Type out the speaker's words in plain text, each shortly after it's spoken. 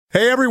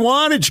Hey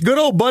everyone, it's good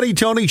old buddy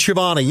Tony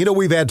Schiavone. You know,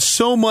 we've had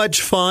so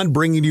much fun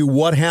bringing you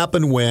What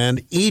Happened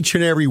When each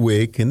and every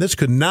week, and this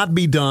could not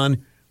be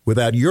done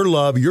without your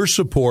love, your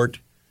support,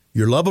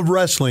 your love of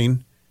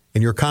wrestling,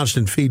 and your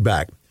constant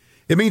feedback.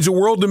 It means the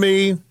world to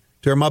me,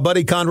 to my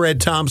buddy Conrad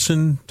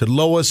Thompson, to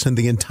Lois, and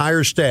the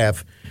entire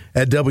staff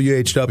at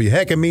WHW.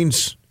 Heck, it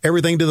means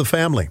everything to the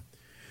family.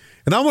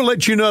 And I want to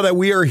let you know that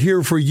we are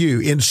here for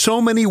you in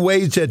so many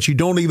ways that you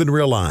don't even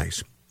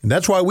realize. And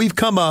that's why we've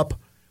come up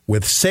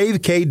with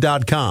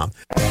SaveK.com.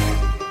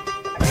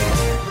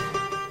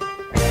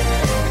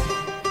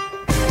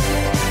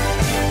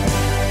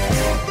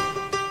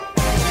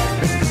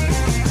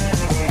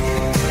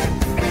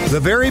 The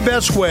very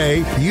best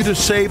way for you to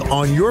save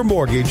on your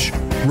mortgage,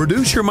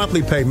 reduce your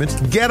monthly payments,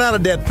 get out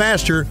of debt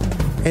faster,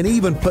 and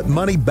even put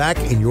money back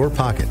in your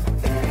pocket.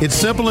 It's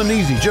simple and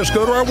easy. Just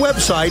go to our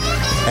website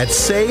at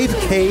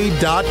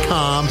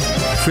SaveK.com,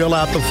 fill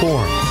out the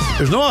form.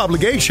 There's no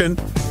obligation,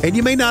 and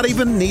you may not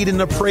even need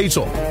an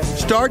appraisal.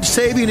 Start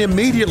saving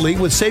immediately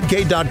with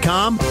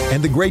SaveK.com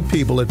and the great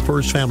people at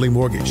First Family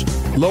Mortgage.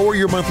 Lower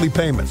your monthly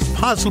payments,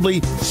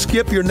 possibly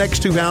skip your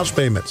next two house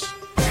payments.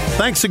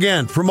 Thanks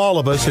again from all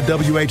of us at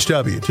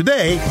WHW.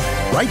 Today,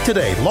 right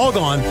today, log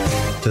on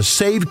to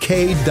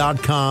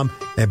SaveK.com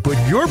and put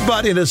your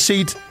butt in a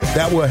seat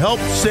that will help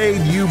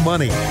save you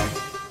money.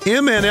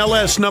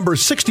 MNLS number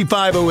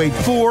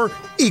 65084,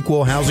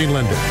 Equal Housing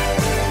Lender.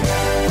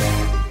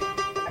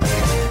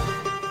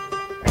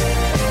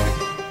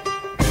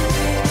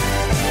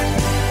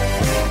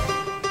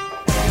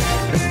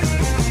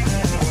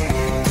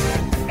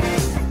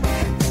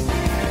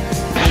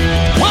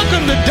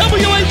 Welcome to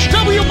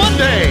WHW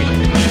Monday.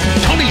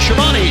 Tony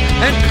Schiavone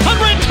and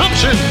Conrad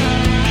Thompson.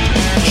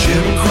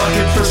 Jim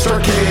Crockett First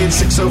Arcade,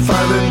 605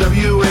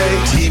 NWA.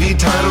 TV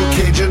title,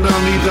 Cajun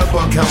Omni, the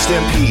Bunkhouse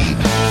Stampede.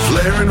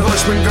 Flair and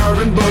Horseman,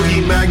 Garvin,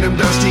 Bogey, Magnum,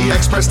 Dusty,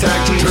 Express Tag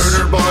Team.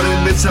 Turner,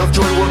 Bond, Mid-South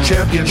Joint World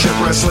Championship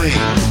Wrestling.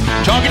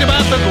 Talking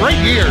about the great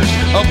years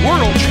of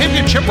World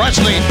Championship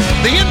Wrestling,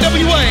 the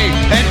NWA,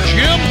 and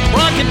Jim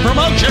Crockett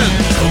Promotions.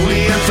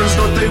 Tony and Friends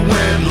North, they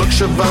win. Look,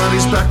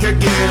 Schiavone's back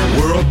again.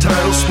 World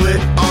title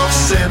split off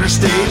center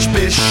stage.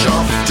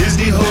 Bischoff,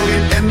 Disney,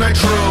 Hogan, and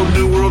Nitro.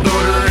 New World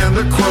Order and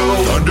the Crow.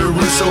 Thunder,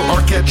 Russo,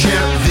 Arquette,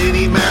 Champ,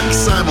 Vinnie Mac,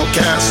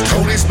 simulcast.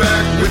 Tony's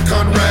back with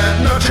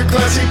Conrad, not your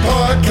classic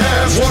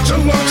podcast. Watch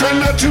along, try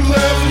not to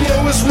laugh.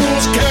 Lowest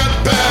rules, cat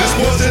bass. This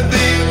wasn't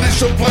the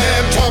initial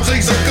plan. Tom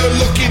Zigg's a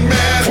good-looking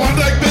man.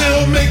 Klondike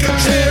Bill, make a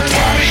chair.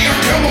 Tommy, you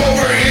come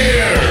over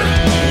here.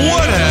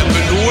 What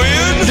happened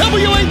when?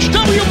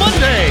 WHW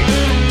Monday.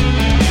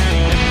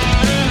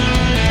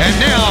 And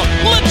now,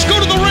 let's go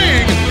to the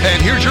ring.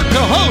 And here's your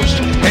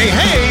co-host.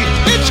 Hey,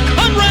 it's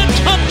Conrad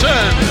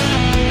Thompson.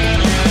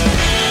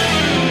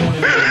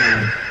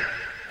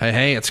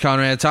 Hey, it's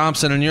Conrad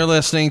Thompson, and you're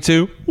listening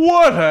to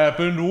What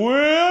Happened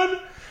When?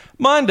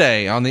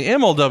 Monday on the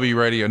MLW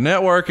Radio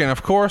Network, and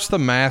of course, the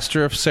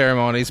Master of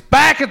Ceremonies,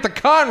 back at the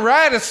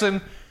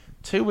Conradison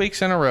 2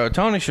 weeks in a row.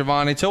 Tony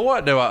Schiavone, to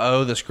what do I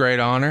owe this great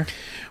honor?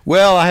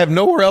 Well, I have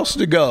nowhere else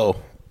to go.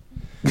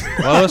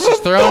 Well, this is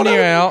throwing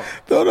you out.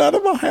 Thrown out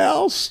of my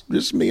house.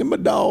 Just me and my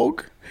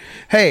dog.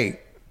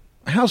 Hey,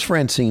 how's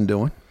Francine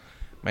doing?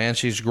 Man,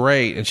 she's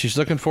great, and she's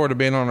looking forward to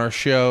being on our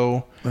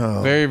show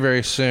very,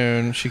 very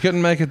soon. She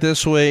couldn't make it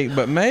this week,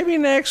 but maybe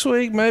next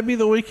week, maybe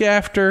the week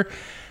after.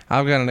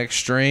 I've got an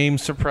extreme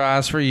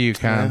surprise for you,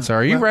 So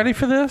are you ready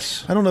for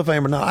this? I don't know if I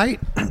am or not.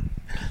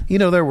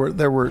 There were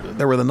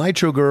the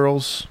Nitro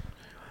girls,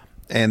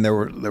 and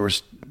there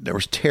was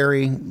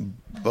Terry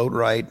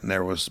Boatwright, and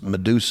there was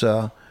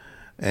Medusa,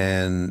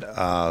 and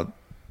but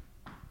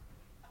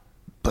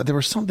there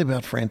was something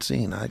about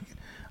Francine.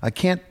 I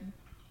can't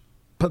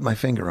put my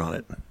finger on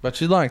it. But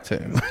you'd like to.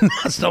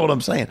 That's not what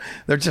I'm saying.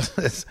 They're just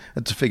it's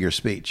a figure of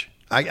speech.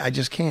 I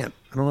just can't.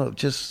 I don't know.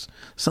 Just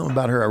something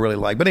about her I really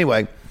like. But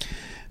anyway,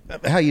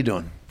 how you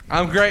doing?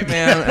 I'm great,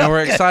 man, and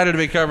we're excited to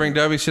be covering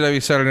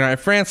WCW Saturday Night.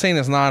 Francine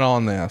is not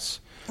on this,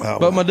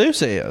 but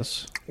Medusa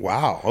is.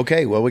 Wow.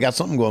 Okay. Well, we got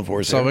something going for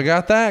us. So we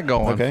got that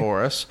going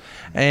for us.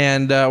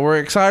 And we're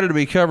excited to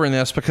be covering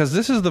this because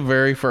this is the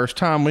very first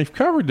time we've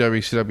covered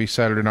WCW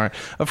Saturday Night.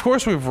 Of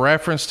course, we've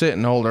referenced it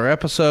in older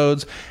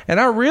episodes, and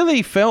I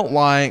really felt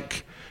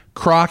like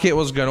Crockett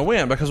was going to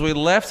win because we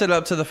left it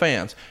up to the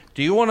fans.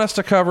 Do you want us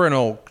to cover an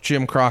old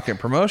Jim Crockett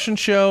promotion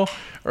show,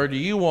 or do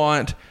you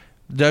want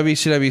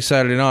WCW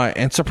Saturday Night?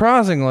 And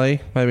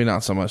surprisingly, maybe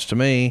not so much to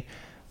me,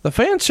 the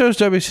fans chose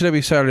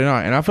WCW Saturday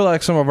Night, and I feel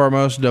like some of our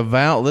most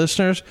devout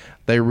listeners,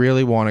 they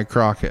really wanted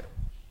Crockett.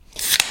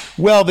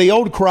 Well, the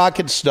old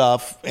Crockett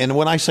stuff, and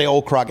when I say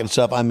old Crockett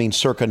stuff, I mean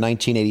circa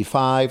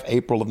 1985,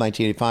 April of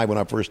 1985 when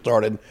I first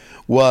started,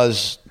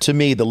 was, to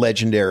me, the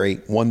legendary,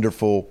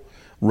 wonderful,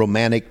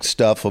 romantic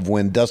stuff of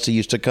when Dusty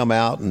used to come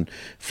out and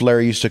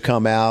Flair used to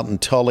come out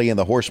and Tully and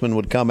the Horsemen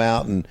would come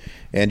out and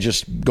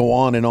just go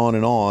on and on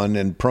and on,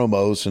 and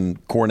promos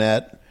and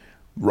Cornette,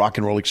 Rock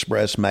and Roll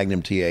Express,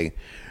 Magnum TA.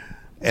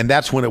 And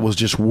that's when it was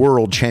just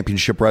World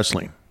Championship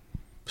Wrestling,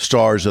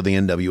 stars of the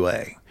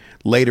NWA.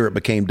 Later, it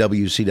became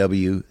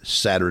WCW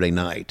Saturday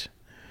Night.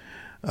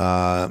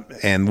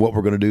 And what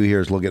we're going to do here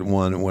is look at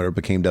one where it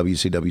became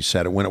WCW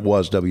Saturday, when it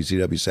was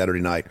WCW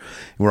Saturday Night.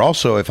 We're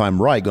also, if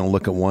I'm right, going to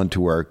look at one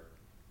to where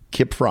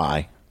Kip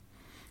Frey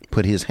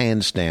put his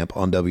hand stamp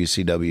on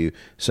WCW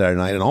Saturday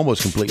Night and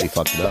almost completely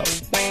fucked it up.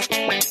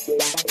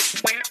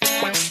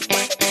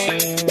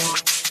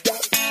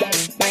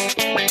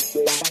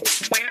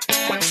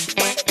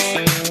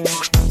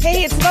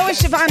 Hey, it's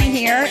Lois Shivani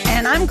here,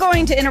 and I'm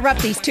going to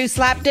interrupt these two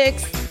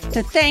slapdicks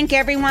to thank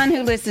everyone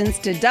who listens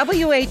to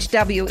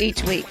WHW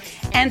each week.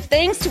 And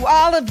thanks to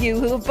all of you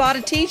who have bought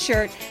a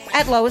t-shirt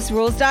at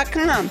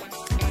LoisRules.com.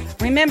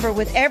 Remember,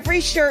 with every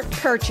shirt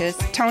purchase,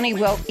 Tony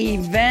will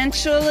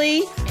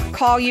eventually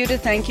call you to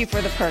thank you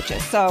for the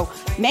purchase. So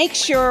make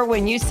sure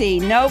when you see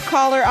no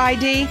caller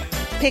ID,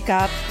 pick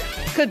up.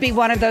 Could be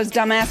one of those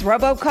dumbass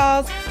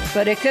robocalls,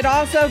 but it could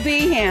also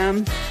be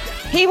him.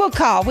 He will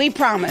call, we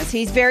promise.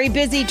 He's very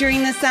busy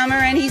during the summer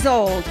and he's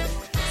old,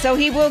 so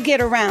he will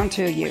get around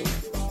to you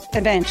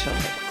eventually.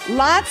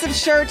 Lots of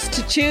shirts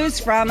to choose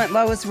from at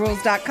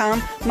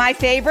LoisRules.com. My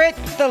favorite,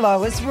 the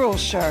Lois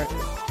Rules shirt.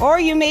 Or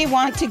you may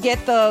want to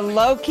get the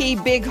low-key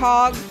big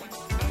hog,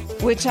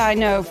 which I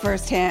know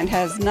firsthand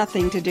has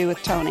nothing to do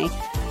with Tony.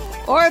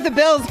 Or the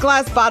Bill's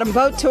Glass Bottom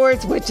Boat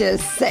Tours, which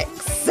is sick.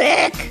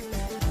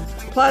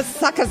 Plus,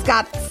 suckers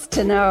got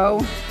to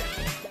know.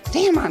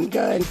 Damn, I'm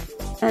good.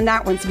 And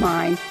that one's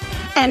mine.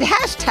 And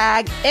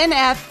hashtag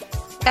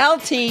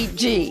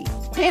NFLTG.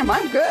 Damn,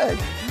 I'm good.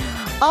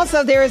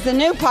 Also, there is the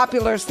new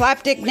popular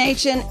Slapdick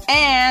Nation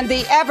and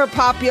the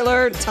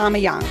ever-popular Tommy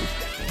Young.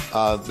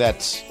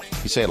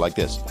 You say it like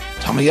this.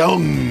 Tommy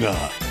Young.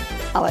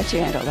 I'll let you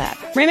handle that.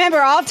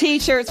 Remember, all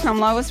t-shirts from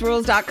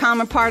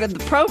LoisRules.com are part of the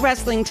Pro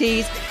Wrestling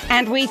Tees,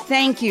 and we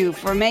thank you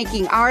for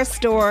making our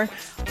store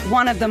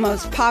one of the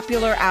most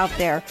popular out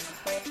there.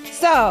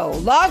 So,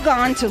 log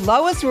on to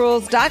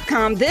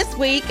LoisRules.com this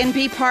week and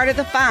be part of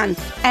the fun.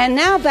 And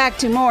now back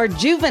to more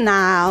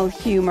juvenile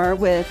humor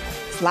with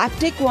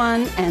Slapdick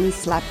 1 and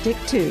Slapdick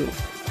 2.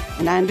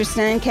 And I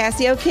understand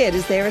Cassio Kid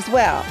is there as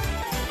well.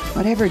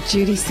 Whatever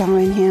Judy saw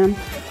in him,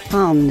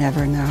 I'll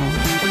never know.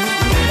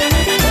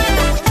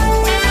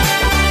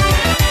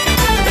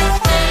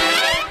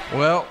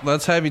 Well,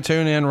 let's have you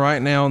tune in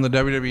right now on the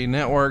WWE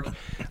Network.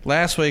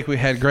 Last week we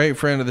had great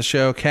friend of the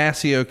show,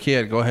 Cassio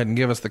Kid, go ahead and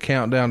give us the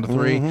countdown to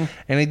 3.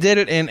 And he did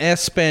it in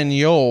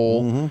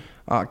Espanol.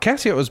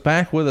 Cassio is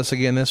back with us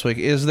again this week.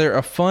 Is there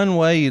a fun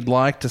way you'd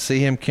like to see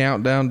him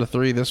count down to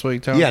 3 this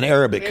week, Tony? Yeah, in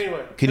Arabic.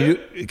 Anyway. Can you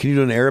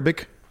do an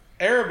Arabic?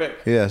 Arabic.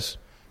 Yes.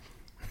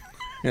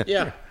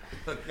 Yeah.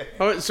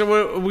 Okay.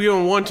 So we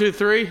on 1, 2,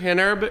 3 in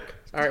Arabic?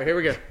 All right, here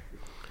we go.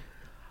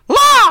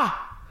 La!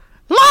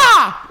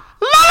 La!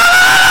 La!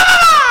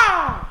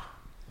 La!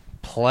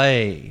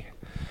 Play.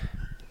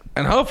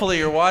 And hopefully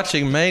you're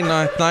watching May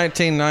 9th,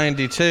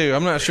 1992.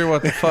 I'm not sure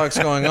what the fuck's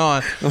going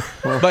on.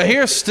 But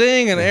here's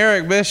Sting and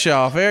Eric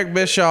Bischoff. Eric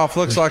Bischoff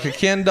looks like a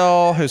Ken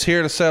doll who's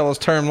here to sell his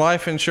term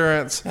life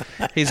insurance.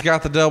 He's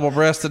got the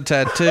double-breasted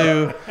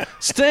tattoo.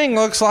 Sting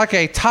looks like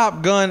a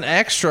Top Gun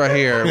extra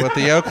here with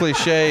the Oakley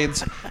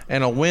shades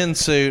and a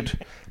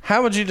windsuit.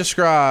 How would you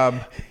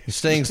describe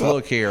Sting's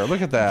look here?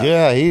 Look at that.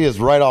 Yeah, he is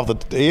right off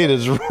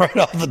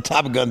the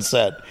Top Gun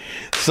set.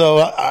 So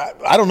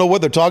I don't know what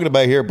they're talking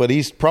about here, but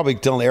he's probably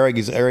telling Eric,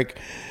 Eric,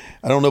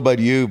 I don't know about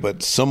you,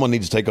 but someone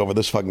needs to take over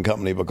this fucking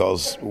company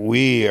because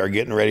we are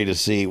getting ready to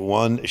see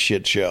one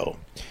shit show.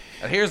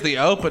 And here's the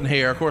open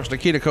here. Of course,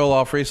 Nikita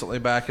Koloff recently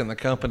back in the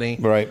company.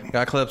 Right.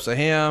 Got clips of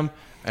him.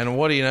 And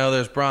what do you know?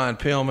 There's Brian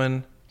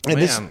Pillman. And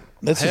Man,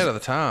 this ahead is, of the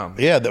time.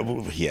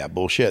 Yeah,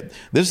 bullshit.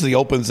 This is the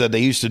opens that they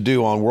used to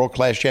do on World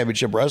Class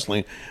Championship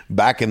Wrestling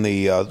back in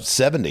the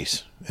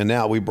 70s. And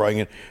now we bring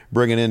it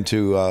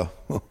into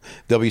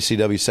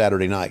WCW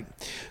Saturday Night.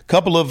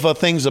 Couple of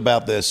things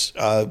about this.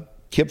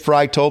 Kip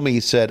Frey told me, he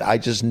said, I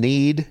just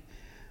need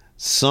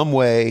some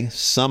way,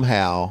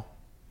 somehow,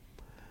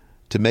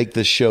 to make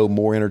this show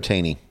more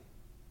entertaining.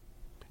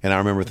 And I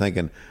remember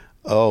thinking,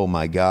 oh,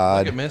 my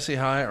God. Look at Missy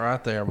Hyatt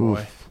right there, boy.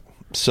 Oof.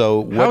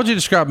 So how would you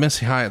describe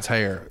Missy Hyatt's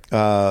hair?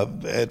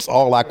 It's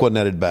all aqua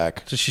netted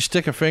back. Does she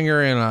stick a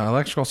finger in an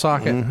electrical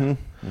socket?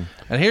 Mm-hmm.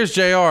 And here's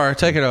JR.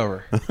 Take it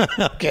over.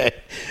 Okay.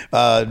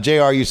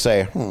 JR, you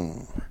say,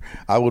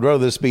 I would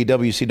rather this be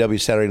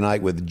WCW Saturday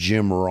Night with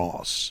Jim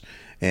Ross.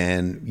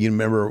 And you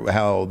remember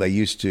how they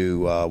used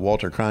to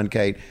Walter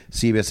Cronkite,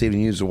 CBS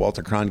Evening News with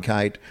Walter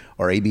Cronkite,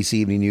 or ABC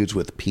Evening News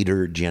with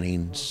Peter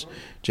Jennings.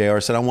 JR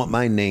said, I want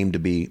my name to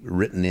be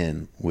written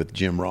in with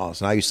Jim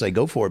Ross. And I used to say,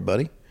 go for it,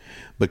 buddy.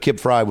 But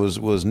Kip Frey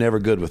was never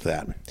good with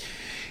that.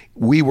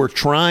 We were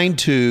trying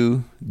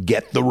to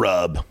get the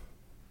rub,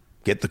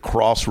 get the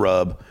cross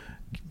rub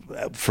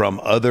from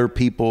other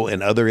people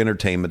and other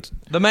entertainment.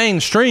 The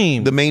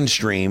mainstream.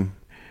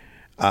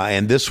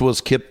 And this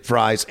was Kip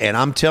Frey's. And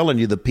I'm telling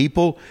you, the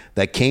people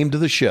that came to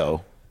the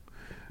show,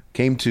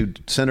 came to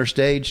Center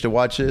Stage to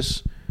watch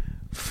this,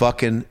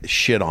 fucking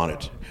shit on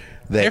it.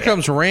 Here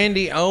comes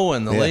Randy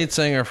Owen, the lead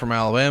singer from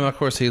Alabama. Of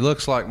course, he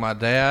looks like my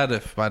dad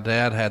if my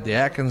dad had the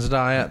Atkins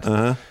diet.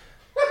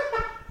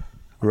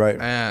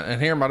 Right.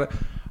 And here my dad.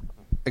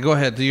 Go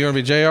ahead. Do you want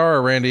to be JR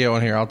or Randy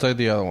Owen here? I'll take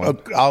the other one.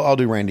 I'll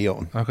do Randy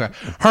Owen. Okay.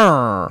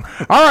 All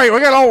right, we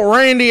got old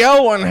Randy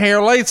Owen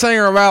here, lead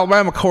singer of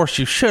Alabama. Of course,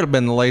 you should have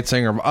been the lead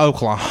singer of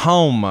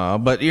Oklahoma,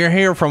 but you're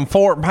here from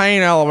Fort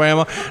Payne,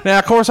 Alabama. Now,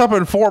 of course, up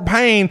in Fort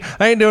Payne,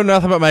 they ain't doing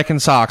nothing but making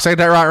socks. Ain't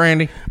that right,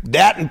 Randy?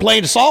 That and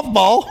playing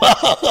softball.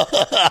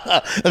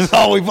 That's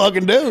all we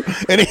fucking do.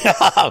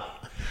 Anyhow.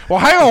 Well,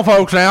 hang on,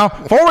 folks, now.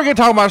 Before we get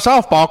talking about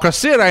softball, because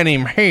Sid ain't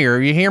even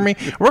here, you hear me?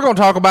 We're going to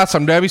talk about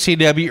some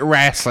WCW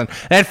wrestling.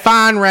 That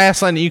fine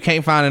wrestling that you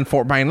can't find in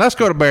Fort Payne. Let's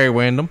go to Barry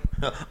Windham.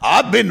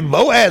 I've been to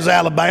Boaz,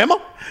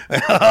 Alabama.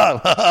 And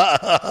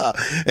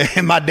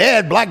my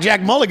dad,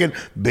 Blackjack Mulligan,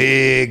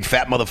 big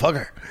fat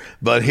motherfucker.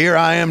 But here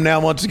I am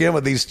now once again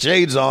with these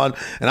shades on,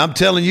 and I'm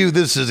telling you,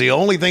 this is the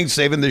only thing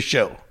saving this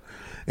show.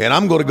 And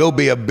I'm going to go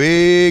be a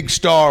big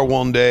star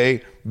one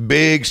day.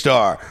 Big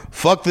star.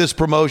 Fuck this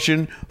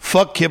promotion.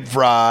 Fuck Kip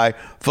Fry.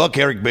 Fuck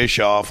Eric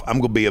Bischoff. I'm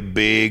going to be a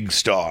big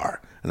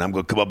star. And I'm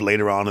going to come up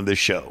later on in this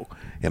show.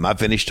 Am I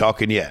finished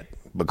talking yet?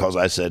 Because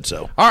I said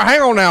so. All right,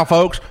 hang on now,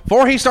 folks.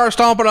 Before he starts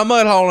stomping a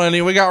mud hole in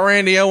you, we got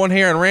Randy Owen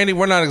here. And Randy,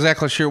 we're not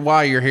exactly sure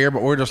why you're here,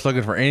 but we're just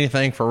looking for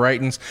anything for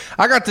ratings.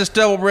 I got this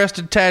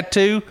double-breasted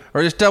tattoo,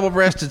 or this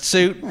double-breasted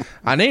suit.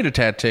 I need a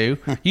tattoo.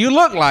 You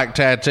look like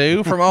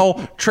Tattoo from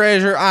old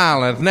Treasure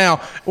Island. Now,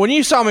 when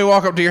you saw me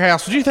walk up to your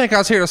house, did you think I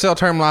was here to sell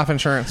term life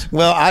insurance?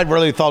 Well, I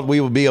really thought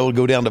we would be able to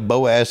go down to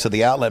Boaz to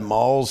the outlet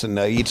malls and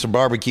eat some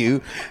barbecue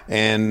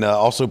and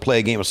also play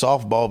a game of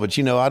softball. But,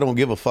 I don't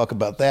give a fuck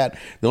about that.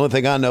 The only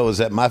thing I know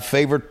is that my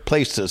favorite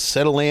place to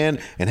settle in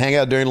and hang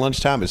out during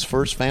lunchtime is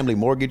First Family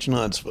Mortgage in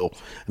Huntsville.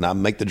 And I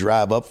make the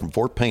drive up from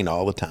Fort Payne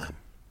all the time.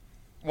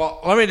 Well,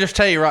 let me just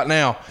tell you right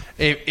now,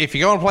 if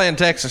you're going to play in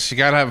Texas, you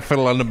got to have a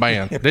fiddle in the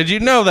band. Did you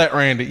know that,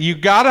 Randy? You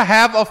got to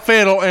have a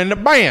fiddle in the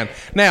band.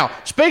 Now,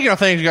 speaking of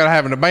things you got to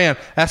have in the band,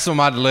 that's some of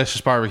my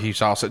delicious barbecue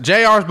sauce at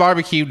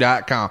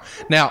jrsbarbecue.com.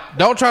 Now,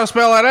 don't try to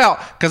spell that out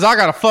because I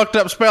got a fucked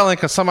up spelling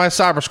because somebody's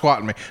cyber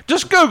squatting me.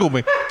 Just Google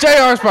me,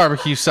 JR's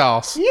barbecue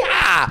sauce.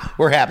 Yeah,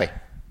 we're happy.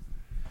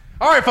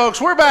 All right, folks,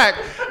 we're back.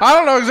 I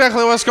don't know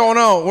exactly what's going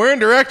on. We're in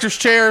director's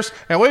chairs,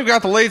 and we've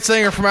got the lead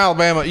singer from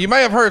Alabama. You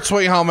may have heard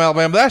Sweet Home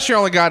Alabama, but that's your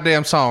only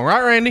goddamn song.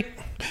 Right, Randy?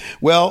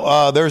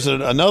 Well, there's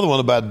another one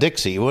about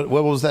Dixie. What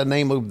was that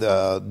name of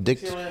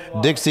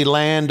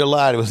Dixieland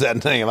Delight was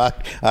that name. I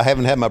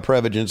haven't had my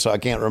Prevagen, so I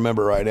can't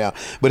remember right now.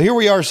 But here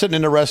we are sitting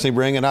in the wrestling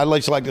ring, and I'd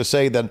like to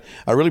say that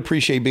I really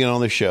appreciate being on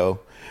this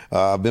show.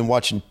 I've been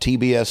watching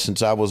TBS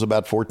since I was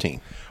about 14.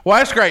 Well,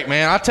 that's great,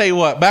 man. I tell you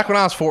what, back when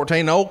I was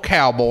 14, the old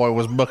Cowboy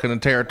was booking the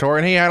territory,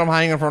 and he had them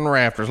hanging from the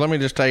rafters. Let me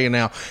just tell you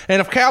now.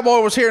 And if Cowboy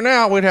was here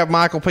now, we'd have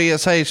Michael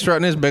P.S. Hayes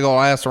strutting his big old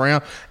ass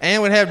around,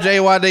 and we'd have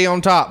JYD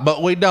on top.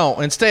 But we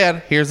don't.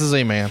 Instead, here's the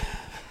Z-Man.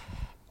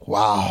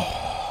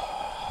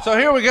 Wow. So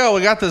here we go.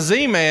 We got the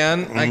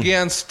Z-Man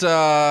against...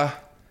 How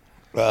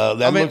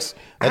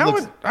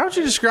would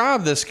you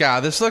describe this guy?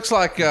 This looks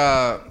like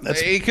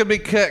he could be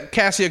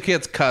Cassio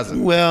Kid's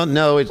cousin. Well,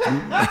 no, it's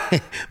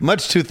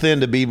much too thin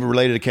to be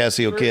related to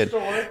Cassio Kid.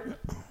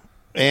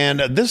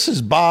 And this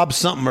is Bob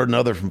something or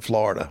another from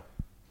Florida.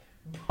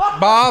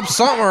 Bob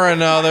something or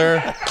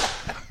another.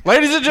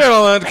 Ladies and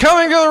gentlemen,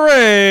 coming to the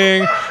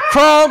ring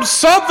from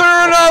something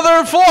or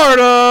another,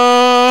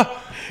 Florida,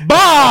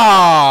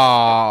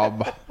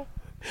 Bob.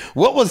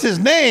 What was his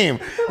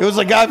name? It was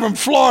a guy from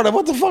Florida.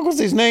 What the fuck was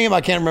his name?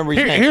 I can't remember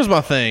his name. Here's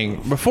my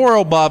thing. Before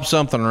old Bob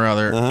something or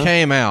other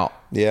came out,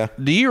 yeah.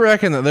 Do you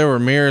reckon that there were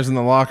mirrors in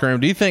the locker room?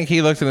 Do you think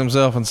he looked at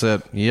himself and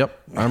said, "Yep,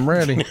 I'm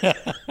ready"?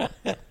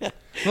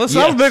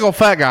 Listen, I'm a big old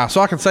fat guy,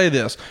 so I can say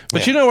this.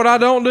 But you know what I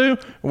don't do?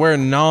 Wear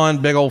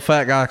non-big old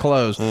fat guy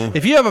clothes.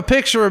 If you have a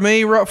picture of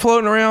me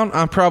floating around,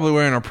 I'm probably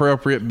wearing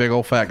appropriate big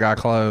old fat guy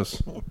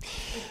clothes.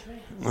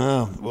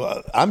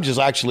 Well, I'm just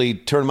actually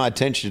turning my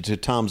attention to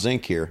Tom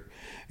Zink here.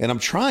 And I'm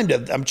trying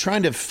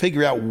to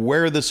figure out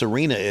where this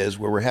arena is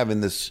where we're having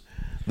this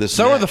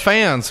So match. are the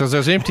fans, because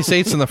there's empty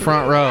seats in the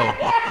front row.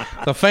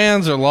 The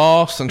fans are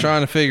lost and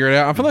trying to figure it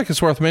out. I feel like it's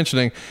worth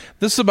mentioning.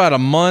 This is about a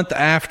month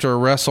after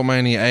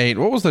WrestleMania 8.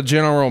 What was the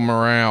general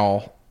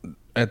morale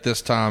at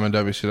this time in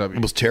WCW?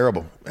 It was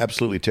terrible,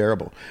 absolutely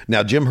terrible.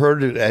 Now Jim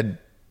Herd had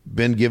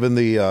been given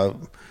the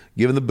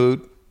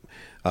boot.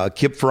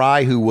 Kip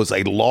Fry, who was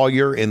a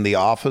lawyer in the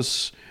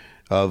office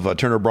of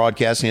Turner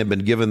Broadcasting, had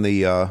been given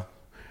the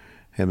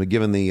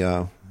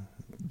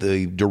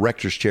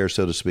director's chair,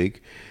 so to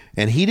speak,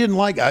 and he didn't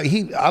like. I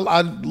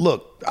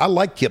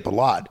like Kip a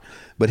lot,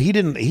 but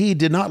he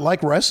did not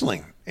like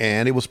wrestling,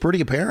 and it was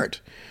pretty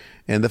apparent.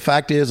 And the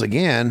fact is,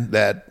 again,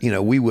 that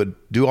we would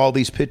do all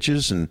these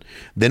pitches, and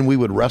then we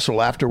would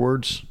wrestle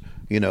afterwards.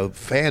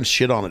 Fans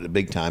shit on it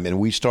big time, and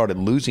we started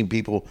losing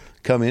people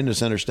coming into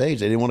center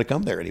stage. They didn't want to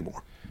come there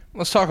anymore.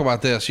 Let's talk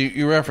about this.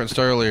 You referenced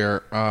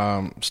earlier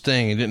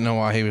Sting. You didn't know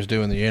why he was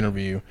doing the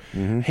interview.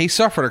 He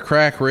suffered a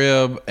cracked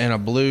rib and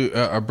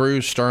a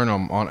bruised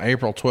sternum on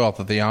April 12th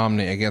at the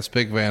Omni against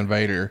Big Van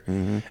Vader.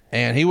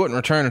 And he wouldn't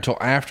return until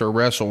after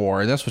Wrestle War.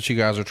 And that's what you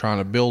guys are trying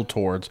to build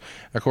towards.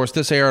 Of course,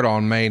 this aired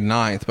on May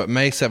 9th, but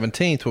May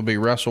 17th will be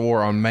Wrestle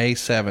War on May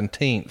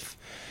 17th.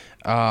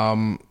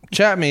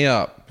 Chat me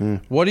up.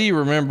 What do you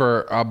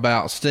remember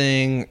about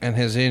Sting and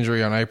his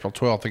injury on April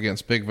 12th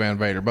against Big Van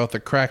Vader, both a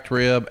cracked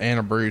rib and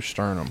a bruised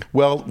sternum?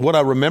 Well, what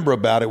I remember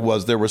about it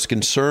was there was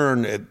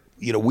concern.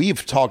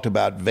 We've talked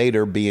about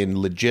Vader being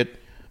legit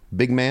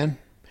big man.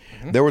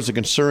 There was a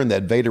concern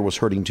that Vader was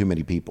hurting too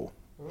many people,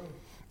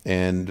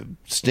 and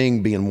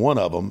Sting being one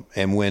of them.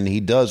 And when he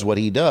does what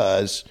he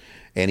does,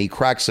 and he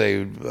cracks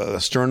a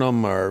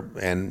sternum,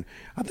 and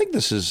I think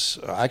this is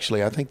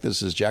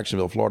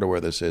Jacksonville, Florida, where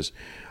this is.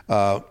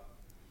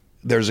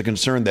 There's a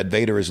concern that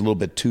Vader is a little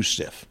bit too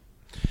stiff.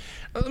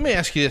 Let me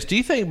ask you this. Do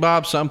you think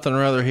Bob something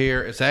or other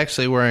here is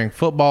actually wearing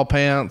football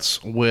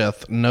pants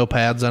with no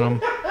pads in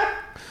them?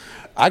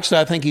 Actually,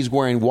 I think he's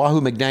wearing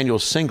Wahoo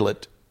McDaniel's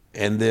singlet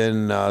and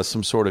then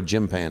some sort of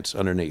gym pants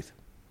underneath.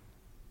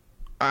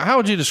 How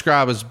would you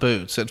describe his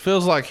boots? It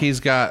feels like he's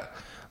got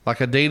like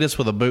Adidas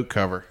with a boot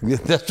cover.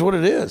 That's what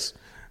it is.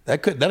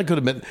 That could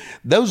have been.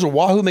 Those are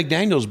Wahoo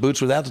McDaniel's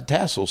boots without the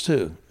tassels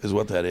too. Is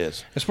what that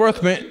is. It's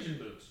worth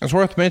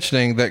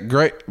mentioning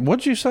that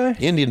What'd you say?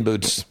 Indian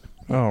boots.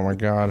 Oh my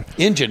God.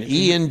 Engine.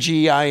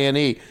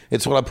 ENGINE.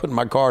 It's what I put in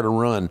my car to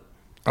run.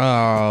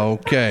 Oh,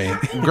 okay.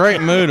 Great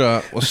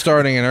Muta was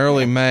starting in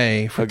early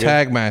May for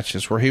tag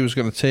matches where he was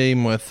going to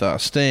team with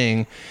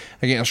Sting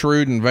against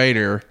Rude and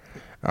Vader.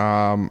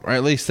 Or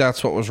at least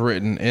that's what was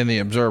written in the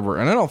Observer.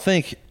 And I don't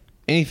think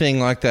anything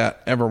like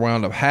that ever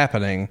wound up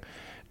happening.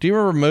 Do you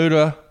remember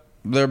Muta?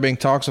 There being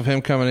talks of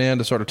him coming in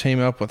to sort of team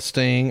up with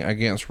Sting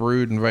against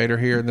Rude and Vader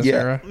here in this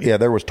era? Yeah,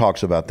 there was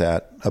talks about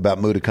that, about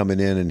Muta coming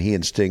in and he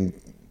and Sting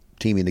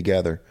teaming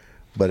together,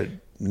 but it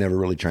never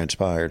really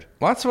transpired.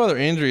 Lots of other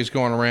injuries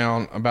going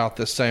around about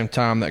this same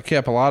time that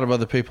kept a lot of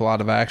other people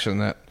out of action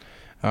that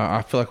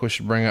I feel like we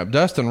should bring up.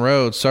 Dustin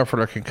Rhodes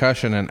suffered a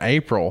concussion in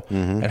April.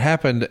 It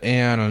happened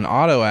in an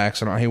auto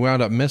accident. He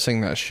wound up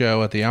missing that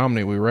show at the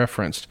Omni we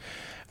referenced.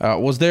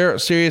 Was there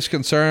serious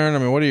concern? I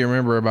mean, what do you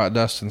remember about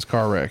Dustin's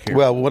car wreck here?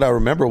 Well, what I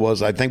remember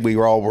was I think we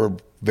all were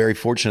very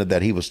fortunate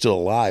that he was still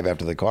alive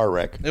after the car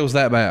wreck. It was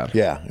that bad?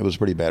 Yeah, it was a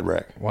pretty bad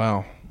wreck.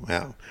 Wow.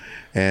 Yeah.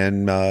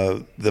 And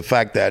the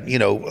fact that,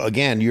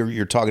 again,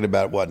 you're talking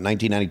about, what,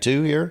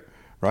 1992 here?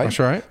 Right? That's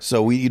right.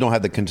 So you don't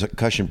have the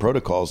concussion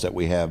protocols that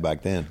we have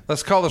back then.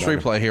 Let's call this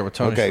replay here with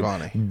Tony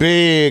Schiavone.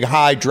 Big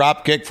high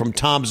drop kick from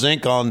Tom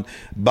Zink on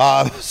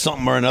Bob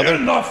something or another.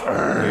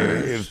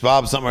 It's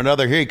Bob something or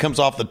another. Here he comes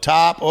off the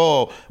top.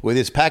 Oh, with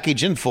his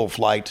package in full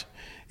flight.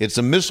 It's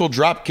a missile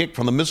drop kick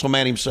from the missile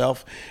man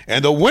himself.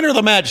 And the winner of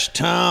the match,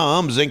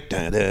 Tom Zink.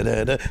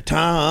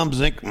 Tom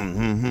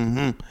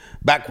Zink.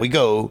 Back we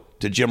go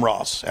to Jim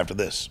Ross after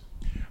this.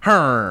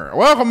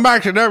 Welcome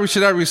back to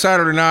WCW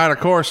Saturday Night.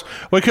 Of course,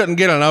 we couldn't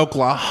get an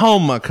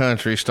Oklahoma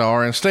country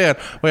star. Instead,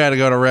 we had to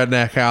go to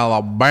Redneck,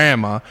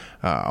 Alabama.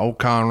 Old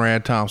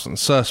Conrad Thompson,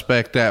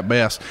 suspect at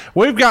best.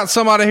 We've got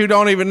somebody who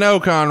don't even know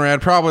Conrad,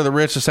 probably the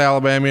richest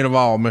Alabamian of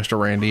all, Mr.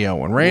 Randy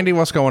Owen. Randy,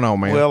 what's going on,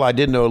 man? Well, I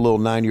did know a little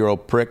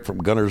 9-year-old prick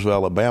from Gunnersville,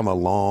 Alabama, a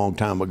long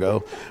time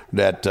ago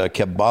that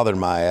kept bothering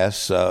my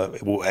ass.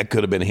 That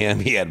could have been him.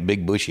 He had a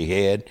big bushy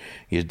head.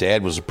 His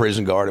dad was a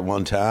prison guard at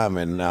one time,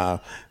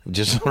 and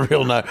just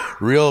a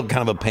real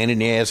kind of a pain in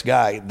the ass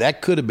guy.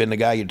 That could have been the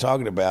guy you're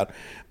talking about.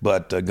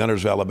 But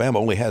Gunnersville, Alabama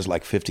only has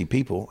like 50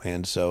 people,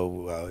 and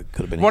so it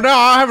could have been. Well, no,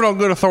 I have it on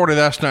good authority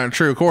that's not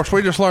true. Of course,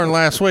 we just learned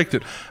last week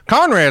that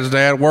Conrad's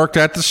dad worked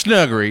at the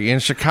Snuggery in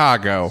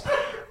Chicago.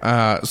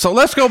 So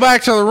let's go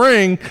back to the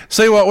ring,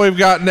 see what we've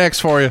got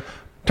next for you.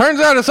 Turns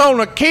out it's old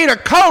Nikita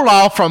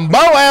Koloff from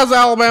Boaz,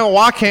 Alabama.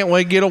 Why can't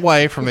we get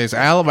away from these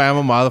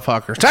Alabama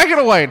motherfuckers? Take it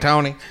away,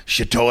 Tony.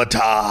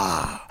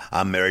 Shatoata.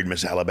 I married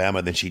Miss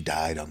Alabama, then she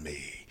died on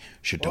me.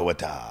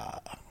 Shatoata.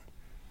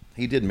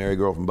 He did marry a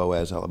girl from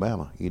Boaz,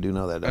 Alabama. You do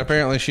know that, don't you?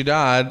 Apparently she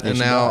died, and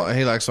now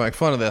he likes to make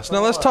fun of this.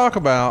 Now let's talk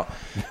about...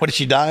 What did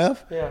she die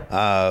of?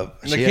 Yeah.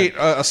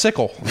 A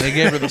sickle. They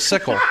gave her the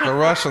sickle, the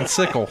Russian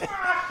sickle.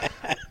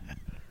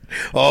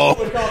 Oh,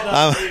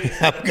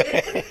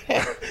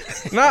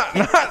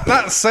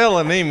 not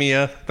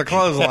selenemia, the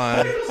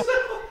clothesline.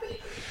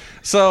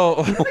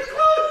 So...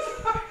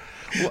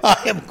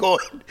 I'm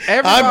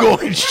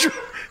going straight.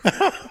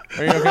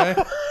 Are you okay?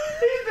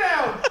 He's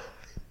down.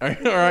 Are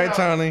you all right,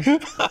 Tony?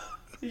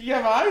 You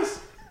have ice?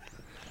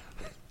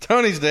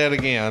 Tony's dead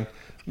again.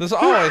 This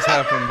always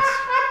happens.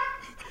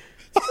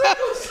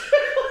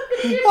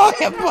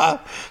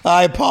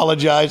 I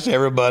apologize to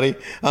everybody.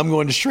 I'm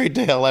going straight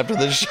to hell after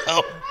this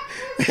show.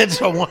 And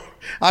so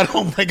I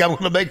don't think I'm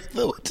going to make it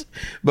through it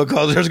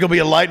because there's going to be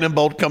a lightning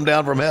bolt come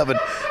down from heaven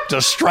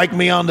to strike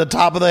me on the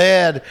top of the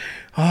head.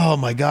 Oh,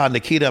 my God,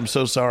 Nikita, I'm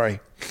so sorry.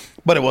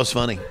 But it was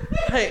funny.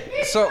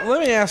 Hey, so let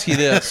me ask you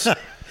this.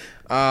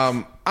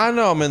 I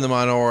know I'm in the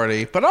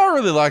minority, but I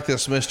really like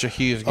this Mr.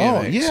 Hughes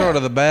gimmick. Oh, yeah. Sort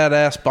of the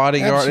badass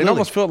bodyguard. Absolutely. It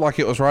almost felt like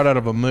it was right out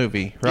of a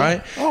movie,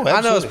 right? Yeah. Oh, I know it's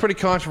absolutely. pretty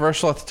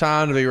controversial at the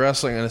time to be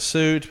wrestling in a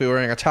suit, to be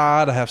wearing a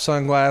tie, to have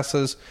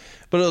sunglasses,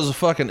 but it was a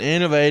fucking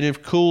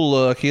innovative, cool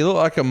look. He looked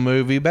like a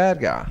movie bad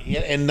guy.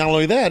 Yeah, and not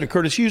only that,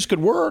 Curtis Hughes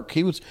could work.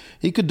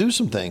 He could do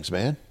some things,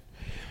 man.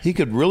 He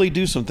could really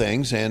do some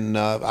things, and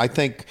I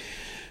think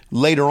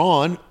later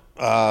on,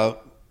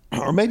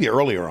 or maybe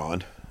earlier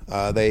on,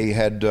 they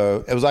had.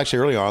 It was actually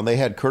earlier on. They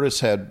had Curtis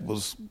had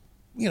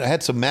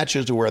some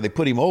matches to where they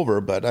put him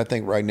over, but I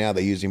think right now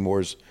they use him more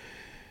as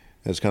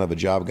kind of a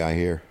job guy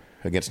here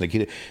against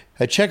Nikita.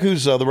 Check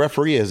who's the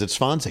referee is. It's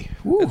Fonzie.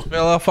 It's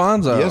Bill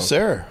Alfonso. Yes,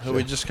 sir. Who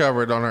we just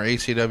covered on our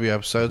ECW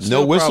episode.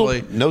 No whistle,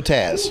 no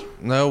Taz.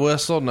 No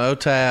whistle, no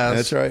Taz.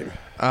 That's right.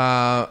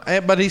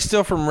 But he's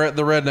still from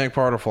the redneck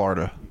part of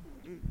Florida.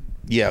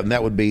 Yeah, and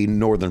that would be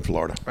northern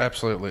Florida.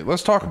 Absolutely.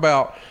 Let's talk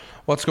about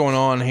what's going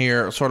on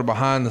here, sort of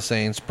behind the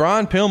scenes.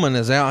 Brian Pillman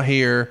is out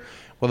here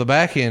with a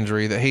back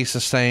injury that he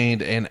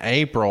sustained in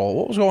April.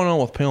 What was going on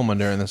with Pillman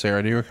during this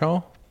era? Do you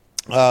recall?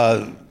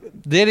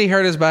 Did he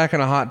hurt his back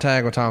in a hot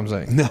tag with Tom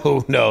Zink?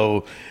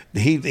 No.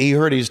 He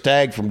hurt his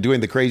tag from doing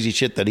the crazy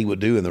shit that he would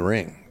do in the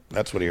ring.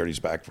 That's what he hurt his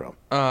back from.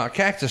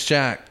 Cactus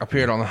Jack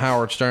appeared on the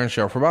Howard Stern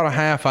Show for about a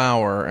half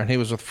hour, and he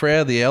was with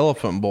Fred the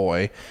Elephant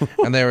Boy,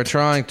 and they were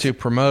trying to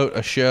promote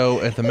a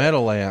show at the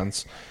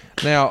Meadowlands.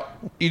 Now,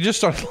 you just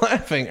started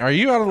laughing. Are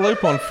you out of the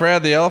loop on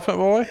Fred the Elephant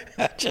Boy?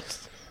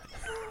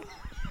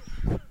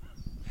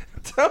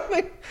 Tell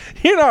me,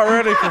 you're not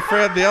ready for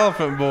Fred the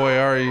Elephant Boy,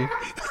 are you?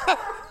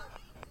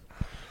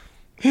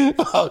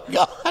 Oh,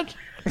 God.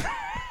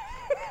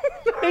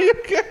 Are you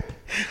okay?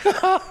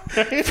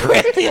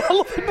 Fred the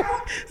Elephant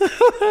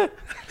Boy.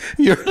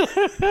 You're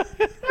that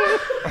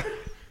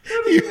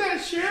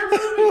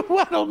sheriff movie?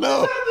 I don't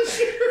know.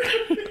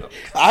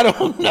 I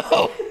don't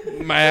know.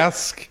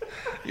 Mask.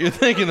 You're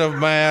thinking of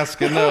Mask,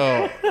 and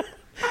no.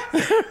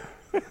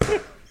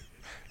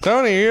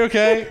 Tony, are you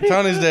okay?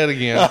 Tony's dead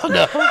again. Oh,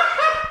 no.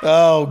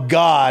 Oh,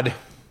 God.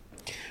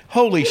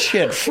 Holy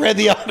shit. Fred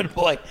the Elephant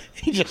Boy.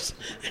 He just...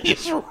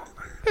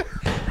 Are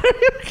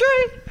you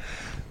okay?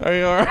 Are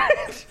you all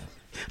right?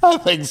 I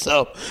think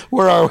so.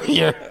 Where are we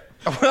here?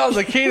 Well,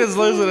 Nikita's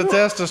losing a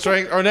test of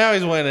strength, or now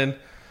he's winning.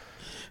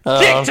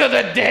 Kick to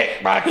the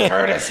dick by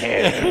Curtis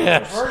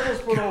here.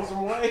 Virgil's put on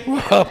some weight.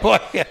 Oh, boy.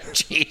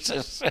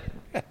 Jesus.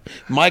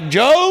 Mike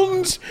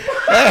Jones?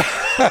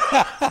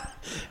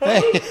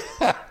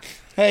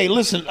 Hey,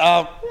 listen.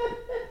 I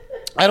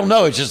don't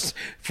know. It's just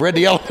Fred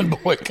the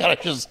Elephant Boy kind of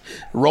just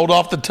rolled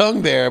off the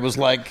tongue there. It was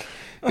like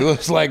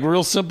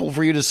real simple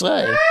for you to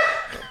say.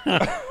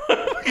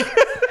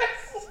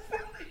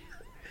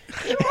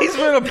 He's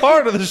been a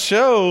part of the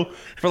show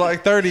for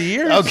like 30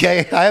 years.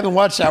 Okay, I haven't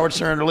watched Howard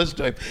Stern or listened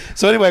to him.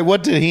 So anyway,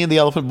 what did he and the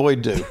Elephant Boy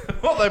do?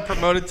 Well, they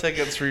promoted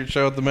tickets for your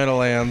show at the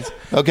Meadowlands.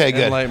 Okay,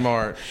 good. In late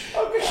March.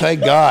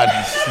 Thank God.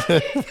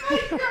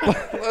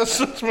 Let's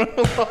just move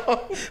along.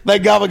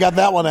 Thank God we got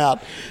that one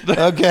out.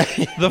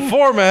 Okay. The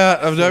format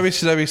of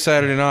WCW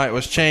Saturday Night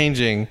was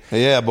changing.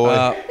 Yeah, boy.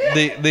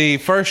 The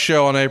first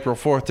show on April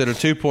 4th did a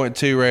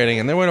 2.2 rating,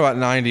 and they went about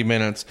 90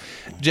 minutes.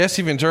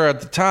 Jesse Ventura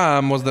at the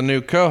time was the new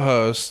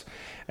co-host,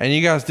 and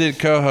you guys did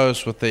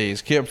co-host with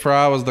these. Kip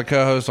Fry was the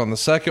co-host on the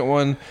second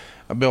one.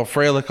 Bill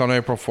Fralick on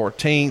April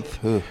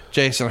 14th.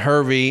 Jason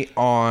Hervey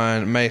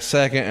on May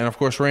 2nd. And, of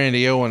course,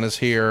 Randy Owen is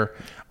here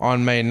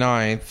on May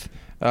 9th.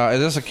 Is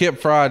this a Kip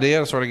Fry idea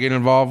to sort of get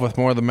involved with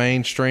more of the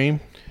mainstream?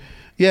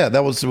 Yeah,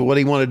 that was what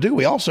he wanted to do.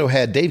 We also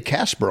had Dave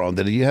Casper on.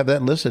 Did you have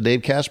that listed?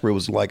 Dave Casper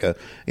was like a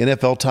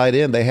NFL tight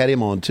end. They had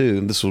him on, too.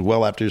 And this was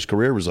well after his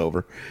career was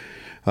over.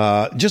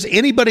 Just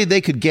anybody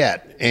they could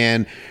get.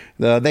 And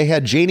they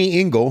had Janie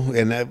Engel,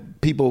 and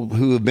people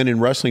who have been in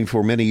wrestling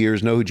for many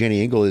years know who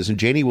Janie Engel is. And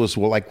Janie was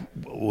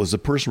the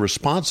person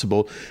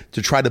responsible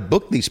to try to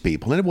book these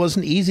people, and it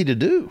wasn't easy to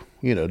do,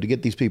 to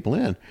get these people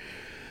in,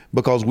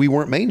 because we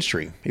weren't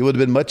mainstream. It would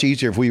have been much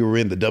easier if we were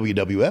in the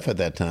WWF at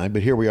that time,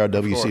 but here we are,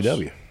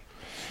 WCW.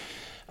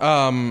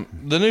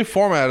 The new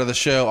format of the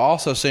show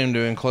also seemed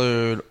to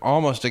include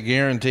almost a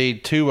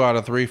guaranteed 2 out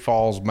of 3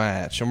 falls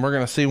match. And we're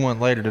going to see one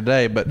later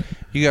today, but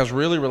you guys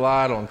really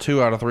relied on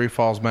 2 out of 3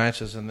 falls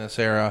matches in this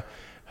era.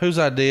 Whose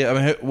idea? I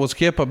mean, was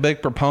Kip a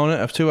big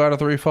proponent of 2 out of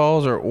 3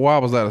 falls, or why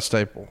was that a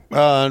staple?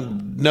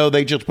 No,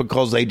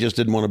 because they just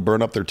didn't want to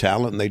burn up their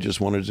talent, and they just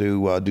wanted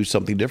to do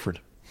something different.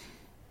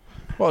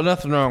 Well,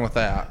 nothing wrong with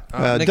that.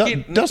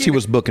 Dusty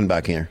was booking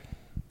back here.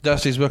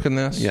 Dusty's booking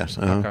this? Yes.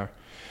 Uh-huh. Okay.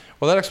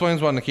 Well, that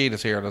explains why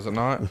Nikita's here, does it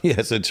not?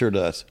 Yes, it sure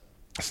does.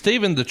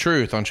 Stephen The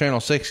Truth on Channel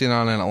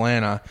 69 in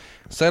Atlanta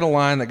said a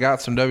line that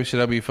got some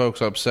WCW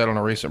folks upset on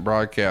a recent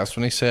broadcast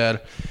when he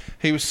said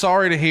he was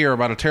sorry to hear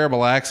about a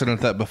terrible accident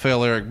that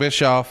befell Eric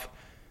Bischoff.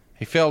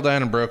 He fell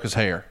down and broke his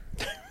hair.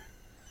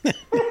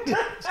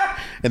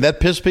 And that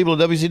pissed people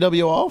at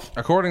WCW off?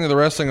 According to the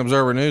Wrestling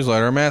Observer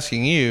newsletter, I'm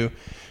asking you,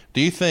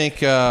 do you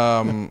think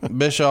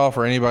Bischoff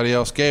or anybody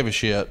else gave a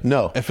shit?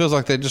 No. It feels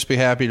like they'd just be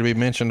happy to be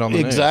mentioned on the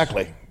news.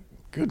 Exactly.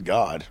 Good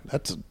God.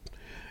 That's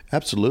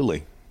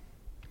absolutely.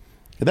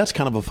 And that's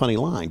kind of a funny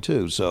line,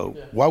 too. So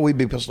why would we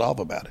be pissed off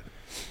about it?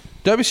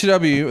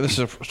 WCW, this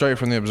is straight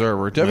from the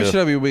Observer,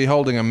 WCW will be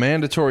holding a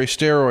mandatory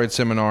steroid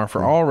seminar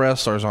for all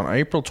wrestlers on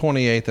April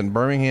 28th in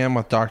Birmingham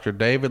with Dr.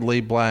 David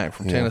Lee Black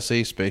from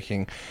Tennessee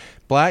speaking.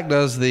 Black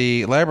does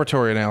the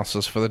laboratory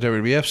analysis for the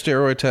WWF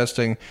steroid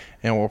testing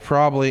and will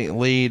probably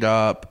lead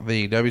up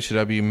the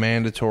WCW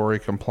mandatory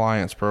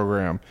compliance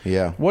program.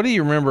 Yeah. What do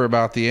you remember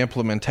about the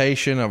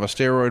implementation of a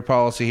steroid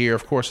policy here?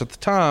 Of course, at the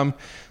time,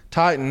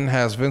 Titan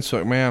has Vince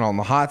McMahon on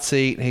the hot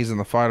seat. He's in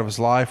the fight of his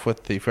life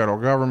with the federal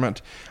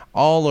government,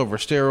 all over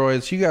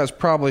steroids. You guys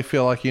probably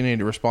feel like you need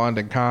to respond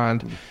in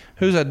kind.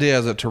 Whose idea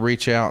is it to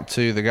reach out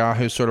to the guy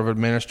who's sort of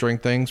administering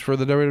things for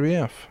the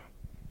WWF?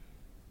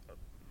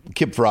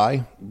 Kip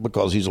Fry,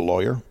 because he's a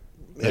lawyer.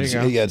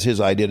 It's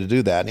his idea to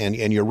do that.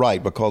 And you're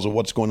right, because of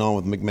what's going on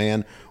with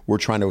McMahon, we're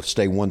trying to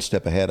stay one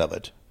step ahead of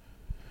it.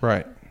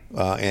 Right.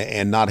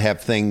 And not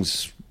have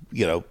things,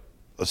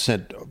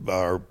 sent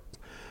or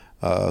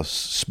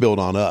spilled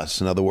on us.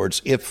 In other words,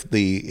 if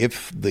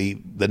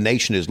the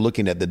nation is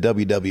looking at the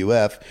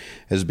WWF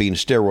as being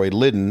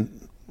steroid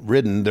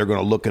ridden, they're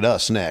going to look at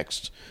us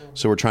next.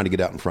 So we're trying to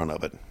get out in front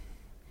of it.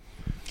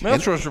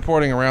 Meltzer was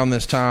reporting around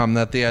this time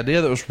that the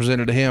idea that was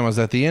presented to him is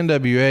that the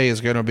NWA is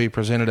going to be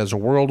presented as a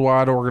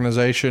worldwide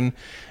organization,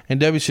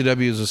 and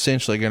WCW is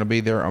essentially going to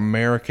be their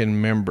American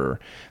member.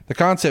 The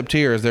concept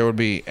here is there would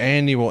be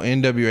annual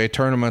NWA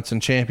tournaments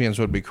and champions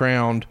would be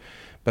crowned,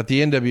 but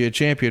the NWA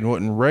champion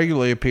wouldn't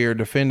regularly appear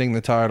defending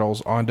the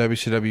titles on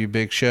WCW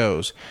big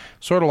shows,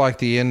 sort of like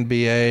the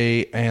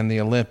NBA and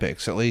the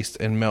Olympics, at least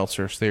in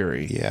Meltzer's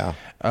theory. Yeah.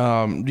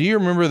 Do you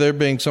remember there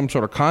being some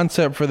sort of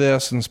concept for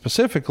this, and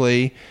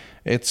specifically,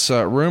 it's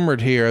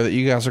rumored here that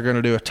you guys are going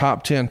to do a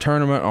top 10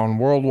 tournament on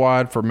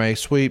Worldwide for May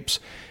sweeps,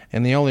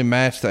 and the only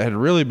match that had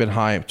really been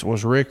hyped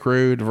was Rick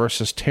Rude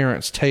versus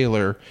Terrence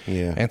Taylor.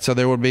 Yeah. And so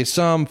there would be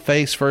some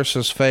face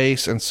versus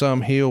face and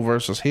some heel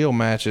versus heel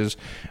matches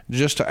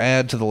just to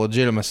add to the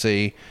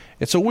legitimacy.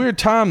 It's a weird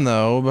time,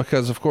 though,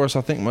 because, of course,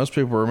 I think most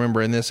people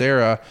remember in this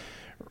era,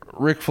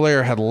 Ric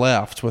Flair had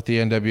left with the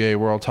NWA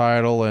World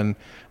title, and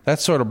that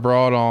sort of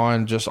brought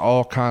on just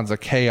all kinds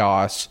of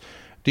chaos.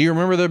 Do you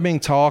remember there being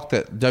talk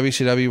that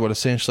WCW would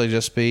essentially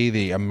just be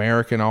the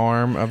American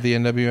arm of the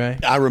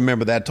NWA? I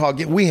remember that talk.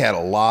 We had a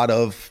lot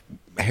of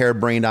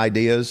harebrained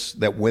ideas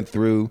that went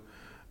through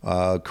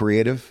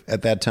creative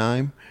at that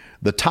time.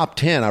 The top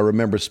 10, I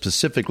remember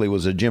specifically,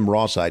 was a Jim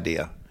Ross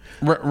idea.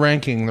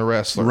 Ranking the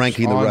wrestlers on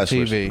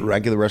TV.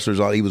 Ranking the wrestlers.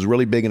 He was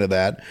really big into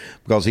that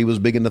because he was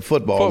big into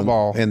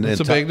football. And it's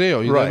a big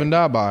deal. You live and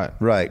die by it.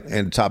 Right.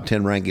 And top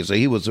 10 rankings. So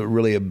he was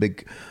really a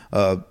big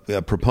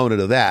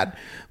proponent of that.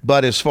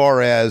 But as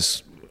far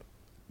as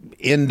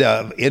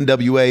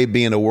NWA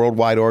being a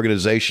worldwide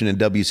organization and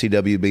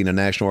WCW being a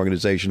national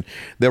organization,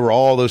 there were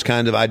all those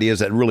kinds of ideas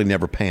that really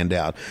never panned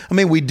out. I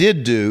mean, we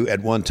did do, at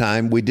one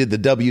time, we did the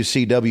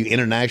WCW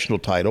international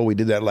title. We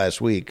did that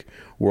last week,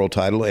 world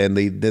title, and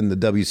then the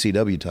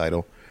WCW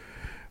title.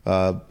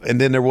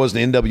 And then there was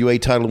an NWA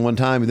title at one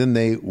time. And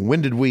then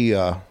when did we,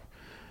 if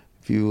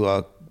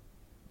you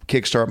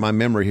kickstart my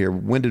memory here,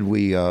 when did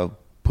we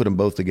put them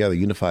both together,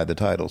 unify the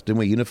titles? Didn't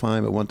we unify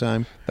them at one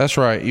time? That's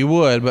right. You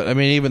would, but I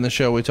mean, even the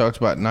show we talked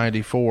about in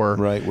 '94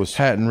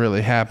 hadn't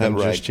really happened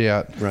just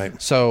yet.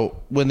 Right.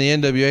 So when the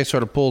NWA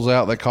sort of pulls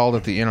out, they called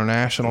it the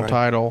international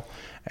title,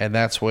 and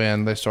that's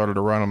when they started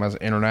to run them as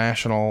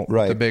international,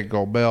 the big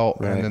gold belt,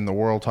 and then the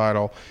world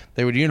title.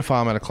 They would unify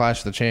them at a Clash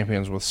of the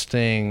Champions with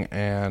Sting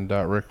and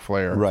Ric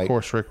Flair. Right. Of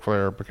course, Ric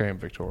Flair became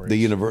victorious.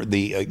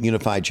 The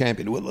unified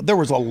champion. There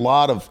was a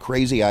lot of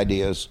crazy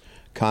ideas,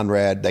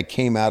 Conrad, that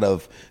came out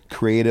of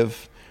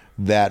creative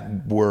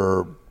that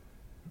were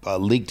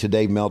leaked to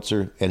Dave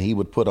Meltzer, and he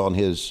would put on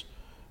his,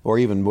 or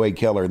even Wade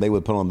Keller, they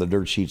would put on the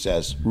dirt sheets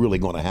as really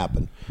going to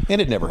happen. And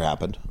it never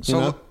happened.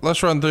 So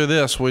let's run through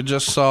this. We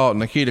just saw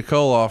Nikita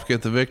Koloff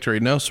get the victory.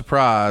 No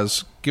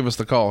surprise. Give us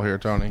the call here,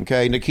 Tony.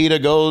 Okay, Nikita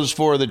goes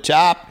for the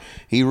top.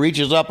 He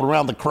reaches up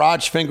around the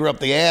crotch, finger up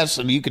the ass,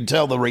 and you can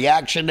tell the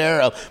reaction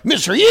there of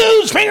Mr.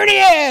 Hughes, finger the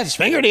ass,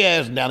 finger the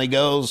ass. And down he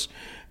goes.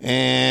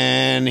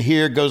 And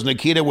here goes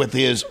Nikita with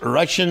his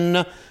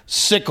Russian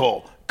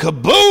sickle.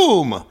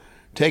 Kaboom!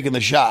 Taking the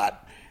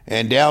shot.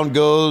 And down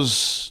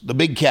goes the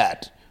big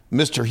cat,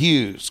 Mr.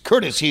 Hughes,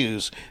 Curtis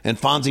Hughes, and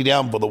Fonzie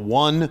down for the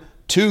 1,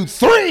 2,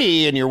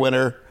 3. And your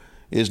winner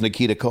is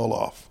Nikita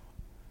Koloff.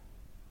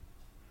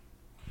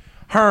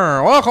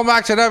 Welcome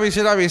back to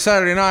WCW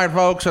Saturday Night,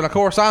 folks. And, of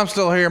course, I'm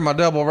still here in my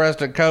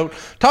double-breasted coat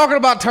talking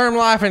about term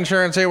life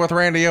insurance here with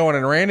Randy Owen.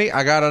 And, Randy,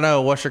 I got to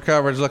know, what's your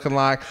coverage looking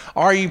like?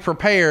 Are you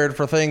prepared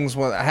for things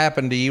that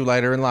happen to you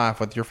later in life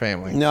with your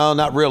family? No,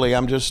 not really.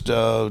 I'm just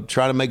trying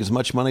to make as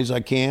much money as I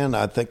can.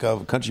 I think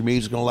country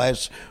music is going to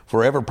last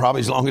forever,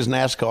 probably as long as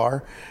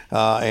NASCAR,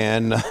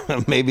 and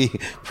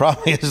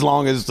probably as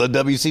long as the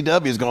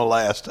WCW is going to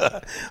last.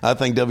 I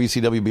think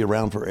WCW will be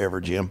around forever,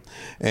 Jim,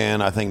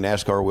 and I think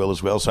NASCAR will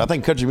as well. So I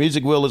think country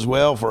music will as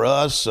well for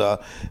us,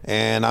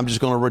 and I'm just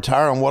going to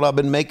retire on what I've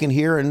been making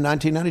here in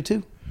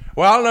 1992.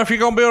 Well, I don't know if you're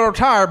going to be able to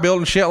retire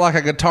building shit like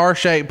a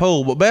guitar-shaped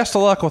pool, but best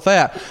of luck with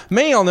that.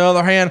 Me, on the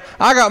other hand,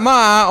 I got my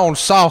eye on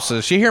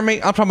sauces. You hear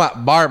me? I'm talking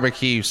about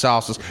barbecue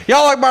sauces.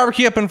 Y'all like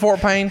barbecue up in Fort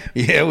Payne?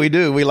 Yeah, we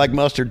do. We like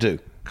mustard, too.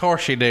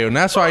 course you do. And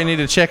that's why you need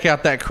to check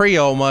out that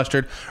Creole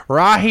mustard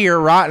right here,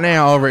 right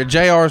now over at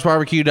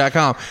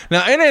jrsbarbecue.com.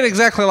 Now, it ain't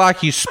exactly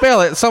like you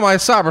spell it.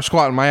 Somebody's cyber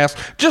squatting my ass.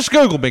 Just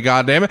Google me,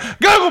 goddammit.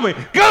 Google me.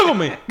 Google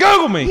me.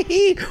 Google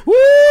me.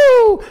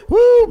 Woo!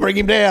 Woo! Bring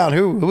him down.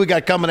 Who we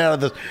got coming out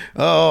of this?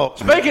 Oh.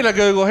 Speaking of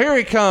Google, here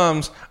he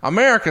comes.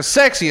 America's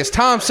sexiest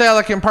Tom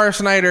Selleck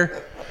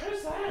impersonator.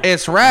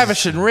 It's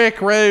Ravishing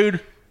Rick Rude.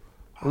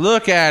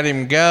 Look at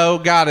him go.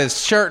 Got his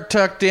shirt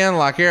tucked in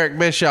like Eric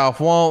Bischoff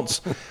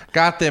wants.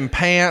 Got them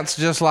pants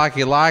just like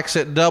he likes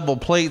it, double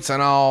pleats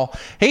and all.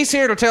 He's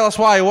here to tell us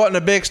why he wasn't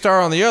a big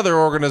star on the other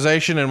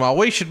organization and why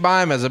we should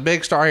buy him as a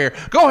big star here.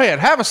 Go ahead,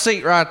 have a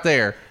seat right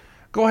there.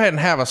 Go ahead and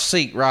have a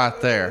seat right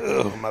there.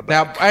 Oh,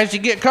 now, as you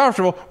get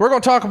comfortable, we're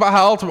going to talk about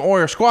how Ultimate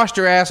Warrior squashed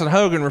your ass and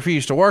Hogan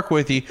refused to work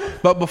with you.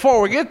 But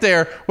before we get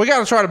there, we got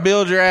to try to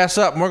build your ass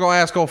up, and we're going to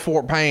ask old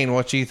Fort Payne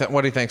what he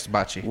thinks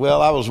about you.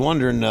 Well, I was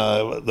wondering,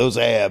 those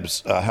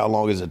abs, how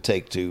long does it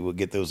take to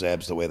get those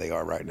abs the way they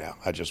are right now?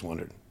 I just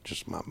wondered.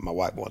 Just my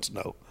wife wants to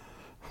know.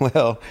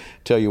 Well,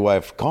 tell your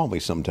wife, call me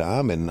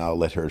sometime, and I'll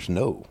let her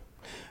know.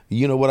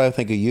 You know what I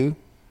think of you?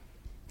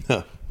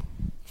 Huh.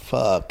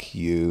 Fuck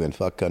you and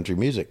fuck country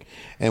music.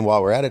 And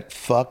while we're at it,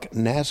 fuck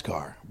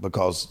NASCAR,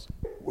 because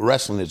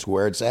wrestling is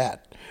where it's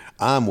at.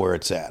 I'm where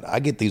it's at. I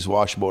get these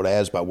washboard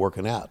abs by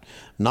working out,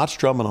 not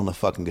strumming on the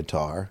fucking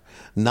guitar,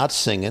 not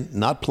singing,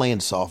 not playing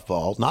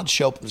softball, not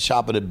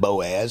shopping at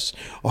Boaz,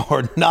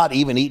 or not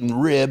even eating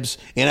ribs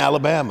in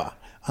Alabama.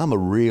 I'm a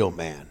real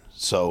man.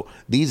 So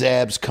these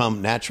abs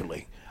come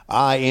naturally.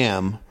 I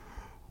am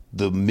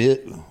I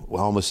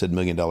almost said $1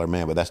 million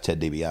man, but that's Ted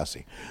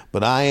DiBiase.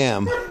 But I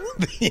am,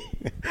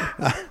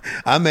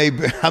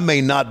 I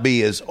may not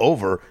be as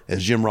over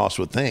as Jim Ross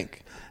would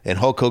think. And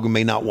Hulk Hogan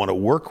may not want to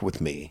work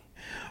with me.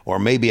 Or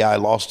maybe I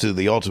lost to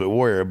the Ultimate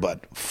Warrior,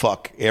 but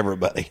fuck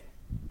everybody.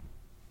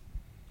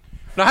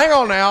 Now, hang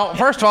on now.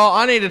 First of all,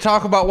 I need to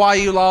talk about why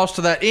you lost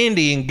to that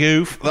Indian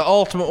goof, the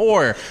Ultimate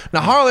Warrior.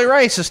 Now, Harley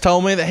Race has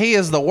told me that he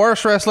is the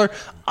worst wrestler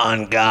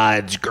on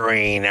God's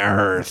green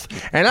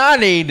earth. And I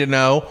need to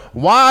know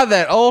why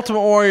that Ultimate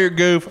Warrior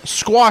goof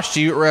squashed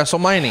you at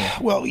WrestleMania.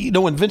 Well, you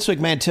know, when Vince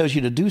McMahon tells you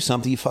to do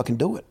something, you fucking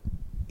do it.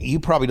 You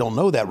probably don't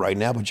know that right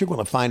now, but you're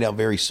going to find out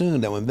very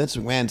soon that when Vince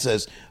McMahon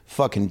says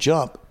fucking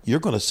jump,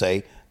 you're going to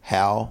say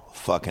how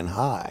fucking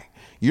high.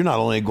 You're not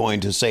only going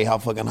to say how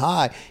fucking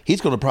high,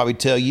 he's going to probably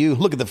tell you,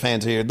 look at the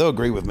fans here, they'll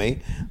agree with me.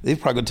 They're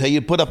probably going to tell you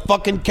to put a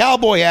fucking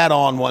cowboy hat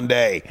on one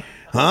day,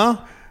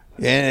 huh?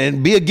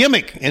 And be a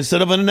gimmick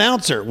instead of an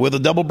announcer with a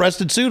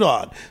double-breasted suit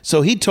on.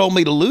 So he told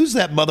me to lose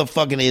that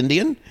motherfucking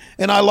Indian,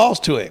 and I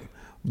lost to him.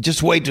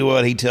 Just wait till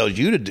what he tells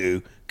you to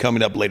do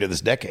coming up later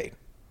this decade.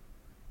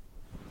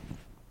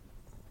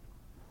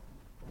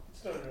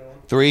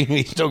 Three,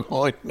 he's still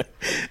going.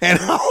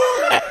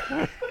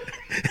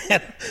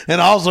 And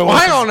also, well,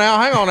 hang on now.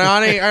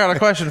 I got a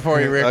question for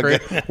you, Rick.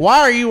 Okay. Why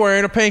are you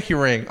wearing a pinky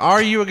ring?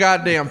 Are you a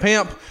goddamn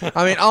pimp?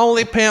 I mean,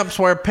 only pimps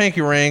wear pinky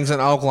rings in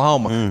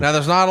Oklahoma. Now,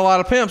 there's not a lot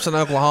of pimps in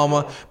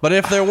Oklahoma, but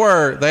if there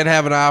were, they'd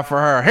have an eye for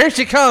her. Here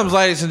she comes,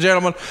 ladies and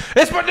gentlemen.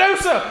 It's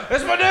Medusa.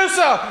 It's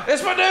Medusa.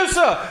 It's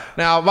Medusa.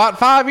 Now, about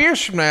 5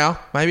 years from now,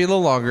 maybe a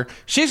little longer,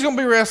 she's going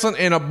to be wrestling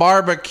in a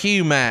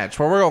barbecue match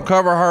where we're going to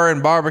cover her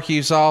in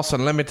barbecue sauce,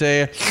 and let me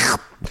tell you,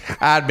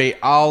 I'd be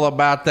all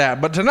about that.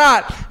 But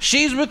tonight,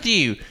 she's with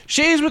you.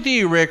 She's with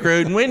you, Rick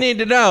Rude, and we need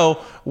to know,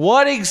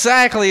 what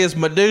exactly is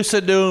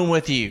Medusa doing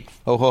with you?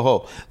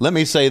 Ho. Let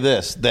me say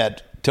this,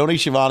 that Tony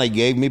Schiavone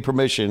gave me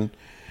permission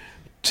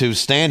to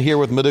stand here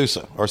with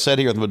Medusa, or sit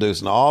here with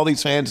Medusa. And all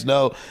these fans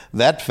know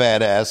that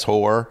fat ass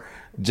whore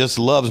just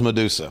loves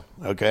Medusa,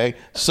 okay?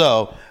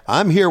 So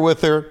I'm here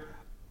with her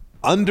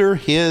under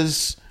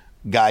his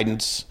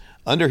guidance,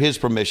 under his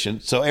permission.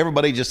 So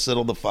everybody just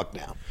settle the fuck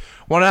down.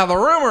 Well, now the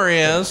rumor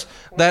is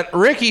that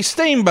Ricky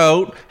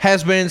Steamboat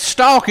has been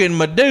stalking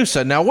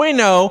Medusa. Now we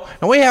know,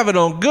 and we have it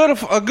on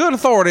a good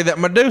authority, that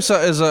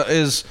Medusa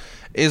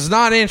is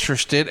not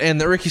interested, and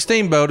that Ricky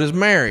Steamboat is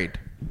married.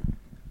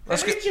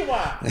 Let's get you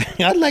why.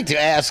 I'd like to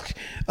ask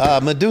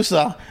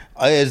Medusa,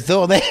 as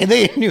though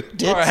they knew.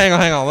 All right,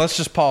 hang on. Let's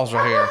just pause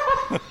right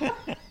here.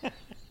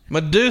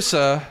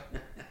 Medusa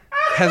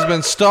has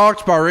been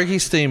stalked by Ricky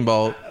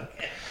Steamboat.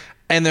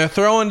 And they're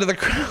throwing to the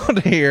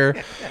crowd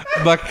here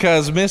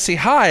because Missy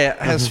Hyatt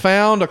has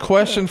found a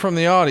question from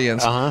the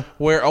audience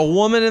where a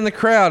woman in the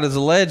crowd is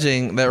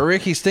alleging that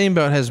Ricky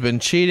Steamboat has been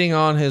cheating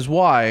on his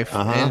wife,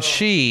 and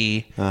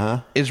she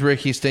is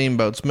Ricky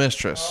Steamboat's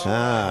mistress,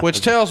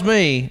 which tells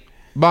me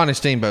Bonnie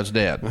Steamboat's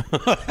dead.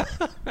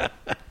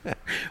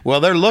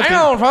 Well, they're looking.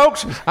 Hang on,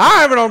 folks.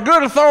 I have it on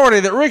good authority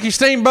that Ricky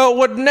Steamboat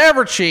would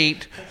never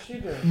cheat.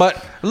 But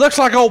it looks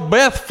like old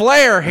Beth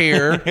Flair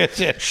here,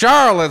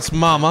 Charlotte's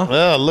mama.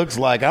 Well, it looks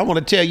like. I want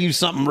to tell you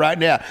something right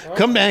now.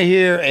 Come down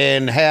here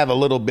and have a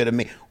little bit of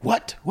me.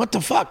 What? What the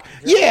fuck?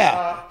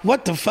 Yeah.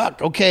 What the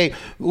fuck? Okay.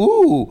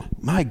 Ooh,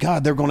 my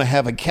God, they're going to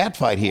have a cat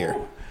fight here.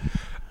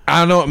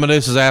 I know what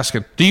Medusa's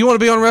asking. Do you want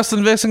to be on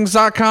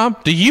WrestlingVixens.com?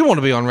 Do you want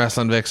to be on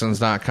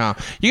WrestlingVixens.com?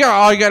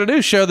 All you got to do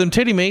is show them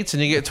titty meats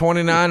and you get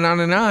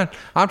 $29.99.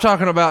 I'm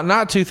talking about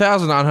not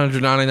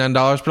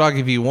 $2,999, but I'll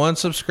give you one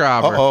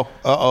subscriber.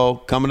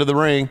 Coming to the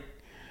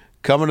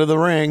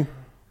ring.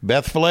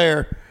 Beth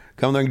Flair.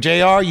 Coming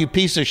there. JR, you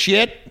piece of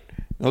shit.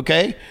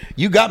 Okay?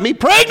 You got me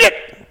pregnant.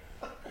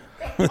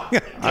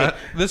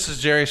 This is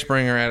Jerry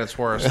Springer at its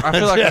worst. I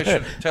feel like we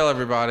should tell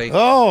everybody.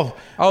 Doug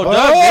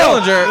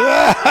Gillinger.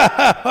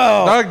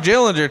 Doug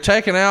Gillinger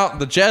taking out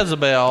the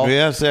Jezebel.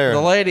 Yes, sir.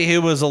 The lady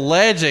who was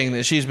alleging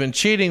that she's been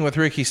cheating with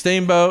Ricky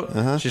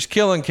Steamboat. She's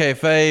killing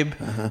kayfabe.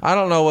 I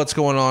don't know what's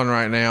going on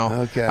right now.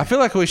 Okay. I feel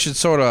like we should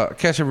sort of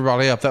catch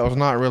everybody up. That was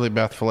not really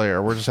Beth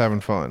Flair. We're just having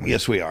fun.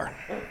 Yes, we are.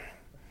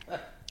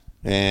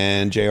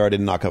 And JR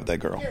didn't knock up that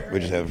girl. We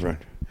just having fun.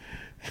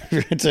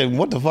 Saying,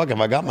 what the fuck have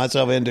I got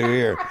myself into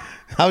here?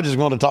 I was just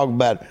going to talk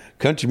about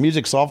country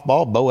music,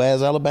 softball,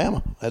 Boaz,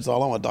 Alabama. That's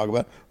all I want to talk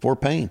about.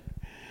 Fort Payne.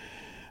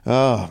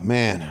 Oh,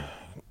 man.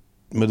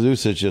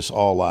 Medusa's just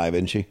all live,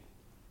 isn't she?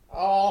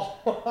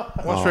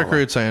 What's Rick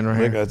Rude saying right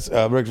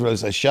here? Rick Rude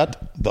says,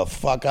 shut the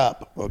fuck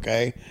up,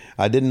 okay?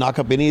 I didn't knock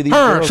up any of these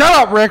girls. Shut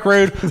up, Rick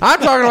Rude. I'm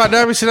talking about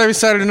WCW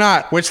Saturday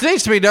Night, which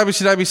needs to be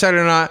WCW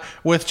Saturday Night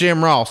with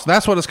Jim Ross.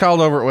 That's what it's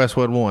called over at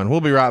Westwood One. We'll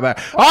be right back.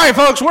 All right,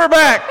 folks, we're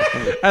back.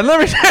 And let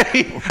me tell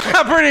you,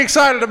 I'm pretty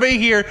excited to be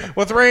here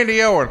with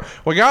Randy Owen.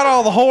 We got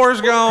all the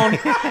whores gone.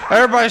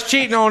 Everybody's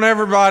cheating on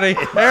everybody.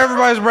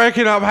 Everybody's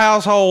breaking up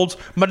households.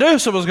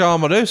 Medusa was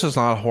gone. Medusa's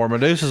not a whore.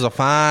 Medusa's a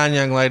fine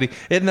young lady.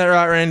 Isn't that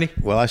right, Randy?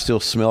 Well, I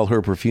still smell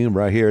her perfume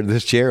right here in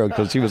this chair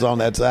because she was on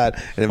that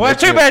side. Well,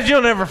 it's too bad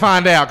you'll never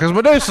find out because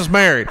Medusa's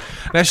married.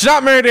 Now, she's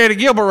not married to Eddie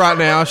Gilbert right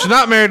now. She's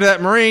not married to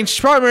that Marine. She's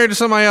probably married to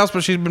somebody else,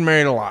 but she's been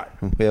married a lot.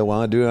 Yeah, well,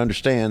 I do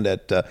understand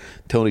that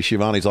Tony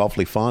Schiavone's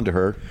awfully fond of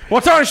her. Well,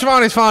 Tony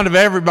Schiavone's fond of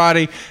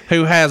everybody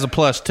who has a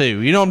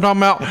 +2. You know what I'm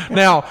talking about?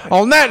 Now,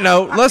 on that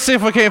note, let's see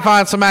if we can't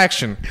find some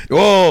action.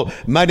 Oh,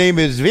 my name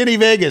is Vinny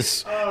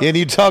Vegas, and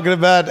you talking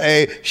about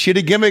a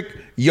shitty gimmick?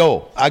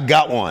 Yo, I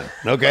got one,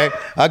 okay?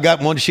 I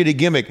got one shitty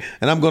gimmick,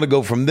 and I'm going to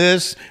go from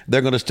this.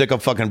 They're going to stick a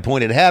fucking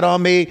pointed hat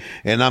on me,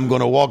 and I'm going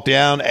to walk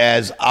down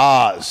as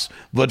Oz.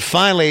 But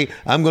finally,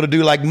 I'm going to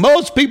do like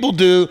most people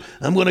do.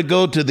 I'm going to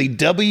go to the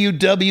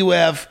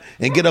WWF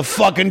and get a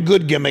fucking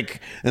good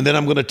gimmick, and then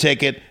I'm going to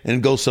take it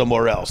and go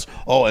somewhere else.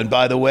 Oh, and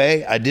by the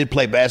way, I did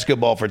play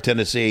basketball for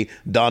Tennessee.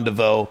 Don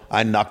DeVoe,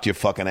 I knocked your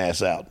fucking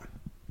ass out.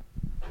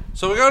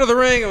 So we go to the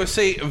ring, and we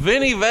see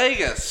Vinny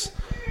Vegas.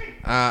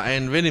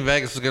 And Vinny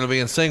Vegas is going to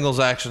be in singles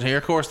action here.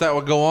 Of course, that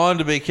would go on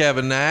to be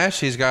Kevin Nash.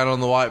 He's got on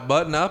the white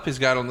button-up. He's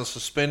got on the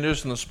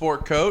suspenders and the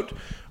sport coat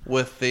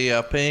with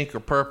the pink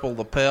or purple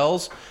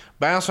lapels.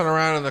 Bouncing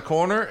around in the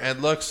corner, it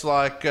looks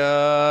like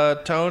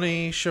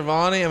Tony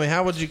Schiavone. I mean,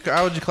 how would you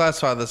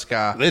classify this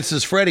guy? This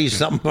is Freddie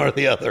something or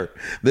the other.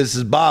 This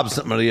is Bob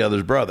something or the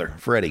other's brother.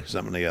 Freddie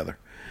something or the other.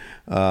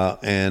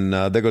 And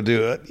they're going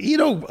to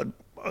do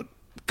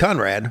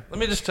Conrad. Let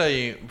me just tell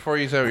you, before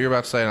you say what you're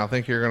about to say, and I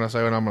think you're going to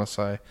say what I'm going to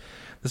say,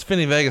 this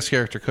Vinny Vegas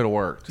character could have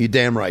worked. You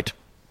damn right.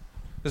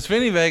 This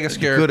Vinny Vegas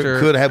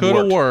character could have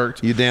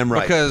worked. You damn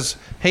right. Because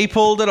he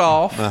pulled it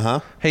off.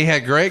 He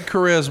had great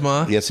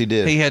charisma. Yes, he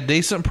did. He had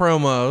decent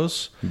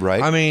promos.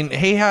 Right. I mean,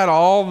 he had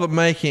all the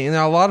making.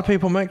 Now, a lot of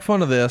people make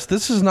fun of this.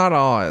 This is not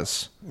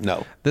Oz.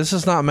 No. This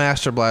is not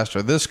Master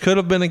Blaster. This could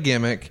have been a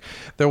gimmick.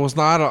 There was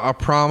not a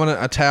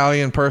prominent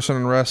Italian person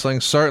in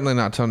wrestling. Certainly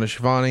not Tony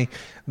Schiavone.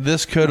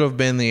 This could have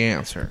been the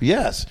answer.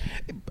 Yes.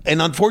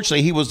 And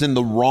unfortunately, he was in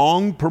the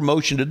wrong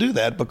promotion to do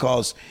that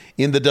because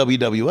in the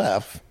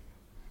WWF,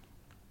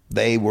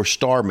 they were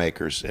star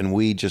makers, and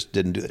we just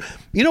didn't do that.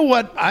 You know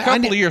what? A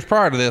couple of years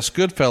prior to this,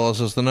 Goodfellas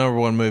is the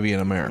 #1 movie in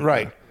America.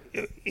 Right.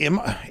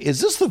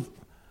 Is this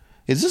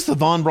the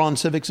Von Braun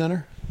Civic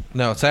Center?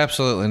 No, it's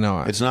absolutely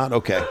not. It's not?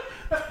 Okay.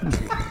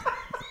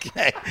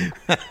 Okay.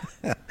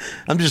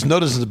 I'm just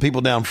noticing the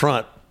people down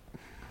front.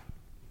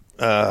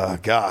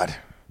 God.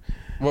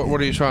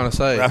 What are you trying to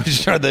say? I'm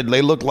just trying to,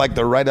 they look like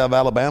they're right out of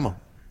Alabama.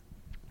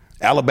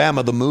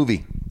 Alabama, the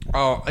movie.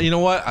 Oh, you know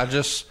what? I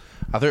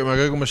threw it in my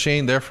Google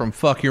machine. They're from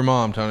Fuck Your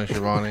Mom, Tony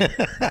Schiavone.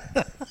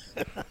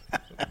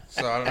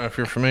 So I don't know if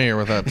you're familiar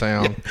with that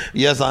town.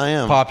 Yes, I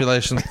am.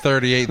 Population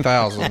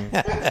 38,000.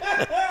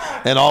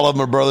 And all of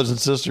them are brothers and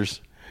sisters.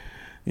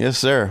 Yes,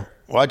 sir.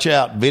 Watch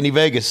out. Vinny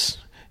Vegas.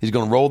 He's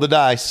going to roll the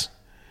dice.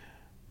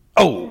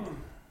 Oh.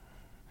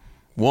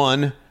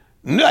 1.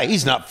 No,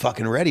 he's not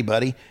fucking ready,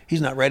 buddy.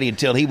 He's not ready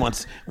until he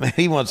wants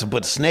to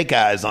put snake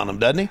eyes on him,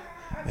 doesn't he?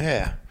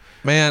 Yeah.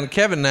 Man,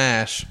 Kevin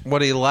Nash,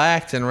 what he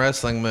lacked in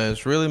wrestling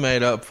moves really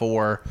made up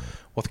for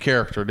with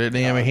character, didn't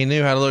he? I mean, he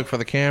knew how to look for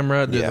the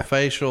camera, do the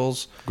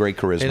facials. Great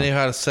charisma. He knew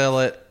how to sell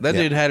it. That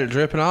dude had it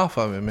dripping off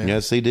of him, man.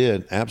 Yes, he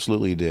did.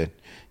 Absolutely did.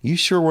 You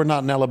sure we're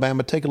not in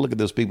Alabama? Take a look at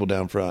those people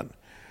down front.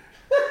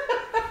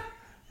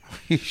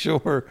 You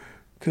sure?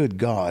 Good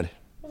God.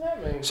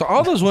 So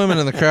all those women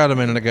in the crowd a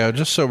minute ago,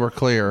 just so we're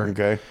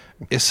clear,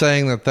 is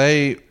saying that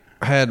they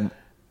had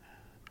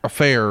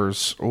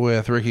affairs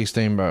with Ricky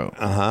Steamboat.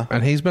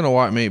 And he's been a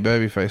white meat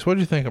babyface. What do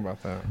you think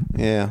about that?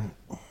 Yeah.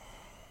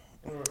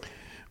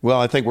 Well,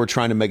 I think we're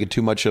trying to make it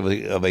too much of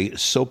a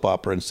soap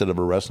opera instead of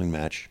a wrestling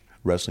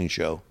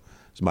show.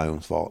 It's my own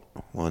fault.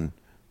 1,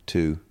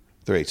 2,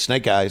 3.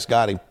 Snake Eyes,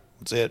 got him.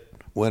 That's it.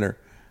 Winner.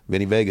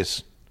 Vinny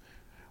Vegas.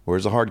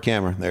 Where's the hard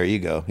camera? There you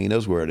go. He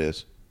knows where it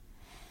is.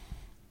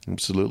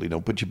 Absolutely.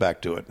 Don't put you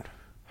back to it.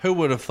 Who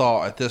would have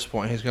thought at this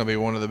point he's going to be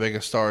one of the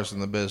biggest stars in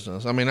the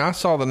business? I mean, I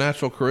saw the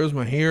natural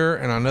charisma here,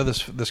 and I know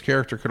this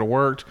character could have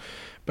worked,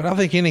 but I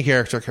think any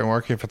character can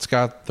work if it's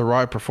got the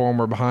right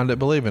performer behind it,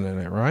 believing in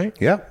it, right?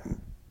 Yep.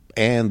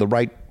 And the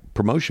right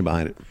promotion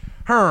behind it.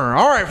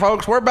 All right,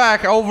 folks, we're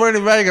back. Old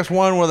Vinny Vegas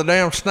won with a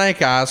damn snake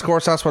eyes. Of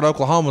course, that's what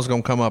Oklahoma's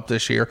going to come up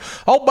this year.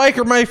 Old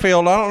Baker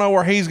Mayfield, I don't know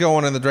where he's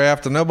going in the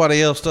draft, and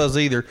nobody else does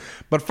either.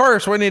 But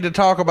first, we need to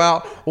talk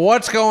about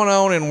what's going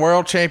on in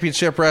World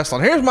Championship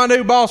Wrestling. Here's my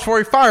new boss before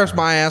he fires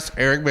my ass,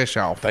 Eric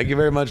Bischoff. Thank you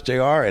very much,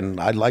 JR. And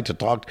I'd like to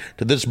talk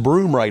to this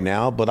broom right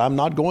now, but I'm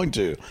not going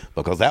to,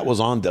 because that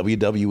was on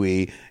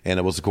WWE, and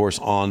it was, of course,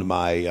 on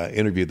my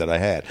interview that I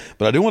had.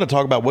 But I do want to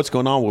talk about what's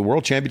going on with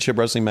World Championship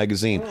Wrestling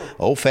Magazine.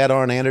 Old Fat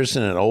Arn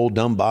Anderson and old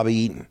dumb Bobby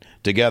Eaton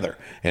together,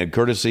 and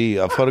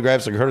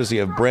photographs are courtesy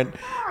of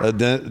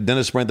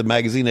Dennis Brent, the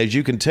magazine. As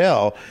you can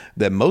tell,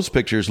 that most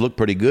pictures look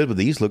pretty good, but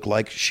these look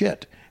like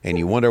shit. And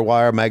you wonder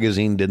why our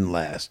magazine didn't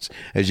last.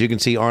 As you can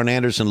see, Arn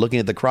Anderson looking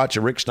at the crotch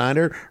of Rick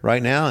Steiner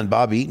right now, and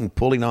Bobby Eaton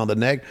pulling on the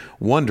neck,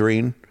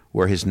 wondering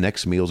where his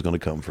next meal is going to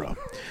come from.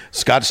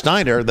 Scott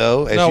Steiner,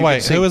 though, as you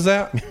can see, who was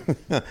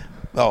that?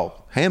 Oh,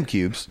 Ham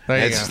Cubes.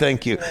 There you go.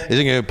 Thank you.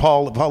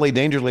 Paulie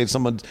Dangerously,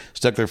 someone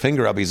stuck their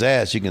finger up his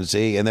ass, you can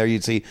see. And there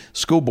you see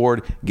School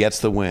Board gets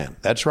the win.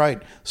 That's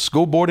right.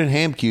 School Board and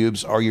Ham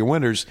Cubes are your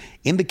winners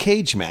in the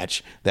cage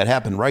match that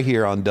happened right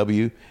here on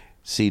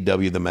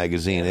WCW, the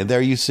magazine. And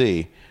there you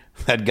see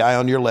that guy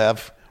on your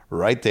left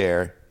right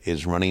there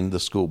is running the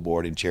School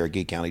Board in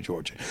Cherokee County,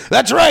 Georgia.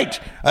 That's right.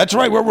 That's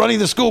right. We're running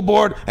the School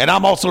Board, and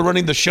I'm also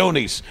running the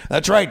Shoney's.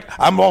 That's right.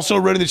 I'm also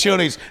running the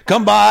Shoney's.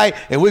 Come by,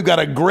 and we've got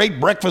a great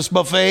breakfast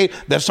buffet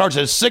that starts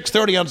at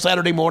 6:30 on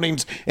Saturday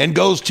mornings and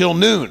goes till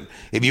noon.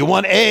 If you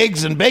want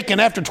eggs and bacon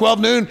after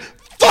 12 noon,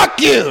 fuck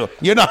you.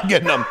 You're not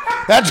getting them.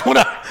 That's when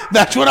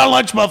our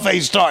lunch buffet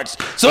starts.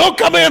 So don't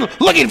come in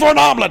looking for an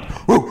omelet.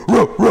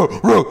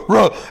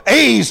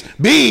 A's,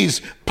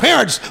 B's,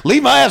 parents,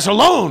 leave my ass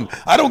alone.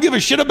 I don't give a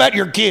shit about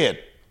your kid.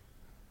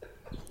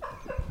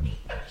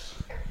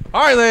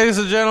 All right, ladies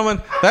and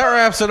gentlemen, that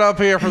wraps it up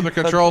here from the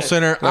Control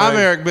Center. I'm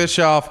Eric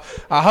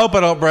Bischoff. I hope I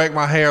don't break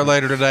my hair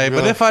later today,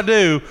 but if I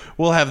do,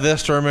 we'll have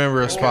this to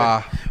remember us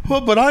by.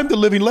 Well, but I'm the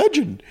living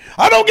legend.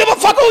 I don't give a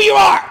fuck who you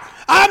are.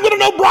 I'm going to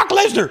know Brock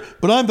Lesnar,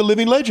 but I'm the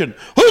living legend.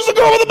 Who's the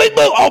girl with the big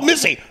boob? Oh,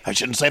 Missy. I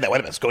shouldn't say that. Wait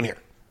a minute. Let's go in here.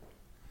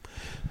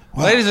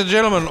 Wow. Ladies and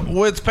gentlemen,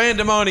 it's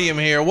pandemonium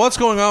here. What's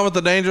going on with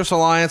the Dangerous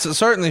Alliance? It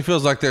certainly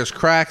feels like there's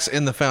cracks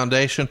in the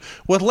foundation,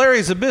 with Larry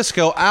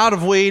Zbyszko out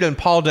of weed and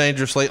Paul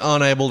Dangerously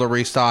unable to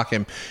restock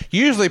him.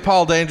 Usually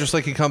Paul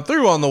Dangerously can come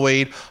through on the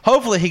weed.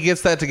 Hopefully he gets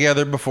that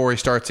together before he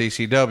starts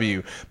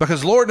ECW,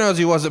 because Lord knows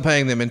he wasn't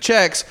paying them in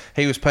checks.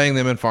 He was paying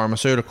them in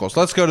pharmaceuticals.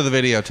 Let's go to the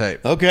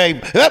videotape.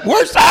 Okay.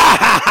 Where's...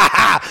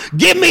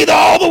 Give me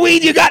all the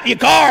weed you got in your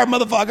car,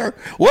 motherfucker.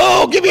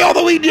 Whoa, give me all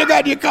the weed you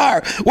got in your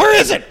car. Where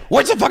is it?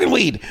 Where's the fucking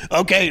weed?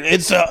 Okay,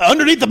 it's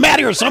underneath the mat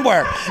here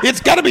somewhere.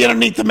 It's got to be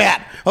underneath the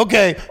mat.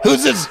 Okay,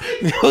 who's this?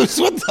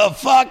 What the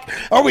fuck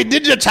are we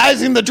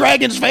digitizing the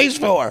dragon's face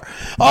for?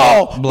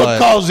 Oh, blood.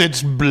 Because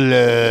it's blood.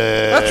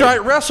 That's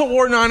right, Wrestle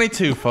War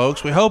 92,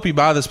 folks. We hope you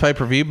buy this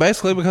pay-per-view,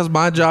 basically because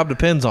my job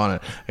depends on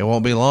it. It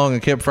won't be long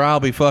and Kip Fry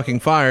will be fucking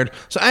fired.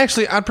 So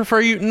actually, I'd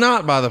prefer you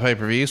not buy the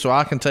pay-per-view so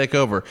I can take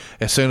over.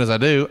 As soon as I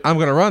do, I'm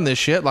going to run this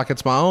shit like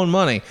it's my own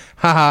money.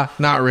 Haha,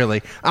 not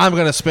really. I'm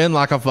going to spend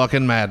like a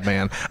fucking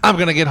madman. I'm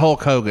going to get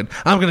Hulk Hogan.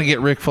 I'm going to get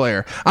Ric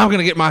Flair. I'm going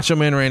to get Macho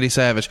Man Randy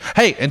Savage.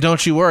 Hey, and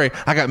don't you worry,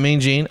 I got Mean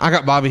Gene, I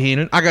got Bobby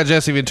Heenan, I got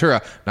Jesse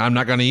Ventura. Now, I'm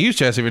not going to use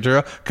Jesse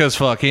Ventura because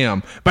fuck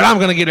him. But I'm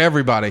going to get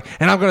everybody,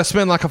 and I'm going to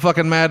spend like a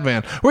fucking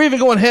madman. We're even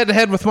going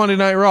head-to-head with Monday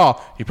Night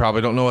Raw. You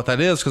probably don't know what that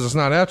is because it's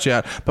not out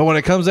yet. But when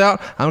it comes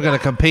out, I'm going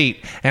to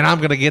compete, and I'm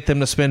going to get them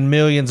to spend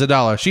millions of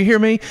dollars. You hear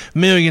me?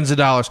 Millions of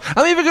dollars.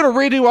 I'm even going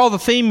to redo all the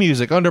theme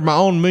music under my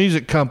own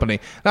music company.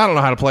 I don't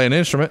know how to play an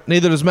instrument.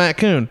 Neither does Matt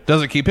Coon.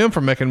 Doesn't keep him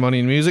from making money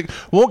in music.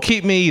 Won't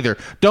keep me either.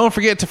 Don't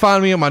forget to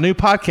find me on my new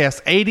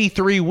podcast,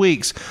 83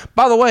 Weeks.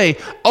 By the way,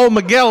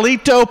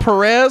 Miguelito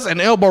Perez and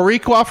El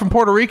Boricua from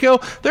Puerto Rico,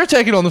 they're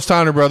taking on the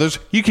Steiner brothers.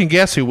 You can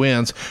guess who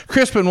wins.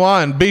 Chris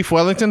Benoit and Beef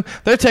Wellington,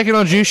 they're taking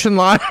on Jushin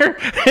Liger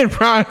and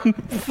Brian.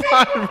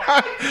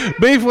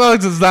 Beef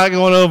Wellington's not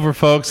going over,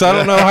 folks. I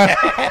don't know how...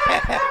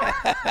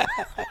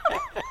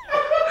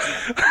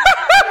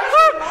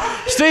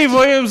 Steve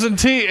Williams and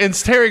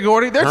Terry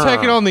Gordy, they're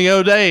taking on the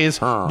O'Days.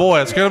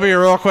 Boy, it's going to be a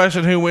real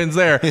question who wins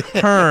there.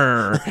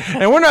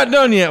 And we're not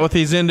done yet with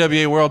these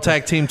NWA World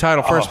Tag Team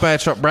Title first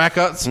matchup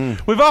brackets.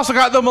 We've also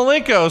got the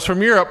Malenkos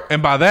from Europe,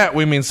 and by that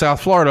we mean South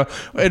Florida.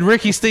 And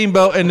Ricky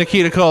Steamboat and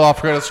Nikita Koloff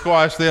are going to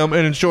squash them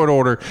in short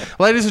order.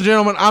 Ladies and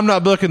gentlemen, I'm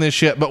not booking this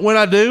shit, but when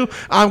I do,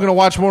 I'm going to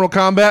watch Mortal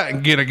Kombat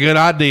and get a good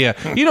idea.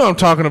 You know what I'm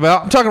talking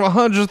about. I'm talking about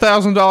hundreds of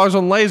thousands of dollars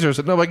on lasers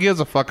that nobody gives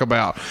a fuck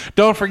about.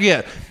 Don't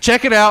forget,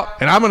 check it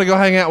out, and I'm going to go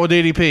hang out with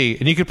DDP.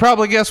 And you could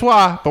probably guess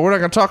why, but we're not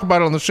going to talk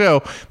about it on the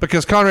show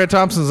because Conrad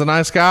Thompson's a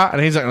nice guy, and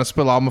he's not going to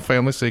spill all my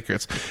family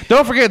secrets.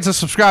 Don't forget to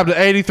subscribe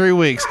to 83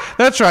 Weeks.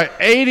 That's right,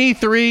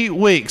 83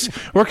 Weeks.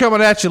 We're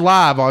coming at you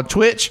live on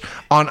Twitch,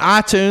 on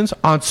iTunes,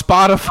 on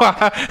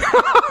Spotify,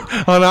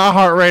 on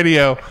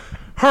iHeartRadio.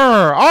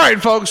 All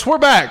right, folks, we're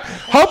back.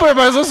 Hope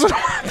everybody's listening to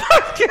our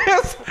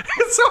podcast.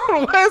 It's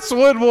on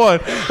Westwood One.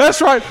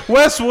 That's right,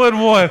 Westwood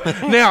One.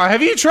 Now,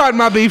 have you tried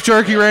my beef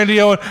jerky, Randy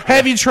Owen?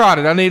 Have you tried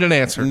it? I need an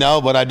answer.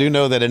 No, but I do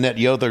know that Annette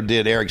Yother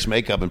did Eric's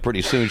makeup, and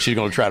pretty soon she's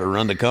going to try to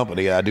run the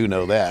company. I do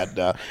know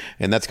that,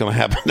 and that's going to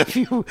happen a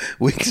few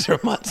weeks or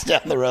months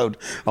down the road.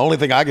 The only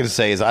thing I can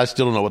say is I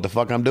still don't know what the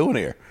fuck I'm doing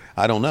here.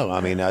 I don't know.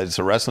 I mean, it's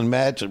a wrestling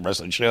match, a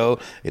wrestling show.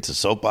 It's a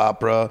soap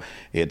opera.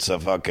 It's a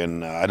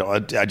fucking.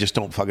 I just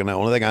don't fucking know.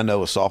 Only thing I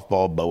know is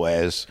softball,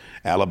 Boaz,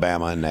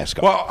 Alabama, and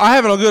NASCAR. Well, I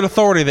have a good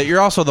authority that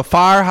you're also the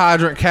fire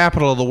hydrant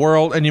capital of the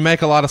world, and you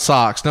make a lot of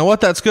socks. Now, what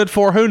that's good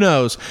for, who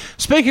knows?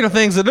 Speaking of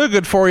things that are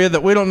good for you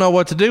that we don't know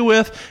what to do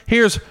with,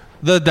 here's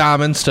the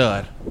Diamond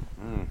Stud.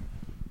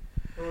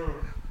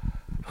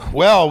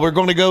 Well, we're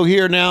going to go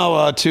here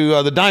now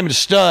to the Diamond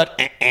Stud,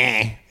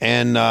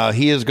 and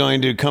he is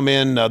going to come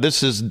in.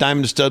 This is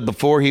Diamond Stud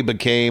before he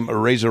became a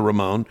Razor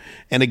Ramon.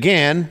 And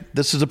again,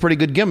 this is a pretty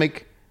good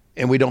gimmick,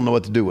 and we don't know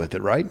what to do with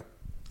it, right?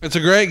 It's a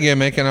great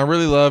gimmick, and I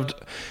really loved...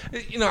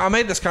 I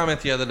made this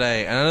comment the other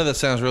day, and I know that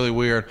sounds really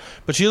weird,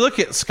 but you look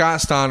at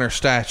Scott Steiner's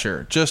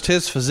stature, just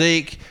his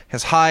physique,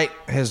 his height,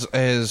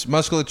 his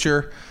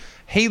musculature...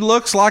 He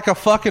looks like a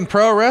fucking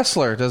pro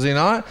wrestler, does he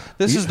not?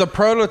 This is the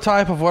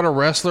prototype of what a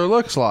wrestler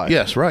looks like.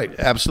 Yes, right.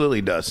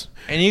 Absolutely does.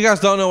 And you guys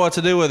don't know what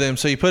to do with him,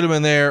 so you put him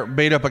in there,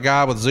 beat up a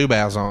guy with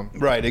Zubaz on.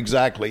 Right,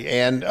 exactly.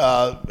 And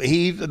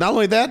he not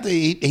only that,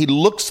 he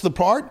looks the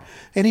part,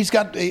 and he's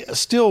got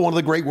still one of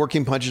the great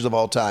working punches of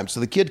all time. So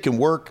the kid can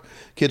work.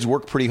 Kids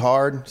work pretty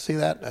hard. See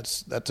that?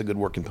 That's a good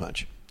working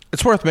punch.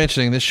 It's worth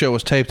mentioning this show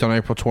was taped on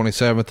April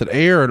 27th. It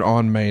aired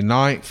on May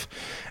 9th.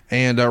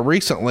 And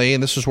recently,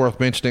 and this is worth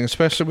mentioning,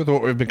 especially with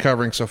what we've been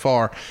covering so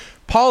far,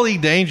 Paulie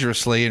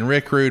Dangerously and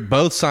Rick Rude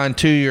both signed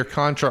 2-year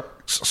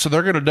contracts, so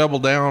they're going to double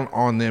down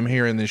on them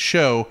here in this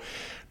show,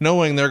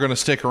 knowing they're going to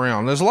stick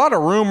around. There's a lot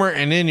of rumor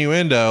and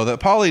innuendo that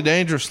Paulie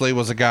Dangerously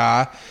was a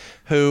guy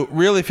who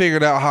really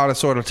figured out how to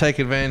sort of take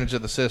advantage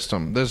of the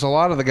system. There's a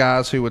lot of the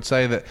guys who would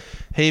say that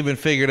he even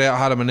figured out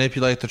how to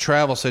manipulate the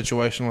travel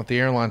situation with the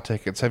airline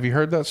tickets. Have you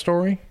heard that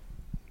story?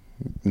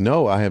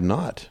 No, I have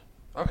not.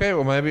 Okay,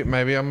 well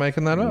maybe I'm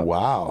making that up.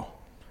 Wow,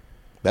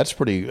 that's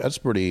pretty.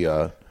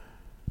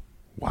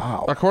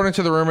 Wow. According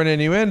to the rumor and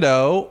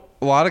innuendo,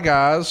 a lot of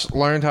guys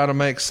learned how to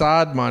make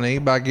side money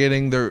by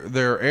getting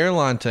their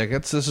airline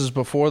tickets. This is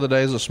before the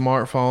days of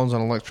smartphones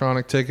and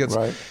electronic tickets.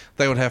 Right.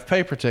 They would have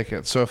paper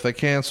tickets. So if they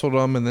canceled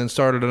them and then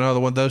started another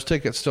one, those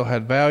tickets still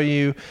had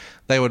value.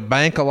 They would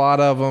bank a lot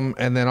of them,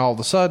 and then all of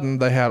a sudden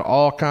they had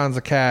all kinds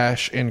of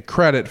cash in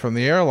credit from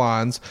the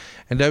airlines,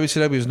 and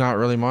WCW is not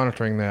really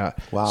monitoring that.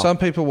 Wow. Some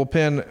people will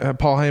pin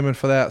Paul Heyman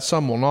for that,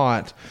 some will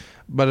not.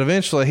 But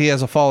eventually he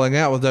has a falling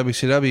out with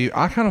WCW.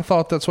 I kind of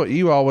thought that's what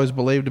you always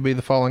believed to be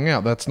the falling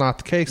out. That's not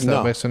the case,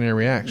 though, based on your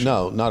reaction.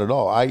 No, not at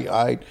all. I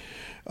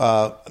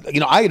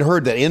had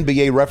heard that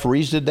NBA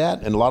referees did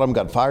that, and a lot of them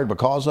got fired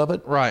because of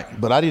it. Right.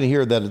 But I didn't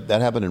hear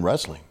that happened in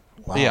wrestling.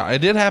 Wow. Yeah, it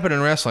did happen in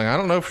wrestling. I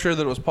don't know for sure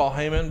that it was Paul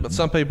Heyman, but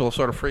some people have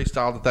sort of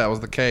freestyled that was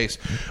the case.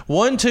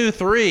 1, 2,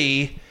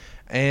 3,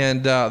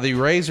 and the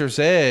Razor's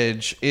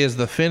Edge is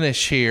the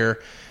finish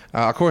here.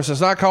 Of course,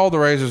 it's not called the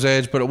Razor's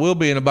Edge, but it will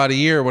be in about a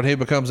year when he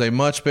becomes a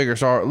much bigger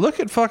star. Look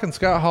at fucking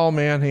Scott Hall,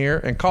 man, here,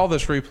 and call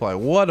this replay.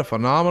 What a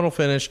phenomenal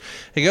finish.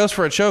 He goes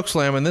for a choke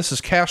slam, and this is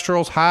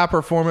Castrol's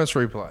high-performance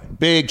replay.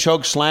 Big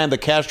choke slam. The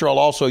Castrol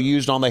also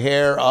used on the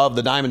hair of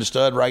the Diamond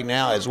Stud right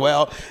now as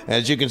well.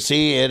 As you can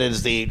see, it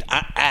is the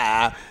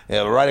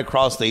right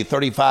across the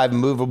 35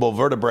 movable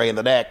vertebrae in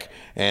the neck,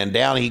 and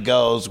down he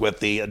goes with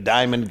the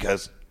diamond.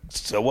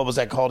 So what was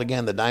that called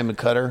again? The diamond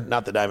cutter?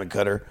 Not the diamond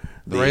cutter.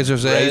 The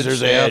Razor's Edge,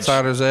 the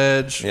Outsider's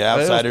Edge. Yeah,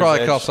 Outsider's Edge. It was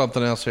probably called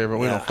something else here, but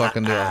we don't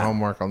fucking do our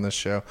homework on this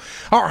show.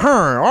 All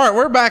right,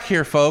 we're back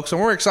here, folks,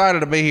 and we're excited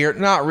to be here.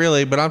 Not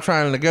really, but I'm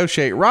trying to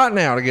negotiate right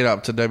now to get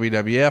up to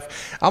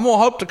WWF. I'm going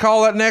to hope to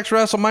call that next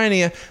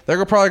WrestleMania.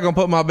 They're probably going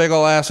to put my big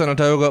old ass in a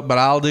toga, but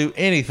I'll do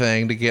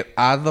anything to get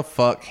out of the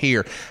fuck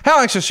here.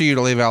 How anxious are you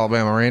to leave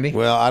Alabama, Randy?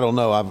 Well, I don't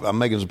know. I'm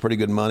making some pretty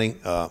good money.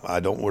 I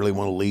don't really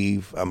want to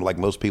leave. I'm like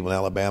most people in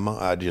Alabama.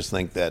 I just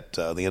think that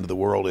the end of the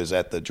world is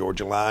at the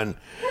Georgia line.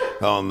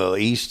 on the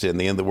east, and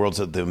the end of the world's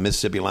at the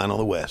Mississippi line on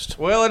the west.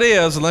 Well, it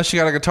is, unless you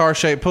got a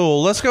guitar-shaped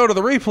pool. Let's go to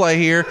the replay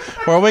here,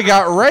 where we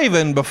got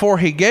Raven before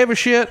he gave a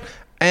shit,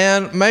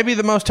 and maybe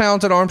the most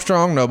talented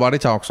Armstrong nobody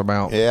talks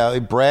about. Yeah,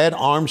 Brad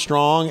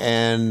Armstrong,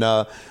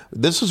 and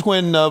this is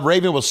when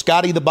Raven was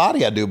Scotty the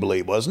Body, I do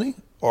believe, wasn't he?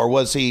 Or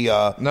was he?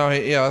 No,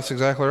 that's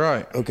exactly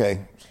right.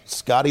 Okay,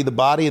 Scotty the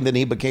Body, and then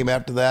he became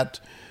after that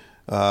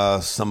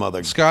some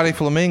other Scotty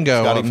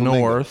Flamingo up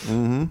north.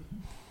 Mm-hmm.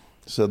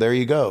 So there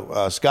you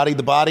go, Scotty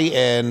the Body,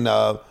 and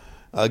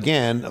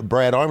again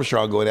Brad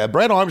Armstrong going at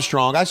Brad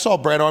Armstrong. I saw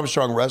Brad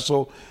Armstrong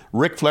wrestle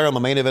Ric Flair on the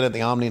main event at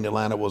the Omni in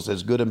Atlanta. Was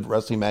as good a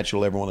wrestling match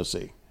you'll ever want to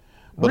see.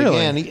 But really?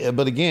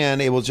 again,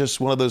 it was just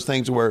one of those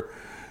things where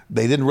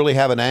they didn't really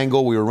have an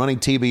angle. We were running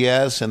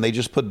TBS, and they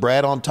just put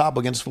Brad on top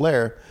against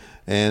Flair,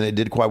 and it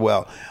did quite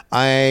well.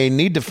 I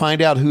need to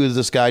find out who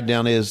this guy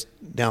down at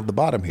the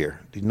bottom here.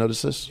 Did you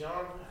notice this?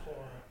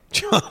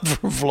 John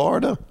from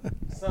Florida?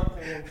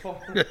 Something in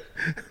Florida.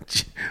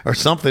 Or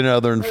something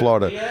other in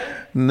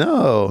Florida.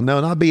 No,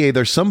 not BA.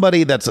 There's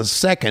somebody that's a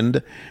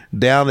second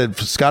down at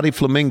Scotty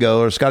Flamingo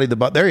or Scotty the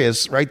There he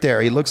is, right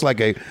there. He looks like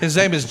His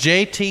name is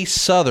JT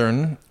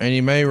Southern, and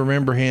you may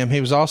remember him. He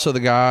was also the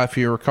guy, if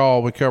you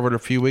recall, we covered a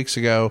few weeks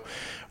ago,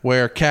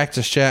 where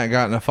Cactus Jack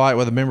got in a fight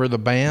with a member of the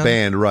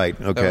band. Right,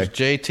 okay. That was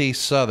JT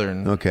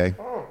Southern. Okay,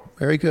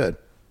 very good.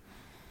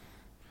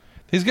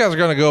 These guys are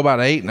going to go about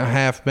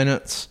 8.5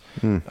 minutes.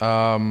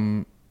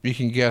 You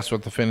can guess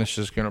what the finish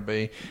is going to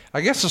be.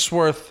 I guess it's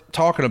worth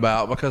talking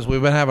about because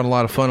we've been having a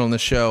lot of fun on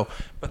this show.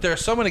 But there are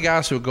so many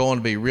guys who are going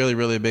to be really,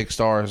 really big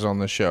stars on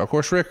this show. Of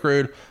course, Rick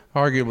Rude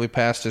arguably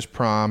past his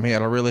prime. He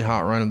had a really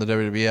hot run in the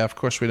WWF. Of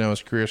course, we know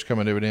his career's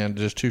coming to an end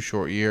in just 2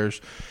 short years.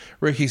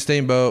 Ricky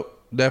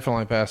Steamboat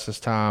definitely past his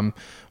time.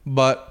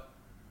 But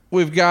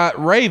we've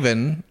got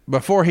Raven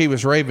before he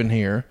was Raven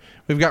here.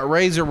 We've got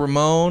Razor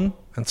Ramon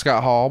and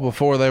Scott Hall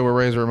before they were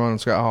Razor Ramon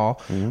and Scott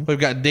Hall. Mm-hmm. We've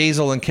got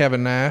Diesel and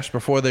Kevin Nash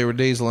before they were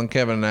Diesel and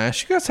Kevin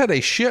Nash. You guys had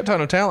a shit ton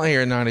of talent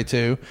here in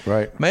 92.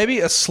 Right. Maybe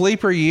a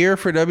sleeper year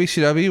for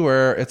WCW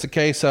where it's a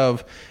case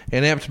of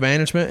inept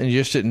management and you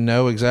just didn't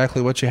know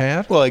exactly what you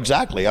had. Well,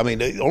 exactly. I mean,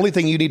 the only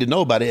thing you need to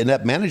know about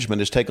inept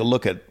management is take a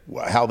look at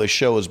how this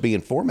show is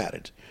being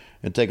formatted.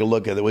 And take a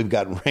look at it. We've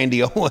got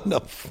Randy Owen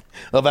of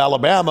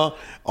Alabama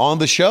on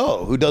the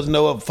show who doesn't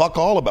know a fuck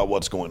all about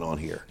what's going on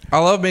here. I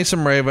love me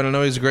some Raven. I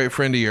know he's a great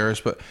friend of yours,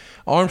 but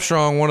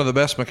Armstrong, one of the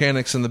best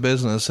mechanics in the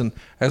business. And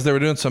as they were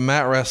doing some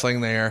mat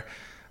wrestling there,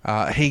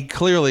 he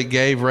clearly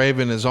gave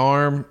Raven his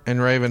arm, and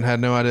Raven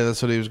had no idea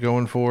that's what he was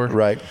going for.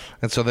 Right.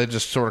 And so they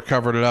just sort of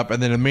covered it up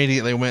and then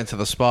immediately went to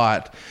the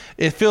spot.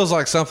 It feels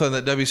like something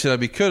that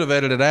WCW could have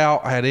edited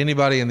out had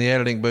anybody in the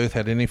editing booth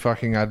had any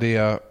fucking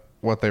idea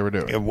what they were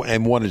doing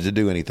and wanted to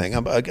do anything.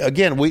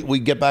 Again, we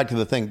get back to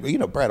the thing. You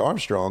know, Brad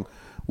Armstrong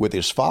with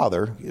his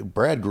father.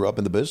 Brad grew up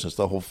in the business.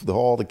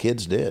 All the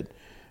kids did,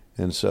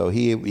 and so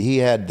he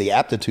had the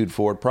aptitude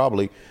for it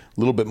probably a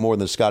little bit more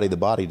than Scotty the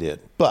Body did.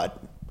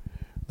 But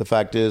the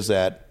fact is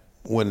that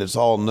when it's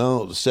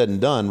all said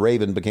and done,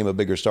 Raven became a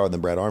bigger star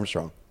than Brad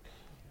Armstrong.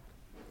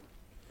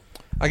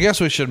 I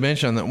guess we should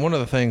mention that one of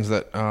the things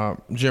that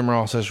Jim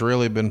Ross has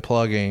really been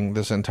plugging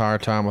this entire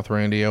time with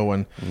Randy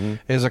Owen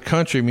is a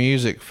country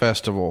music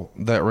festival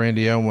that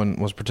Randy Owen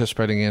was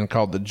participating in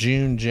called the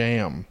June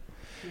Jam.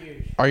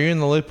 Huge. Are you in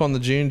the loop on the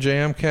June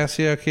Jam,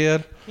 Cassio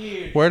Kid?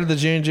 Huge. Where did the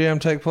June Jam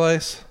take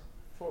place?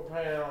 Fort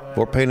Payne, Alabama.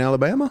 Fort Payne,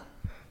 Alabama?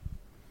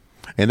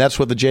 And that's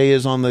what the J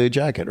is on the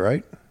jacket,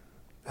 right?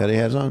 That he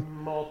has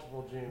on?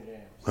 Multiple June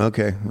Jams.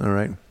 Okay, all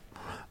right.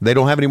 They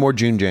don't have any more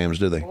June Jams,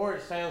 do they? Or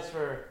it stands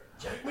for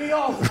Check Me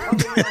Off.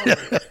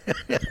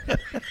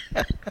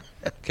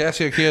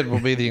 Cassio Kid will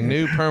be the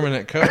new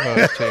permanent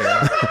co-host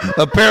here.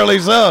 Apparently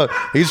so.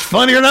 He's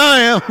funnier than I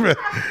am.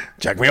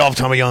 Check me off,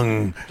 Tommy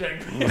Young.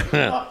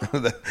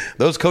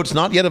 Those coats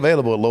not yet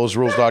available at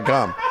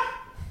lowestrules.com.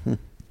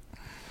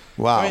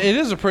 Wow. I mean, it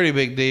is a pretty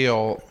big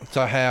deal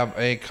to have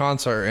a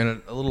concert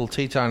in a little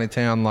teeny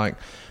town like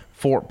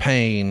Fort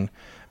Payne.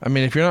 I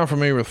mean, if you're not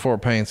familiar with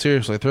Fort Payne,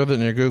 seriously, throw that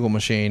in your Google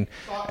machine.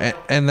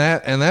 And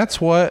that's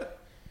what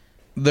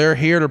they're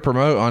here to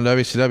promote on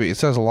WCW. It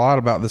says a lot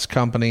about this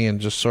company and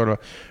just sort of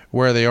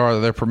where they are.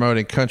 They're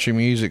promoting country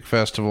music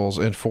festivals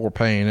in Fort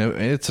Payne.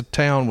 It's a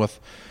town with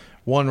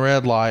one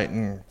red light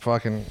and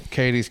fucking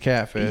Katie's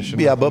Catfish.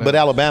 Yeah, but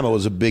Alabama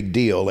was a big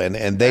deal, and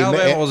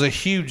Alabama was a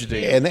huge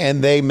deal,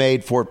 and they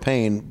made put Fort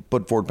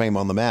Payne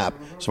on the map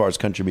as far as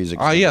country music.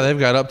 Oh yeah, they've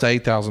got up to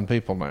 8,000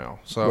 people now.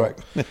 So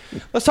right.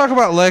 Let's talk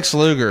about Lex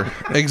Luger.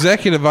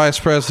 Executive Vice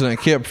President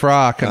Kip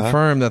Fry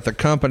confirmed that the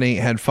company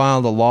had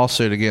filed a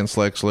lawsuit against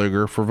Lex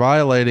Luger for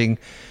violating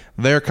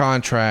their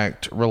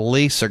contract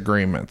release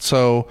agreement.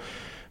 So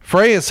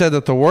Frey had said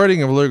that the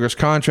wording of Luger's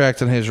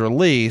contract and his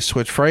release,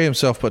 which Frey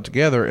himself put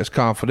together, is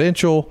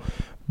confidential,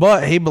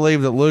 but he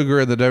believed that Luger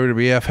and the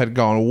WWF had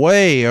gone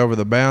way over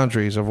the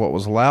boundaries of what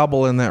was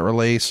allowable in that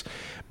release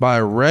by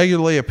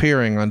regularly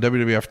appearing on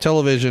WWF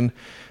television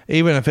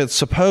even if it's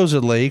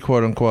supposedly,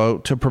 quote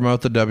unquote, to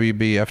promote the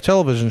WBF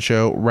television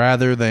show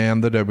rather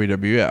than the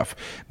WWF.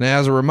 Now,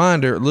 as a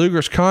reminder,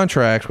 Luger's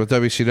contract with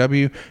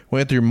WCW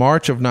went through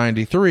March of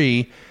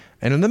 93,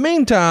 and in the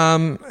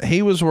meantime,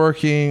 he was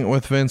working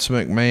with Vince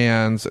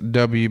McMahon's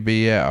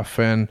WBF.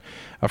 And,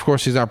 of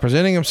course, he's not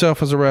presenting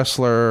himself as a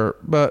wrestler,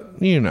 but,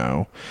 He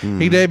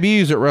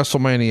debuts at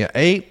WrestleMania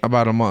 8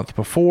 about a month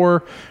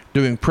before,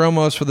 doing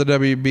promos for the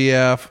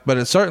WBF, but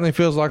it certainly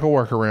feels like a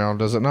workaround,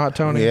 does it not,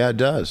 Tony? Yeah, it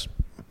does.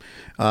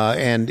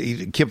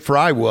 And Kip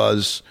Fry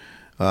was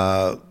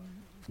a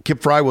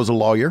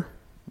lawyer,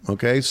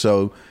 okay?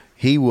 So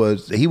he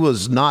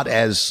was not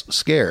as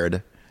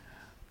scared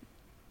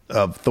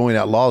of throwing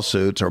out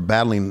lawsuits or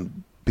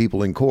battling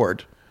people in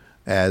court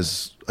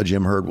as a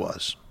Jim Herd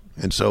was.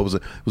 And so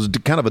it was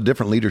kind of a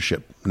different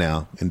leadership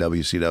now in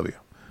WCW,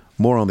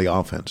 more on the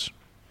offense.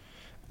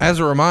 As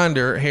a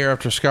reminder, here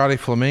after Scotty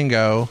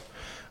Flamingo,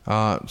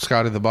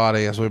 Scotty the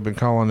Body, as we've been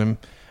calling him,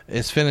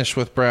 is finished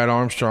with Brad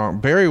Armstrong,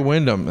 Barry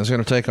Windham is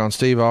going to take on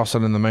Steve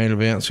Austin in the main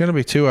event. It's going to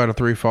be 2 out of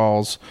 3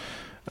 falls.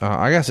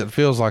 I guess it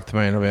feels like the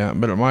main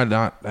event, but it might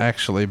not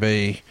actually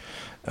be.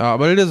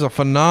 But it is a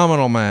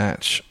phenomenal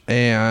match,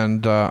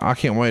 and I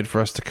can't wait for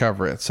us to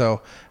cover it.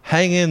 So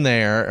hang in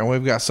there, and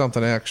we've got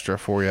something extra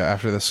for you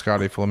after this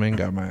Scotty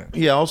Flamingo match.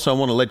 Yeah, also I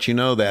want to let you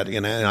know that,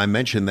 and I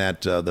mentioned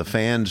that the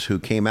fans who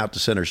came out to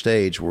center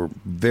stage were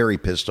very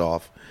pissed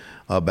off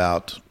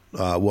about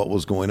what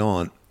was going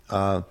on.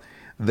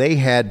 They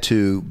had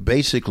to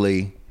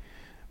basically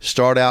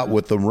start out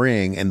with the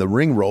ring and the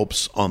ring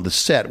ropes on the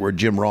set where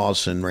Jim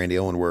Ross and Randy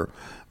Owen were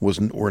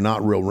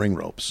not real ring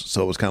ropes,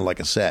 so it was kind of like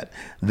a set.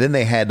 Then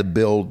they had to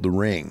build the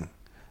ring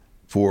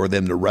for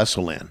them to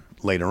wrestle in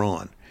later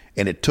on,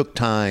 and it took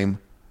time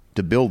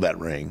to build that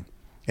ring,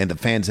 and the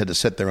fans had to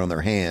sit there on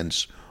their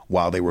hands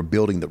while they were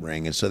building the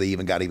ring, and so they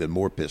got even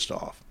more pissed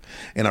off.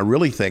 And I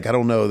really think, I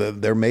don't know,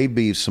 that there may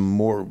be some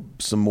more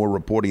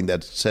reporting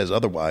that says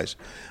otherwise,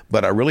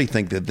 but I really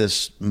think that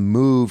this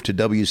move to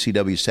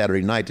WCW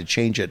Saturday Night to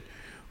change it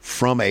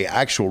from a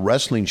actual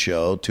wrestling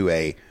show to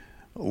a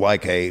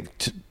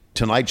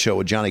Tonight Show,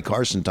 a Johnny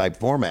Carson type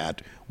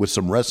format with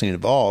some wrestling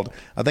involved,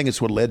 I think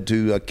it's what led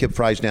to Kip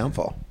Fry's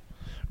downfall.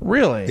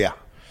 Really? Yeah.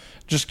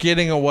 Just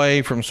getting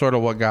away from sort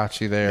of what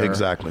got you there.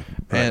 Exactly.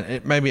 Right.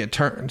 And maybe it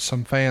turned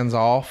some fans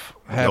off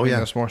having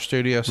this more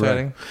studio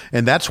setting. Right.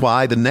 And that's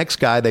why the next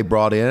guy they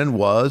brought in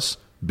was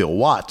Bill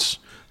Watts,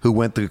 who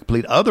went the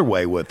complete other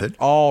way with it.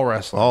 All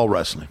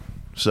wrestling.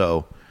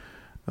 So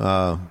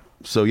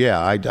yeah,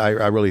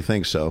 I really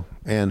think so.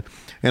 And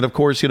of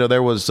course,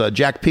 there was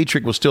Jack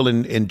Petrick was still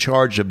in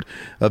charge of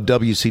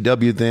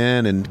WCW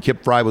then, and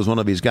Kip Fry was one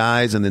of his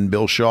guys, and then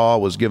Bill Shaw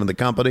was given the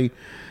company,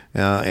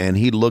 and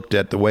he looked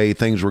at the way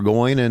things were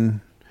going. And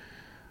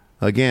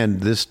again,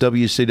 this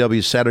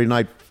WCW Saturday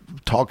Night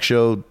Talk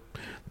Show,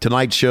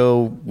 Tonight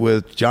Show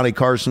with Johnny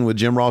Carson with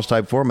Jim Ross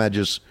type format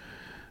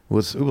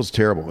was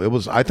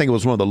terrible. I think it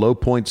was one of the low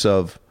points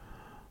of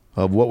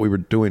what we were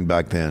doing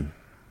back then.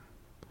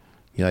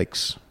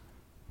 Yikes!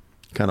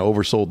 Kind of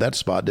oversold that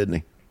spot, didn't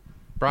he?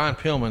 Brian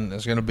Pillman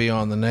is going to be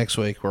on the next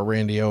week where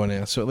Randy Owen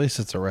is, so at least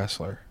it's a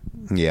wrestler.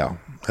 Yeah,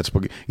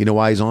 you know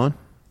why he's on?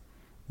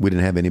 We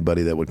didn't have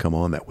anybody that would come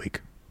on that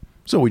week,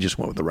 so we just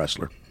went with the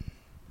wrestler.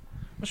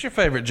 What's your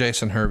favorite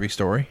Jason Hervey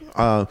story?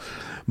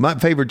 My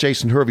favorite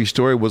Jason Hervey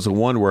story was the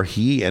one where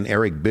he and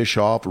Eric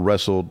Bischoff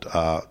wrestled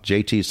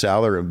JT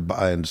Saller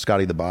and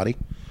Scotty the Body.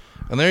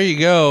 And there you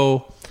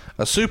go,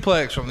 a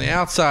suplex from the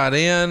outside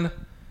in.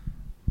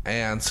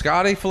 And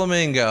Scotty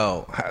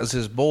Flamingo has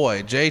his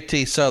boy,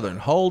 JT Southern,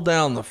 hold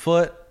down the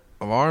foot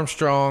of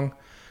Armstrong.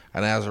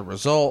 And as a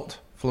result,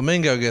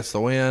 Flamingo gets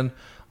the win.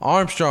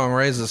 Armstrong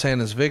raises his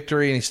hand as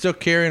victory, and he's still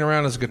carrying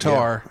around his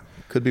guitar. Yeah.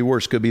 Could be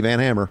worse. Could be Van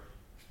Hammer.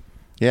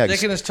 Yeah,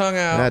 sticking his tongue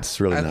out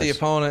that's really at nice. The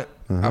opponent.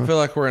 I feel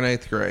like we're in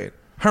 8th grade.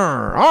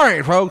 All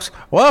right, folks,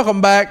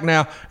 welcome back.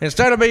 Now,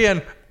 instead of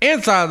being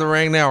inside the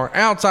ring, now we're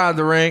outside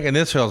the ring, and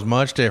this feels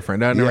much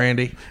different, doesn't it,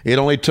 Randy? It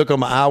only took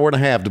them an hour and a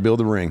half to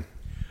build the ring.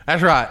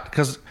 That's right,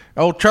 because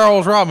old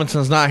Charles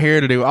Robinson's not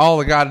here to do all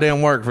the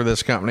goddamn work for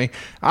this company.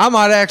 I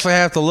might actually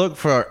have to look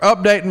for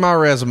updating my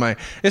resume.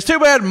 It's too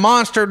bad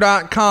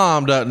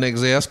Monster.com doesn't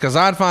exist, because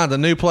I'd find a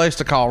new place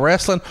to call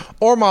wrestling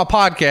or my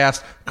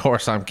podcast. Of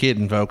course, I'm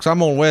kidding, folks.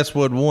 I'm on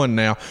Westwood 1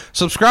 now.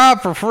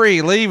 Subscribe for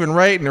free, leave and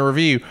rate and a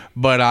review,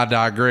 but I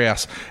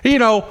digress.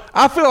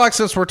 I feel like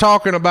since we're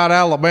talking about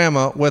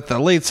Alabama with the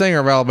lead singer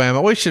of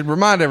Alabama, we should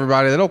remind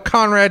everybody that old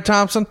Conrad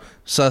Thompson,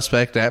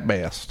 suspect at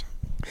best.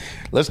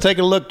 Let's take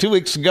a look. 2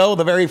 weeks ago,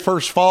 the very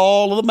first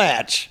fall of the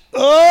match.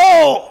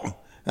 Oh!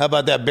 How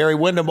about that? Barry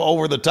Windham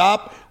over the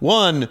top.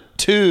 1,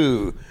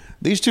 2.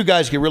 These two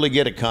guys can really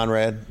get it,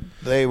 Conrad.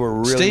 They were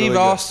really Steve really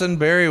Austin,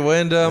 Barry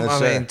Windham.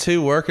 That's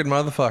two working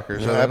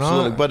motherfuckers. Yeah,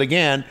 absolutely. But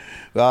again,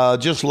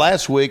 just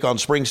last week on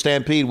Spring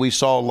Stampede, we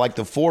saw like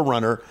the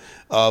forerunner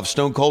of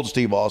Stone Cold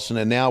Steve Austin,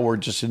 and now we're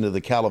just into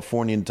the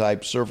Californian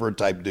type, surfer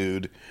type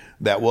dude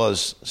that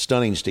was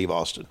stunning Steve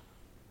Austin.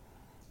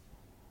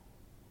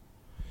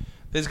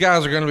 These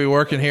guys are going to be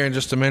working here in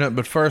just a minute,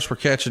 but first we're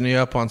catching you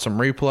up on some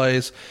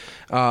replays.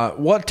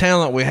 What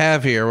talent we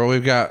have here? Well,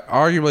 we've got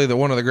arguably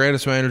one of the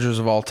greatest managers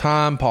of all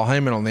time, Paul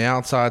Heyman on the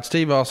outside,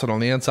 Steve Austin on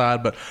the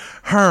inside. But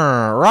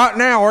right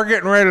now we're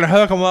getting ready to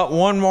hook them up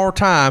one more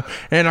time.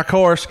 And, of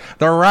course,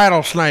 the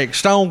rattlesnake,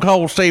 Stone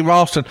Cold Steve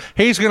Austin,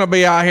 he's going to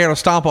be out here to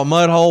stomp a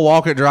mud hole,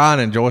 walk it dry,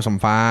 and enjoy some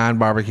fine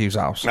barbecue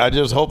sauce. I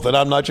just hope that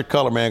I'm not your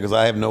color man because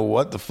I have no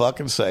what to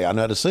fucking say. I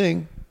know how to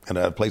sing and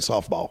I know how to play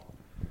softball.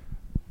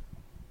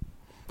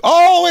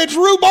 Oh, it's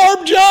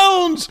Rhubarb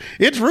Jones.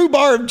 It's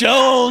Rhubarb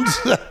Jones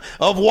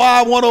of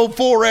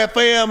Y104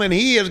 FM, and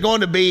he is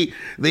going to be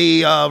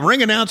the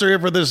ring announcer here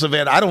for this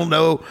event. I don't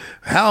know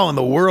how in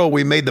the world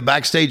we made the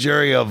backstage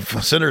area of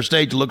center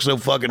stage look so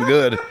fucking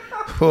good.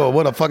 Oh,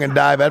 what a fucking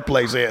dive that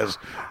place is.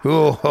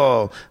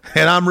 Oh.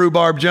 And I'm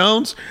Rhubarb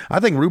Jones. I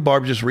think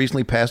Rhubarb just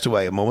recently passed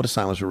away. A moment of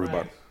silence for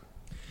Rhubarb.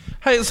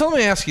 Hey, so let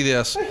me ask you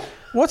this.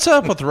 What's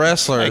up with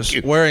wrestlers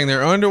wearing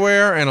their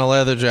underwear and a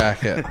leather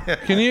jacket?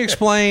 Can you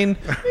explain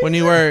when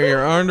you wear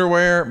your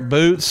underwear,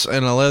 boots,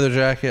 and a leather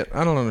jacket?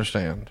 I don't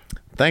understand.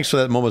 Thanks for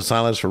that moment of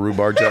silence for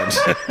Rhubarb Jones.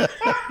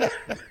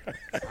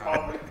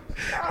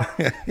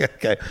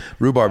 Okay,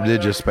 Rhubarb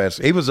did just pass.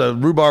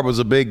 Rhubarb was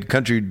a big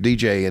country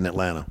DJ in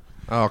Atlanta.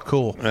 Oh,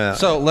 cool. Yeah.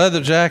 So leather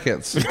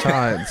jackets,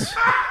 tides.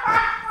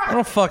 I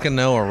don't fucking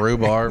know a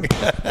Rhubarb.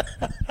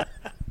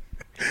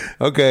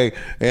 Okay,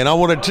 and I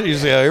want to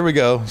here we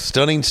go.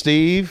 Stunning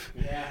Steve.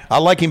 Yeah. I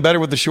like him better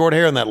with the short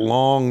hair and that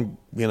long,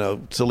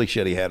 silly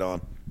shit he had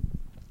on.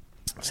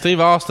 Steve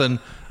Austin,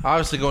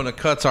 obviously going to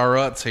Cuts Our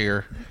Ruts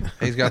here.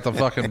 He's got the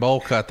fucking bowl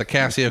cut, the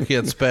Casio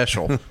Kid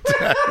special.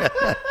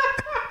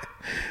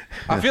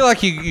 I feel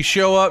like you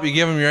show up, you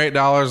give him your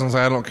 $8 and say,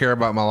 I don't care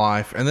about my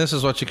life. And this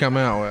is what you come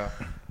out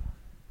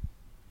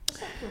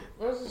with.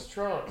 Where's his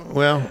trunk?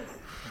 Well...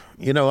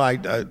 I'm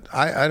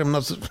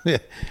not.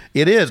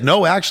 It is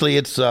actually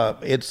it's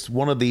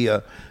one of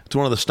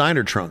the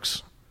Steiner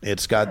trunks.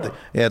 It's got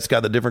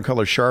the different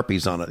color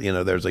Sharpies on it.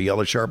 There's a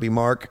yellow Sharpie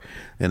mark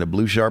and a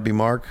blue Sharpie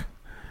mark.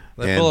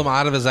 They pull him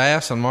out of his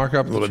ass and mark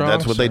up the trunks.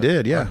 That's what they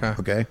did. Yeah.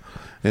 Okay.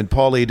 And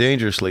Paulie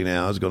Dangerously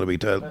now is going to be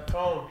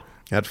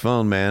that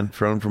phone, man,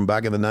 from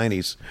back in the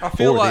 90s. I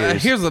feel like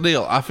here's the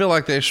deal. I feel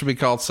like they should be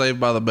called Saved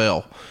by the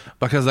Bell.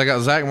 Because they got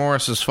Zach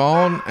Morris's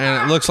phone,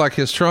 and it looks like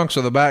his trunks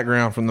are the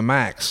background from the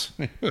Max.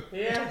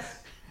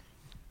 Yes.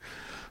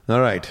 All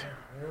right.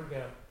 Here we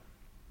go.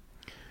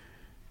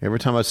 Every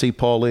time I see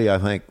Paul Lee, I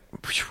think,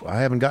 I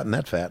haven't gotten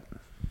that fat.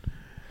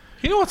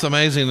 You know what's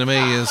amazing to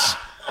me is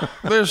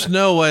there's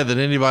no way that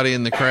anybody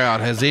in the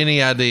crowd has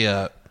any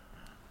idea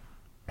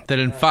that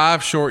in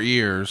 5 short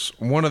years,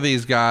 one of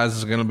these guys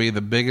is going to be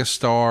the biggest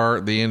star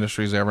the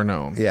industry's ever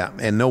known. Yeah,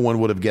 and no one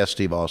would have guessed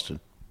Steve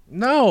Austin.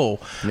 No.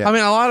 Yeah. I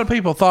mean, a lot of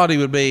people thought he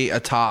would be a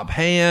top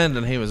hand,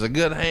 and he was a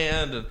good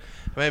hand, and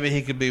maybe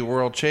he could be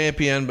world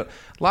champion, but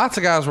lots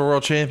of guys were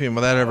world champion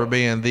without ever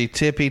being the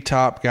tippy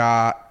top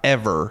guy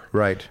ever.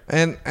 Right.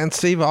 And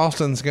Steve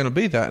Austin's going to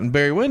be that. And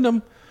Barry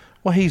Windham,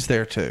 well, he's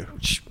there too.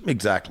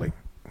 Exactly.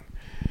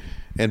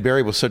 And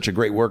Barry was such a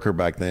great worker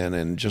back then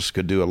and just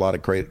could do a lot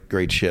of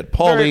great shit.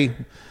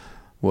 Paulie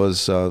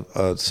was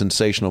a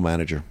sensational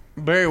manager.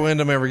 Barry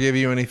Windham ever give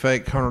you any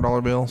fake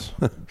 $100 bills?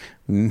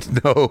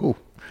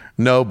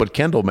 No, but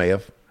Kendall may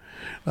have.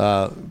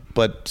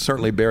 But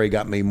certainly Barry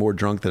got me more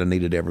drunk than I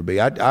needed to ever be.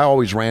 I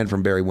always ran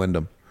from Barry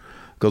Windham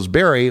because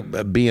Barry,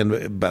 being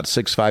about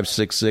 6'5",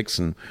 6'6",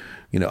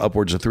 and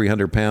upwards of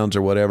 300 pounds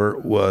or whatever,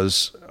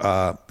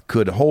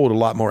 could hold a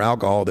lot more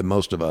alcohol than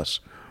most of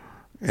us.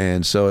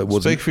 And so it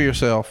was. Speak for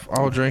yourself.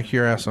 I'll drink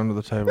your ass under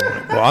the table.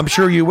 Well, I'm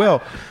sure you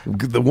will.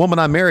 The woman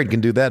I married can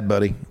do that,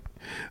 buddy.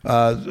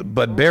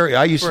 But Barry,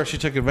 I used. Of course, she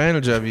took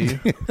advantage of you.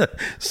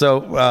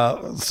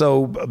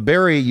 So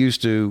Barry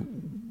used to,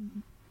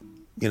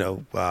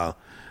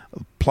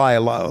 ply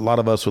a lot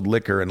of us with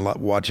liquor and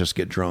watch us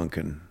get drunk,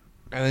 and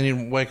then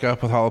you wake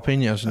up with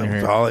jalapenos in your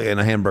hair and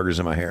hamburgers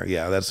in my hair.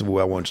 Yeah, that's a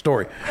well-known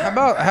story. How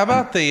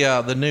about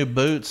the new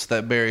boots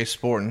that Barry's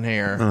sporting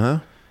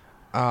here?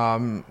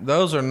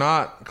 Those are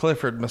not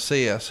Clifford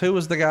Macias. Who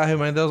was the guy who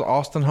made those?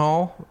 Austin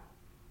Hall.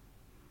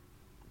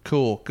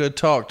 Cool. Good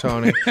talk,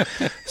 Tony.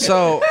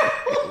 So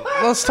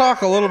let's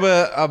talk a little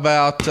bit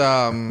about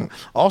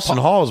Austin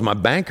Hall is my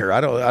banker.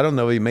 I don't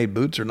know if he made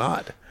boots or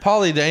not.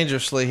 Paulie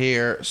Dangerously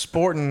here,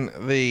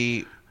 sporting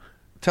the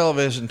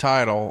television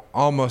title,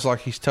 almost like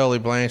he's Tully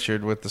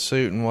Blanchard with the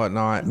suit and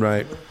whatnot.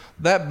 Right.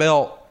 That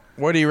belt,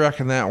 where do you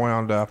reckon that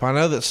wound up? I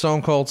know that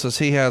Stone Cold says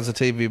he has a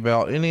TV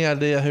belt. Any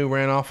idea who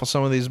ran off with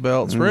some of these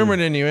belts? Rumored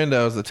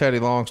innuendos that Teddy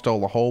Long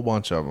stole a whole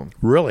bunch of them.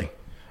 Really?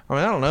 I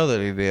mean, I don't know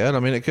that he did. I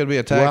mean, it could be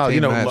a tag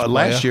team match.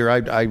 Last year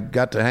I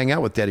got to hang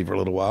out with Teddy for a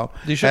little while.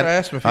 You should have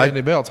asked him if he had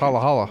any belts. Holla,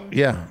 holla.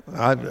 Yeah.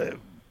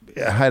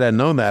 Had I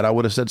known that, I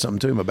would have said something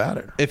to him about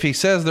it. If he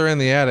says they're in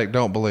the attic,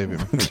 don't believe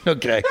him.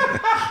 Okay.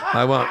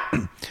 I won't.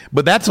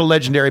 But that's a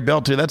legendary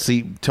belt, too. That's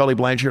the Tully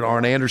Blanchard,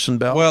 Arn Anderson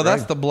belt. Well, right?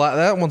 That's the black.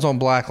 That one's on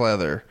black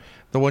leather.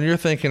 The one you're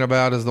thinking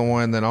about is the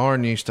one that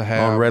Arn used to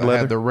have. On red leather?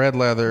 Had the red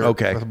leather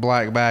with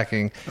black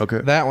backing.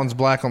 Okay. That one's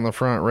black on the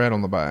front, red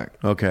on the back.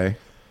 Okay.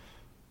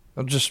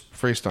 I'm just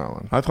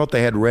freestyling. I thought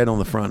they had red on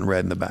the front and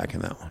red in the back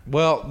in that one.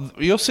 Well,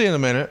 you'll see in a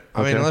minute.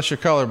 I mean, unless you're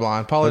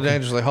colorblind. Paulie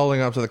Dangerously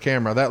holding up to the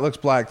camera. That looks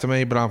black to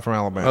me, but I'm from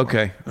Alabama.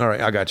 Okay. All right.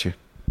 I got you.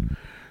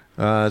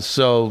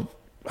 So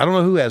I don't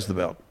know who has the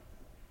belt.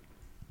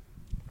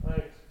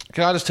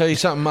 Can I just tell you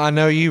something? I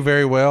know you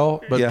very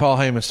well, but Yeah. Paul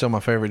Heyman's still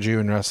my favorite Jew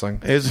in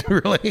wrestling. Is it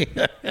really?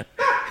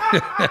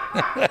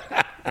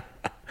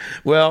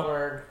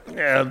 Well,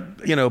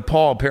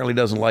 Paul apparently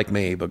doesn't like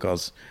me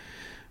because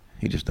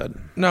he just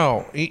doesn't.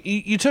 No,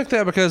 you took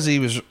that because he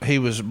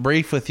was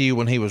brief with you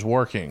when he was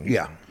working.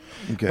 Yeah.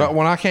 Okay. But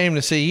when I came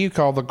to see you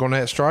call the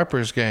Gwinnett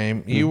Stripers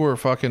game, you were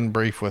fucking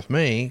brief with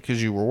me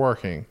because you were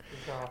working.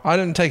 I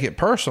didn't take it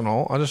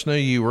personal. I just knew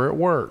you were at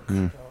work.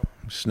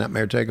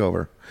 Snapmare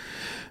takeover.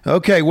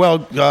 Okay, well,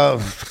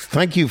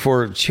 thank you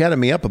for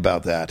chatting me up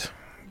about that.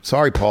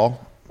 Sorry,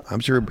 Paul. I'm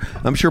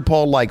sure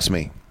Paul likes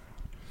me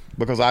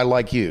because I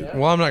like you.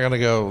 Well, I'm not going to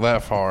go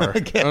that far.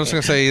 I'm just going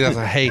to say he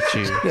doesn't hate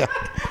you. Yeah,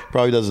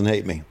 probably doesn't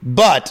hate me.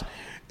 But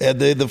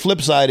the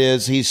flip side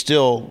is he's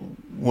still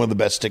one of the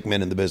best stick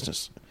men in the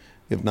business,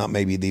 if not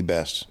maybe the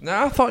best.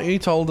 Now, I thought you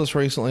told us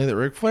recently that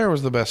Ric Flair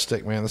was the best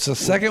stick man. It's the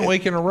second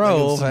week in a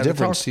row I've had to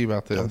talk to you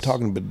about this. I'm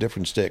talking about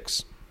different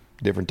sticks,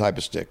 different type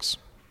of sticks.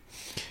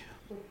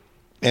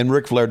 And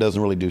Ric Flair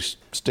doesn't really do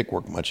stick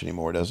work much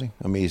anymore, does he?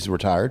 I mean, he's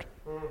retired.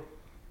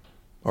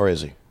 Or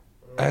is he?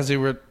 Has he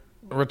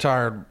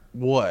retired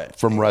what?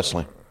 From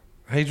wrestling.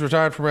 He's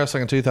retired from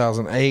wrestling in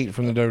 2008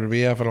 from the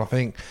WWF, and I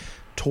think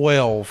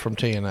 12 from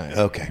TNA.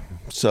 Okay.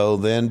 So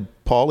then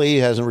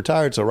Paulie hasn't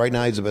retired, so right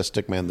now he's the best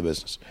stick man in the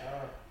business.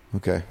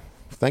 Okay.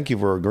 Thank you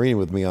for agreeing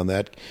with me on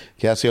that,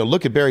 Cassio.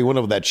 Look at Barry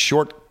Windham with that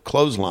short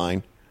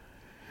clothesline.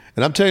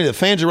 And I'm telling you, the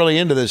fans are really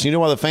into this. You know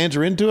why the fans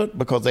are into it?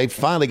 Because they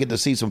finally get to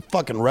see some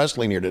fucking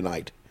wrestling here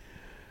tonight.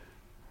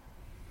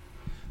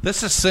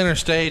 This is Center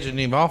Stage, and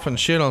you've often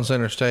shit on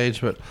Center Stage,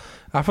 but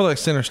I feel like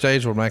Center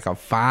Stage would make a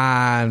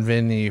fine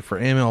venue for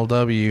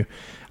MLW.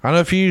 I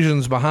know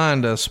Fusion's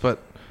behind us,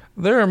 but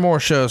there are more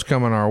shows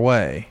coming our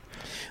way.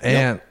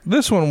 And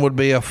this one would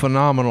be a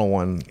phenomenal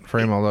one for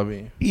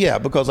MLW. Yeah,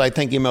 because I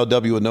think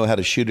MLW would know how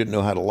to shoot it and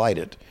know how to light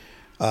it.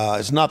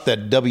 It's not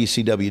that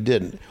WCW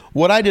didn't.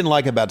 What I didn't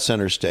like about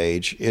Center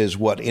Stage is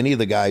what any of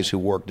the guys who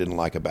worked didn't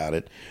like about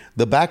it.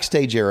 The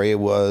backstage area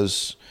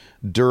was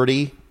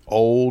dirty,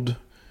 old,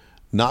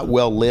 not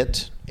well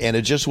lit, and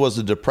it just was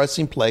a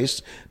depressing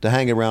place to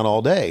hang around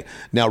all day.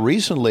 Now,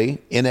 recently,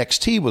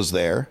 NXT was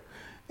there,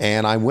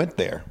 and I went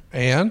there.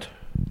 And?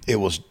 It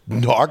was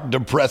dark,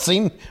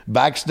 depressing,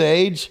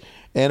 backstage,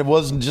 and it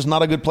wasn't just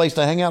not a good place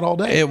to hang out all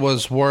day. It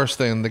was worse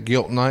than the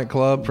Guilt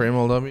nightclub for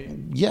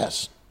MLW?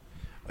 Yes.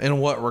 In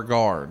what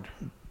regard?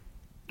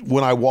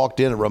 When I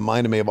walked in, it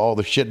reminded me of all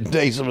the shit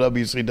days of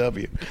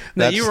WCW.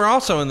 Now, you were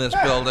also in this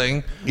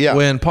building Yeah.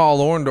 when Paul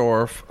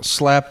Orndorff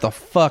slapped the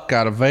fuck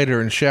out of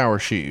Vader in shower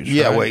shoes.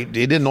 Yeah, right? well, he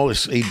didn't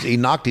notice. He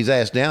knocked his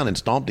ass down and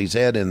stomped his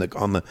head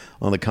on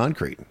the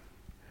concrete.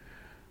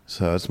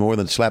 So it's more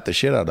than slapped the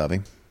shit out of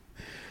him.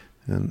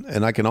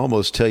 And I can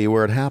almost tell you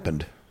where it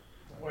happened.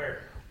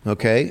 Where?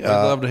 Okay.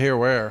 I'd love to hear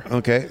where.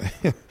 Okay.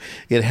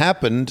 It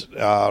happened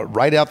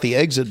right out the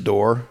exit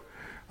door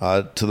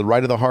to the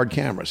right of the hard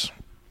cameras.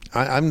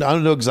 I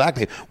don't know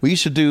exactly. We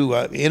used to do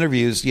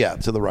interviews. Yeah,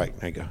 to the right.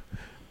 There you go.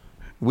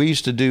 We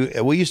used to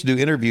do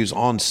interviews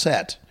on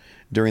set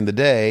during the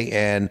day,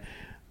 and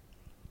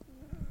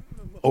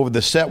over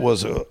the set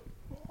was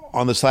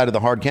on the side of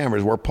the hard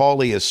cameras where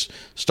Paulie is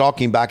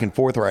stalking back and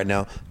forth right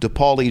now. To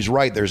Paulie's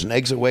right, there's an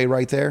exit way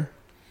right there,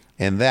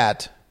 and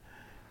that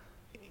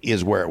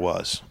is where it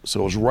was. So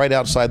it was right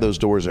outside those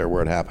doors there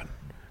where it happened.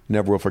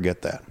 Never will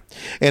forget that.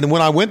 And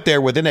when I went there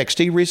with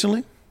NXT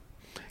recently,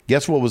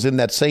 guess what was in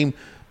that same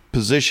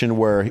position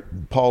where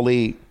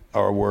Paulie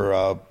or where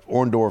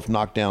Orndorff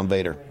knocked down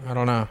Vader? I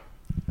don't know.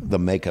 The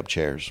makeup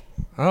chairs.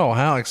 Oh,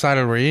 how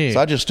excited were you? So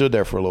I just stood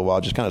there for a little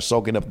while, just kind of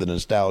soaking up the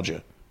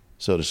nostalgia,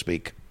 so to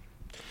speak.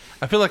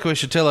 I feel like we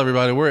should tell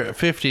everybody we're at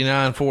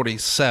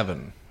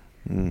 59:47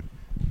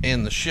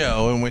 in the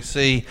show, and we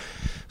see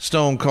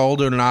Stone Cold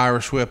doing an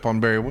Irish whip on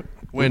Barry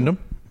Windham.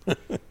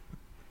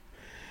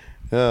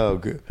 Oh,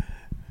 good.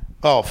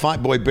 Oh,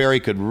 Fight Boy Barry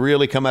could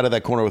really come out of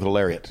that corner with a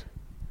lariat.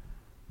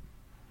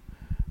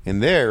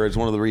 And there is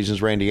one of the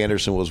reasons Randy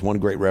Anderson was one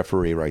great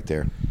referee right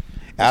there.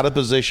 Out of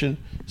position,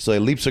 so he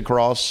leaps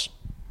across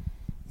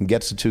and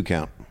gets the 2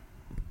 count.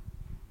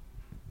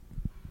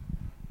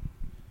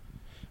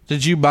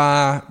 Did you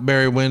buy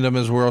Barry Windham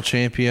as world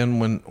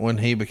champion when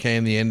he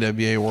became the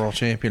NWA world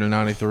champion in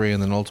 '93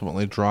 and then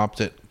ultimately dropped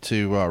it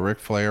to Ric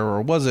Flair,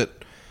 or was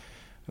it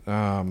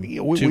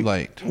too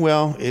late?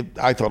 Well,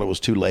 I thought it was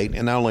too late.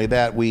 And not only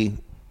that, we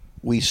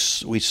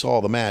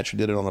saw the match. We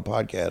did it on a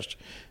podcast,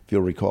 if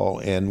you'll recall.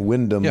 And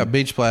Windham... Yeah,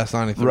 Beach Blast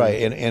 '93.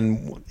 Right,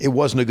 and it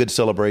wasn't a good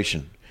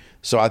celebration.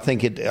 So I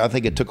think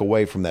it took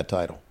away from that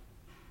title.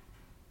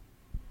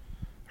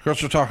 Of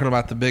course, we're talking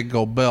about the Big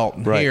Gold Belt.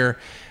 And Right. here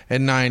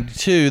in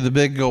 '92, the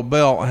Big Gold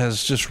Belt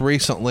has just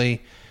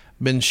recently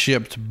been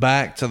shipped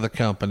back to the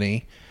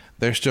company.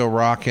 they're still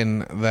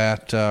rocking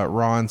that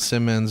Ron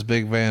Simmons,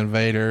 Big Van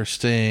Vader,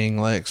 Sting,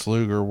 Lex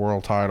Luger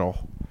world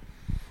title.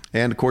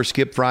 And, of course,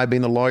 Skip Fry,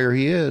 being the lawyer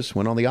he is,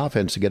 went on the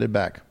offense to get it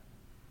back.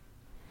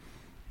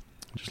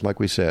 Just like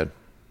we said.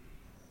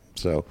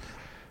 So,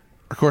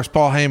 of course,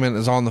 Paul Heyman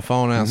is on the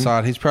phone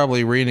outside. He's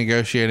probably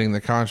renegotiating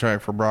the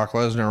contract for Brock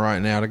Lesnar right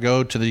now to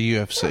go to the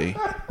UFC.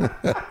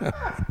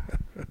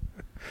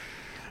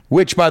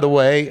 Which, by the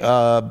way,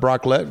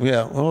 Brock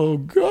Lesnar, oh,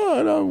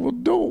 God, I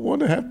don't want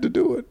to have to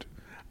do it.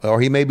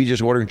 Or he may be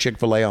just ordering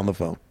Chick-fil-A on the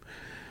phone.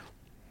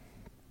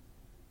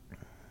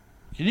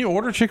 Can you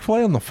order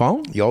Chick-fil-A on the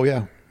phone? Oh,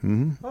 yeah.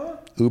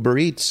 Mm-hmm. Uber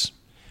Eats.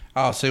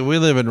 Oh, see, we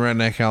live in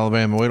Redneck,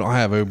 Alabama. We don't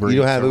have Uber Eats.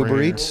 You don't have over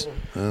Uber here. Eats?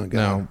 Oh, God.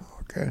 No.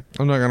 Okay.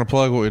 I'm not going to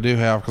plug what we do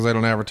have because they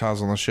don't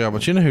advertise on the show.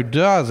 But you know who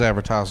does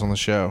advertise on the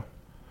show?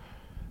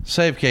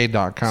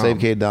 SaveKate.com.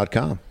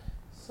 SaveKate.com.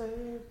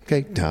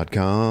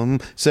 SaveKate.com.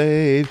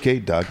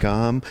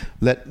 SaveKate.com.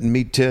 Let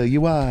me tell you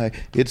why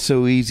it's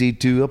so easy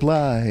to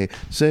apply.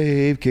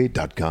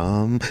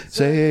 SaveKate.com.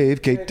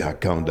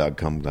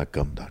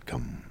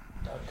 SaveKate.com.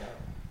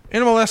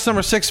 NMLS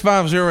number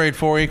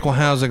 65084, equal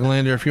housing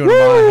lender. If you want to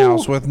buy a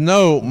house with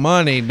no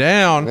money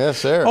down, Yes,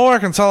 sir. or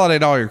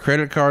consolidate all your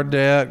credit card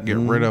debt, get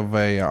rid of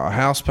a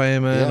house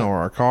payment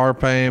or a car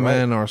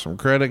payment or some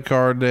credit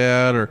card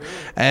debt, or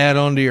add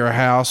on to your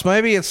house.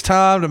 Maybe it's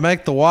time to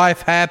make the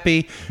wife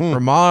happy,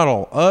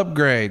 remodel,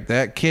 upgrade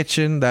that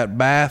kitchen, that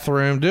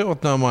bathroom. Do it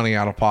with no money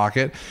out of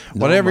pocket.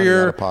 Whatever money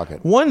your out of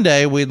pocket. one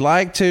day we'd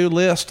like to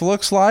list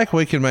looks like,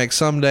 we can make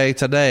someday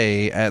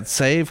today at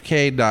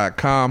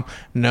SaveK.com.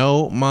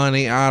 No money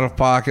out of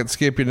pocket.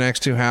 Skip your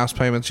next 2 house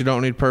payments. You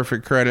don't need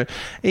perfect credit.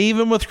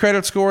 Even with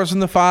credit scores in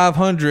the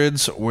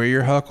 500s, we're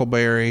your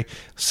Huckleberry.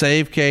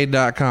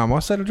 SaveK.com.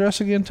 What's that address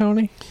again,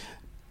 Tony?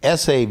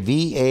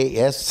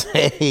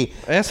 SAVASA.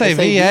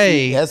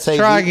 SAVA.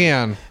 Try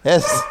again.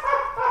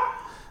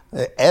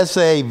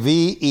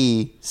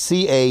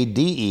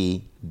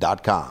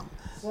 SAVECADE.com.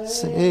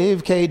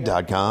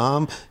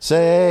 SaveK.com.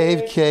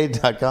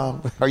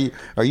 SaveK.com.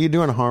 Are you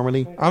doing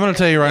harmony? I'm going to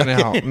tell you right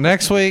now,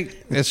 next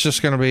week, it's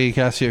just going to be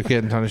Cassio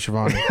Kid and Tony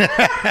Schiavone.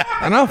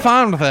 And I'm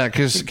fine with that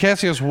because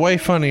Cassio's way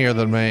funnier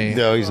than me.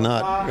 No, he's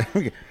not.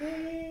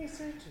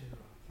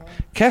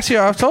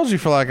 Cassio, I've told you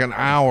for like an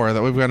hour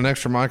that we've got an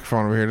extra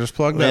microphone over here. Just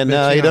plug that And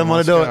bitch in. he doesn't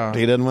want to do Let's it. go.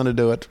 He doesn't want to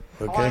do it.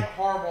 Okay.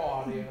 Horrible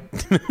audio.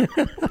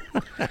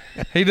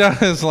 He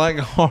does like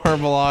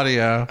horrible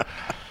audio.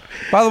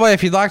 By the way,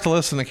 if you'd like to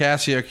listen to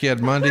Cassio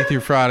Kid Monday through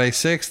Friday,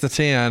 6 to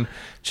 10,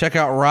 check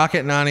out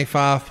Rocket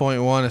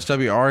 95.1. It's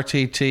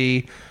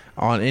WRTT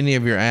on any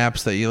of your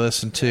apps that you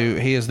listen to.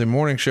 He is the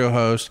morning show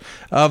host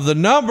of the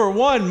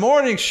 #1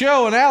 morning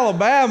show in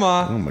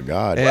Alabama. Oh, my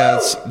God.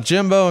 It's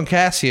Jimbo and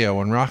Cassio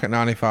on Rocket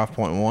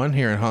 95.1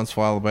 here in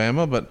Huntsville,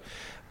 Alabama. But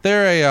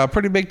they're a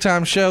pretty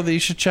big-time show that you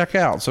should check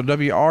out. So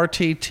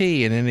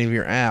WRTT in any of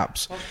your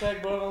apps.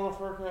 Hashtag button on a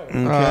fur coat.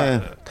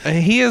 Okay.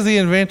 He is the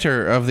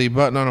inventor of the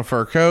button on a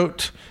fur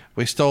coat.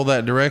 We stole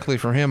that directly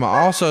from him. I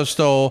also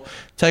stole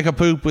take a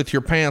poop with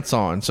your pants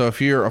on. So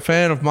if you're a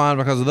fan of mine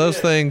because of those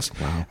things,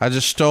 I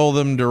just stole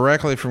them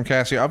directly from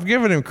Cassio. I've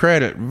given him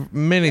credit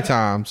many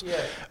times.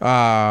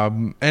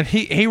 And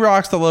he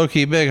rocks the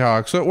low-key big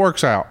hog, so it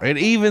works out. It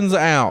evens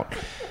out.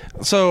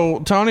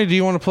 So, Tony, do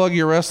you want to plug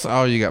your rest?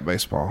 Oh, you got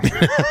baseball.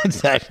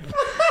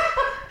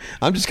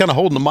 I'm just kind of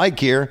holding the mic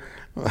here.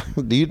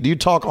 Do you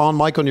talk on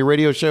mic on your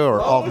radio show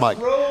or off mic?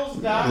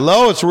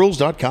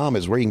 LowestRules.com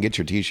is where you can get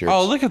your T-shirts.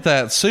 Oh, look at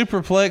that.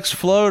 Superplex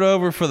float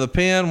over for the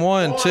pin.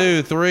 1,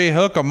 2, 3.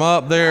 Hook them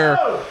up there.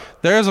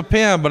 There's a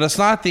pin, but it's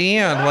not the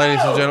end,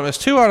 ladies and gentlemen. It's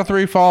 2 out of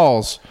 3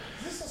 falls.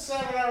 Is this a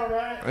 7-hour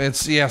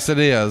ride? Yes, it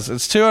is.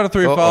 It's 2 out of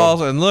 3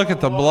 falls, and look at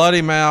the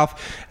bloody mouth.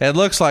 It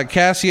looks like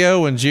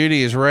Cassio when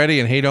Judy is ready,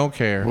 and he don't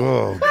care.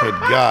 Whoa, good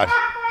God.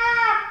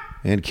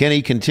 And can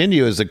he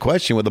continue is the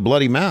question with a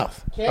bloody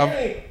mouth.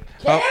 Kenny!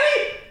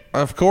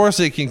 Of course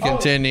he can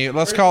continue.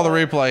 Let's call the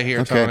replay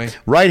here, Tony.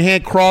 Right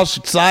hand cross,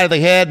 side of the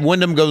head.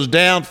 Wyndham goes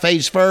down,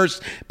 face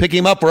first. Pick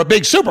him up for a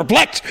big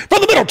superplex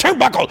from the middle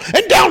turnbuckle.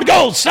 And down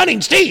goes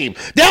Stunning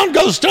Steve. Down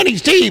goes Stunning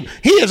Steve.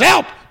 He is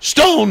out.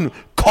 Stone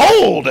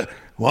cold.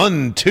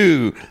 1,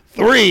 2,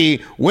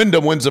 3.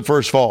 Wyndham wins the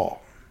first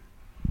fall.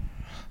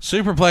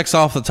 Superplex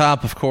off the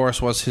top, of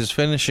course, was his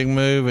finishing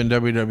move in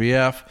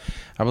WWF.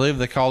 I believe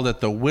they called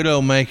it the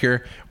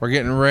Widowmaker. We're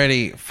getting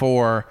ready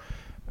for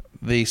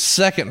the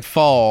second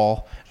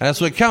fall. And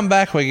as we come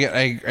back, we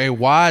get a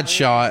wide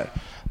shot.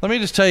 Let me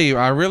just tell you,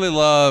 I really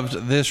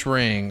loved this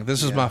ring.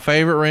 This is my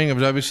favorite ring of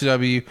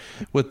WCW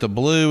with the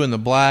blue and the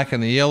black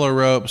and the yellow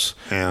ropes.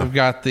 Yeah. We've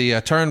got the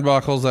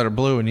turnbuckles that are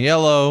blue and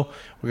yellow.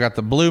 We got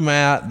the blue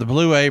mat, the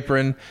blue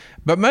apron.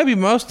 But maybe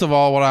most of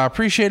all, what I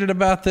appreciated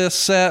about this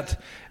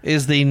set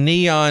is the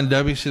neon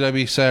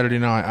WCW Saturday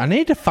Night. I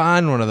need to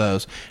find one of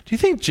those. Do you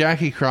think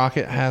Jackie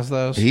Crockett has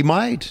those? He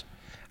might.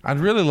 I'd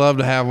really love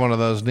to have one of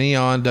those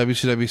neon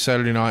WCW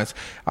Saturday Nights.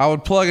 I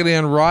would plug it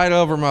in right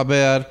over my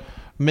bed.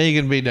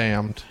 Megan be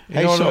damned.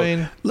 You know what I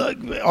mean?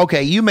 Look,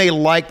 okay, you may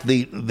like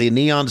the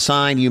neon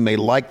sign, you may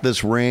like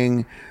this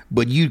ring,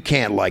 but you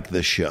can't like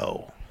this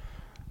show.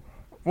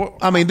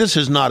 I mean, this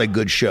is not a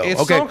good show. It's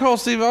okay. Stone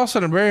Cold Steve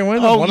Austin and Barry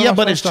Windham. Oh, What am yeah, I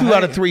but it's supposed 2 to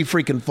out of hate? 3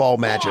 freaking fall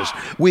matches.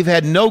 We've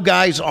had no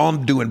guys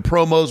on doing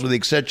promos with the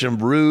exception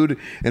of Rude,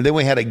 and then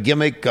we had a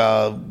gimmick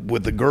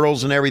with the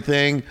girls and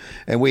everything,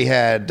 and we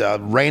had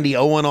Randy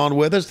Owen on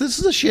with us. This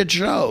is a shit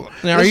show.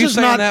 Now, are you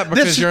saying that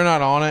because you're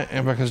not on it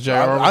and because JR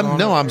was on it?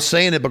 No, I'm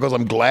saying it because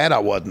I'm glad I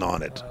wasn't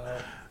on it.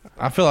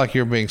 I feel like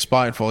you're being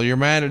spiteful. You're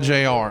mad at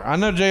JR. I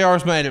know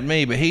JR's mad at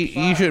me, but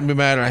you shouldn't be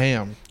mad at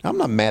him. I'm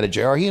not mad at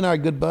JR. He and I are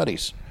good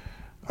buddies.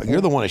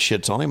 You're the one that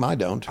shits on him. I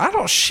don't. I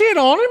don't shit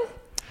on him.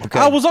 Okay.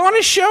 I was on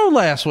his show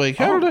last week.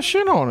 How did I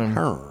shit on him?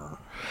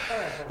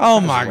 Oh,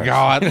 my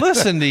God.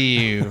 Listen to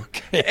you.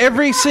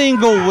 Every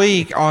single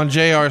week on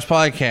JR's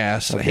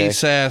podcast, he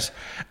says,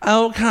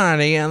 "Oh,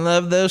 Connie, I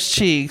love those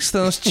cheeks,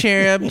 those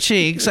cherub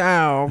cheeks.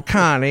 Oh,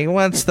 Connie,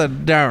 what's the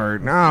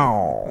dirt?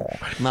 Oh."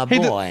 My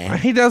boy.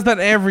 He does that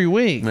every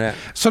week. Yeah.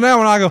 So now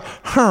when I go,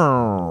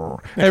 "Her,"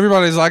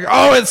 everybody's like,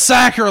 "Oh, it's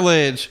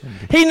sacrilege."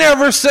 He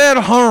never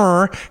said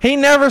her. He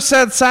never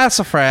said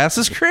sassafras.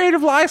 It's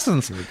creative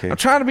license. Okay. I'm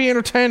trying to be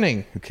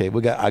entertaining. Okay,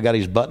 I got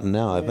his button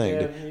now, I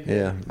think.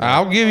 Yeah.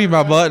 I'll give you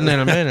my button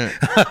in a minute.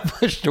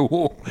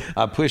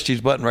 I pushed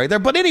his button right there.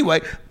 But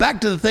anyway,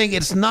 back to the thing.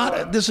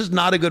 This is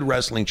not a good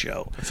wrestling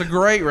show. It's a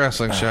great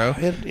wrestling show.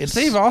 It's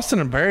Steve Austin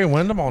and Barry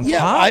Windham on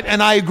top.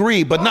 I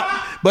agree, but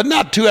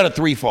not 2 out of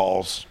 3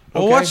 falls.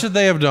 Well, what should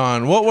they have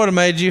done? What would have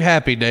made you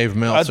happy, Dave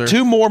Meltzer?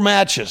 2 more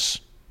matches.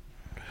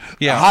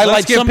 Yeah, highlight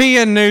let's get some-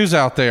 PN News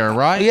out there,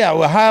 right? Yeah,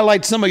 we'll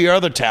highlight some of your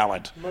other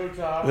talent.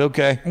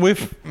 Okay.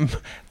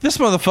 This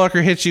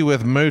motherfucker hit you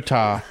with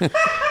Muta.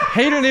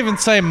 He didn't even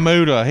say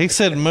Muta. He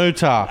said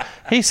Muta.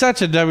 He's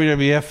such a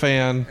WWF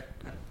fan.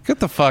 Get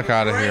the fuck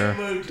out of here.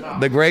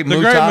 The Great The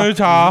Muta. Great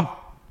Muta.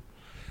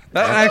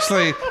 That's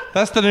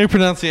the new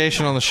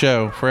pronunciation on the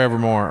show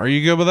forevermore. Are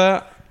you good with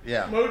that?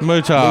 Yeah. Muta.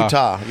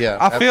 Muta, yeah.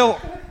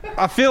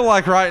 I feel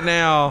like right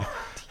now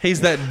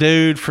he's that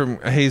dude from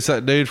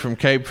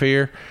Cape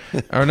Fear,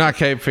 or not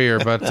Cape Fear,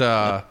 but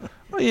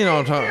you know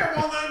what I'm talking.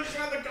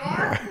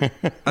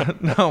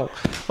 No,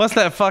 what's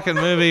that fucking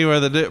movie where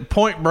the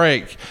Point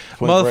Break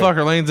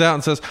motherfucker leans out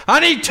and says, "I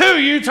need 2,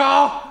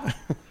 Utah."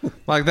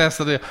 Like that's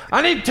the deal.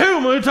 I need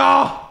 2,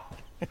 Muta.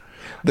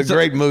 The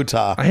Great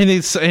Muta. He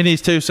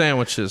needs 2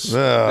 sandwiches.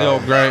 The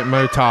old Great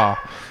Muta.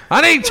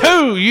 I need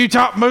 2,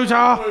 Utah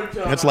Muta.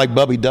 That's like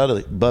Bubby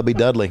Dudley,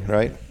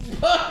 right?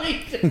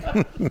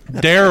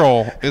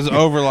 Daryl is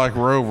over like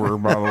Rover,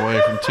 by the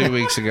way, from 2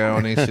 weeks ago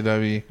on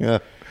ECW. Yeah.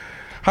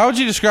 How would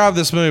you describe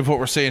this move, what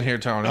we're seeing here,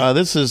 Tony?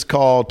 This is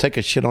called take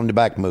a shit on the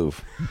back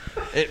move.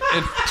 It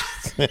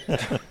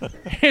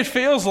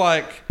feels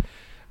like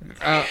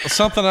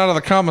something out of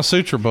the Kama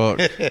Sutra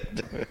book.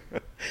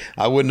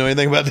 I wouldn't know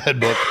anything about that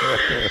book.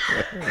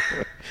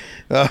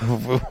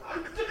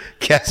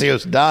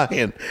 Cassio's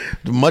dying,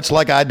 much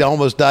like I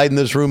almost died in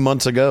this room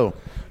months ago.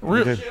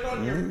 Real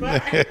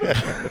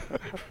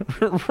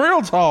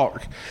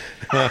talk.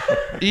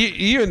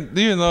 You and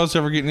those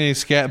ever getting any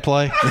scat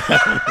play?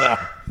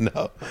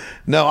 No.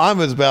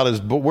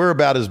 We're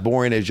about as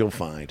boring as you'll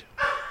find.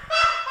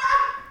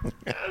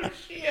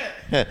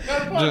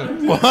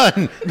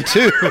 One,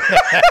 2.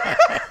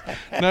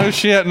 No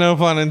shit, no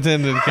pun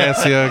intended.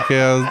 Cassio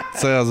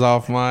says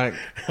off mic.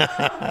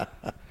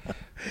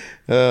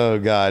 Oh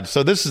God!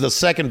 So this is the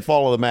second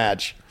fall of the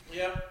match.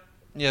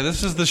 Yeah,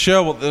 this is the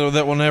show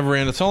that will never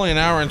end. It's only an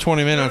hour and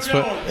 20 minutes,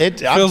 but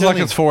it feels like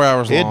it's 4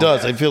 hours long. It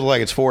does. It feels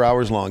like it's 4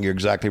 hours long. You're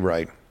exactly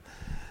right.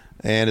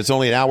 And it's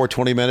only an hour,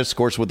 20 minutes, of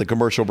course, with the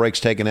commercial breaks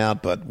taken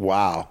out. But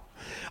wow,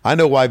 I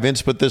know why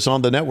Vince put this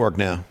on the network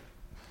now.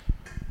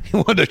 He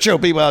wanted to show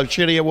people how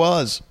shitty it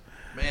was.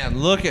 Man,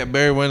 look at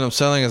Barry Windham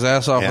selling his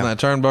ass off on that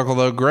turnbuckle,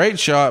 though. Great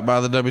shot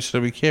by the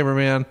WCW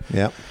cameraman.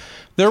 Yep.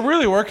 They're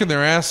really working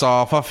their ass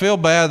off. I feel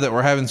bad that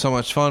we're having so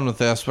much fun with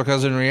this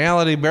because in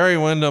reality, Barry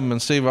Windham and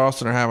Steve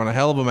Austin are having a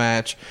hell of a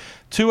match.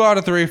 2 out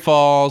of 3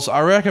 falls.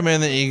 I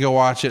recommend that you go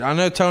watch it. I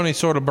know Tony's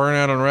sort of burnt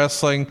out on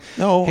wrestling.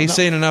 He's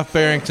seen enough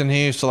Barrington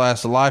Hughes to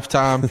last a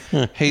lifetime.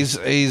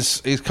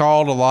 He's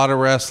called a lot of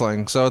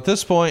wrestling. So at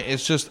this point,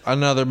 it's just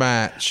another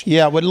match.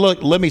 Yeah, but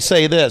look, let me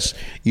say this.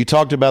 You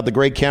talked about the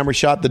great camera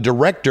shot. The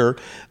director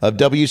of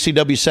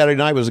WCW Saturday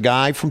Night was a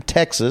guy from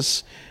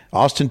Texas,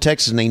 Austin,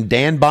 Texas, named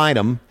Dan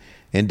Bynum.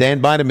 And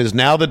Dan Bynum is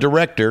now the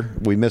director.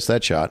 We missed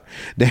that shot.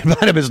 Dan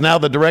Bynum is now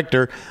the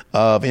director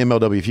of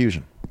MLW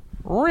Fusion.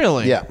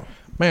 Really? Yeah.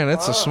 Man,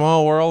 it's a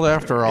small world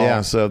after all.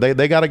 Yeah, so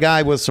they got a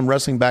guy with some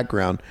wrestling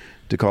background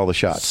to call the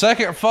shots.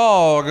 Second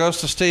fall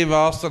goes to Steve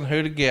Austin.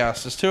 Who'd have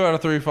guessed? It's 2 out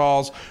of 3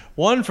 falls.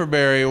 1 for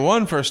Barry,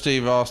 1 for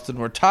Steve Austin.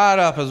 We're tied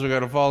up as we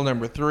go to fall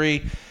number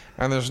 3.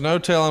 And there's no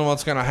telling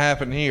what's going to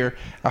happen here.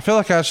 I feel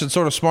like I should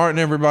sort of smarten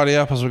everybody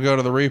up as we go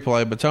to the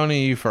replay. But,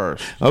 Tony, you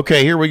first.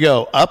 Okay, here we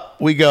go. Up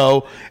we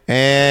go.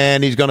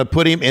 And he's going to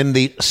put him in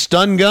the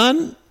stun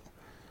gun.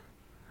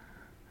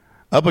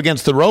 Up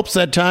against the ropes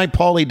that time.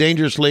 Paulie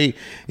Dangerously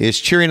is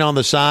cheering on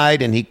the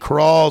side. And he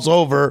crawls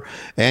over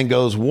and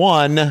goes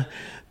 1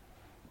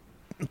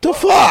 to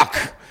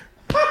fuck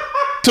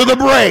to the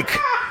break.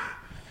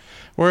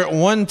 We're at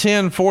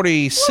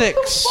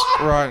 1:10:46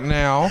 right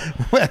now.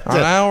 An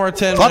hour,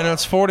 10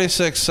 minutes,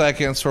 46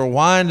 seconds. We're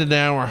winding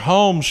down. We're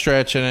home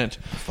stretching it.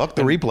 Fuck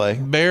the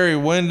replay. Barry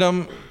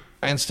Windham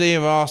and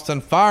Steve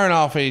Austin firing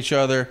off at each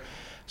other.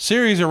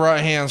 Series of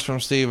right hands from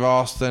Steve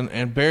Austin,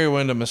 and Barry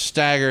Windham is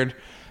staggered.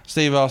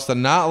 Steve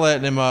Austin not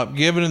letting him up,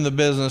 giving him the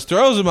business,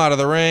 throws him out of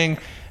the ring,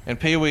 and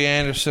Pee Wee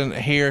Anderson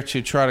here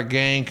to try to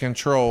gain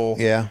control.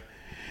 Yeah.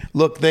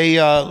 Look,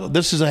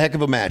 this is a heck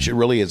of a match. It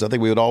really is. I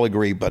think we would all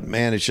agree. But,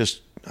 man, I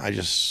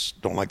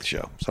just don't like the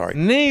show. Sorry.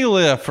 Knee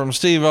lift from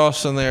Steve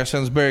Austin there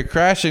sends Barry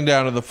crashing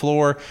down to the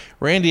floor.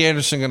 Randy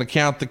Anderson going to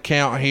count the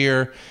count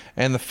here.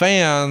 And the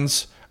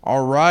fans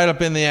are right up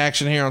in the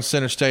action here on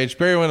center stage.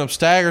 Barry Windham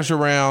staggers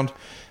around.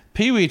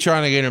 Pee Wee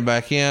trying to get him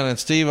back in. And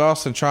Steve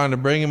Austin trying to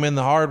bring him in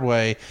the hard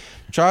way.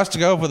 Tries to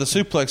go for the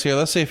suplex here.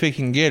 Let's see if he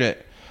can get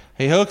it.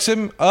 He hooks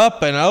him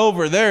up and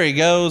over. There he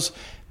goes.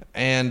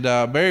 And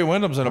Barry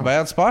Windham's in a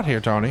bad spot here,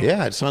 Tony.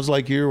 Yeah, it sounds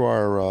like you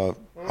are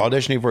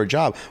auditioning for a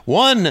job.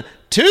 1,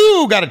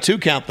 2, got a 2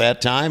 count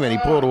that time, and he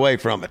pulled away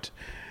from it.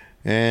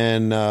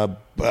 And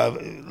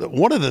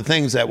one of the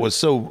things that was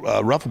so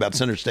rough about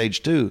Center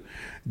Stage 2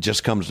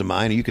 just comes to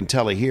mind. You can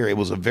tell it here. It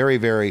was a very,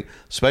 very,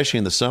 especially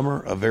in the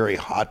summer, a very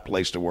hot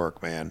place to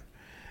work, man.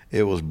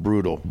 It was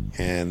brutal.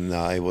 And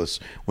it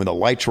was when the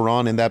lights were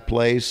on in that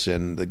place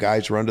and the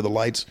guys were under the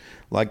lights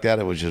like that,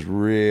 it was just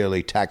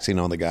really taxing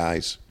on the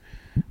guys.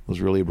 It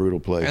was really a brutal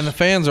place. And the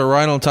fans are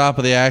right on top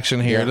of the action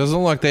here. Yeah. It doesn't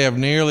look like they have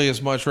nearly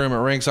as much room at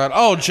ringside.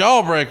 Oh,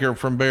 jawbreaker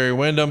from Barry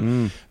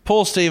Windham.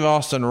 Pulls Steve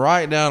Austin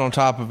right down on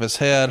top of his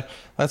head.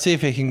 Let's see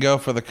if he can go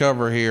for the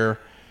cover here.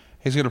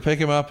 He's going to pick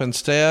him up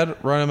instead,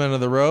 run him into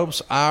the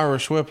ropes.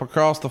 Irish whip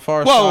across the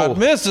far side.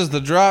 Misses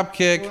the drop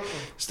kick.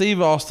 Steve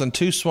Austin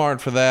too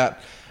smart for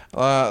that.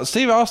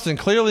 Steve Austin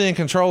clearly in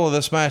control of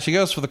this match. He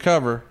goes for the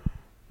cover.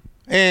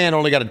 And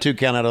only got a 2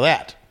 count out of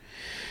that.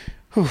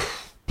 Whew.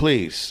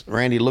 Please,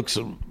 Randy looks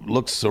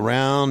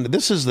around.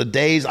 This is the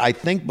days, I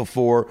think,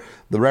 before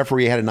the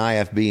referee had an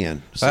IFB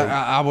in. So,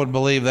 I would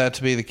believe that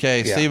to be the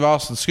case. Yeah. Steve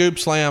Austin scoop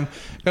slam.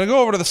 Going to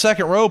go over to the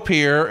second rope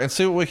here and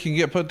see what we can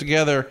get put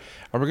together.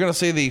 Are we going to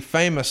see the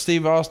famous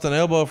Steve Austin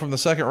elbow from the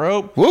second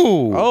rope?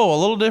 whoa. Oh, a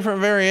little different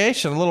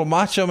variation. A little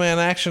Macho Man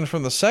action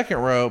from the second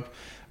rope.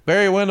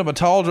 Barry Windham, a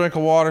tall drink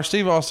of water.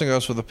 Steve Austin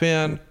goes for the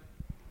pin.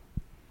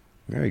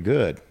 Very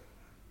good.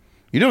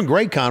 You're doing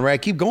great,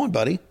 Conrad. Keep going,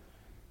 buddy.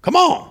 Come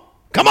on.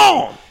 Come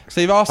on.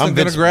 Steve Austin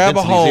going to grab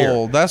a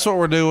hold. That's what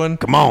we're doing.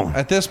 Come on.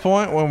 At this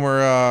point, when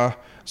we're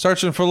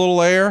searching for a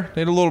little air,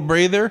 need a little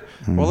breather,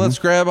 well, let's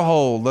grab a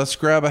hold. Let's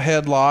grab a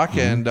headlock,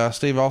 and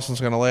Steve Austin's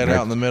going to lay it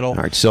out in the middle. All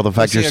right, still the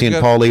fact you're seeing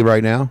Paul Lee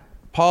right now?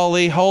 Paul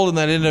Lee holding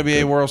that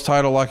NWA World's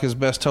title like his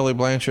best Tully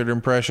Blanchard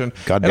impression.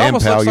 Goddamn, it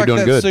almost pal, looks you're like doing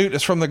that good. suit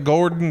is from the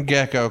Gordon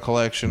Gecko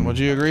collection. Would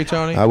you agree,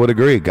 Tony? I would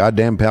agree.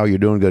 Goddamn, pal, you're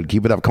doing good.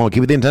 Keep it up. Come on,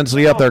 keep the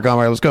intensity up there,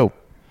 Conrad. Let's go.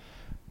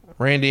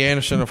 Randy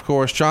Anderson, of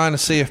course, trying to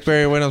see if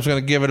Barry Windham's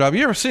going to give it up.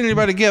 You ever seen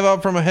anybody give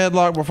up from a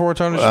headlock before,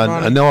 Tony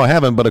Schiavone? No, I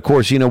haven't. But, of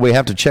course, we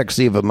have to check,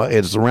 see if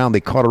it's around the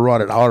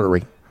carotid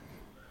artery.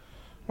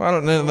 Well, I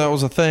don't know if that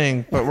was a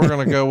thing, but we're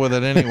going to go with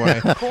it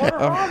anyway.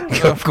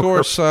 Of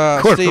course,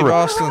 Steve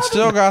Austin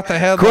still got the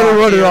headlock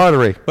Carotid here,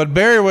 artery. but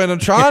Barry Windham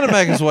trying to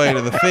make his way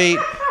to the feet,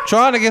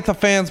 trying to get the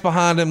fans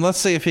behind him. Let's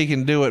see if he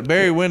can do it.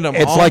 Barry Windham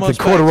It's almost like the back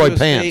to corduroy his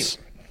pants.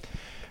 feet.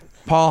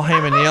 Paul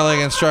Heyman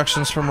yelling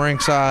instructions from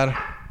ringside.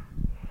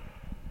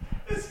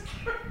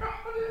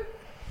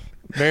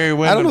 Barry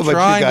Windham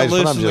trying to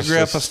loosen the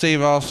grip of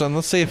Steve Austin.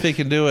 Let's see if he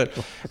can do it.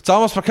 It's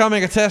almost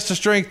becoming a test of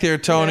strength here,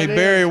 Tony.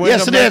 Barry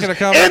Windham making a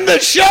comeback. In the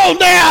show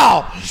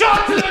now!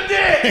 Shot to the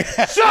dick!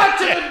 Shot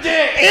to the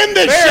dick! In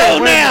the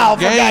show now,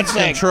 for God's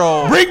sake.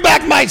 Control. Bring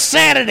back my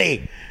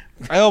sanity!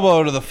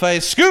 Elbow to the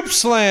face. Scoop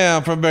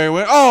slam from Barry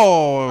Windham.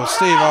 Oh,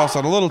 Steve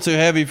Austin a little too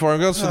heavy for him.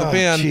 Goes for the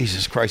pin.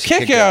 Jesus Christ.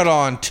 Kick out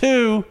on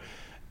 2.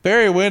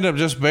 Barry Windham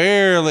just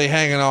barely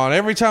hanging on.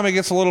 Every time he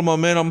gets a little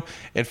momentum,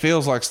 it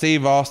feels like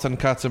Steve Austin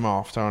cuts him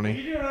off, Tony.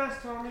 You doing nice,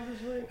 Tony,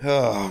 this week?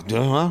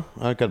 Oh,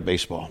 I got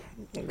baseball.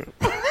 I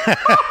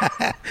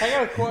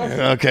got a question.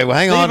 Okay, well,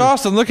 hang Steve on.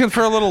 Austin looking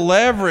for a little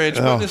leverage,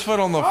 putting his foot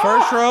on the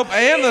first rope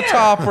and the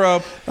top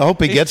rope. I hope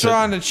he He's gets it.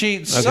 trying to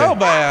cheat so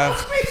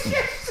bad.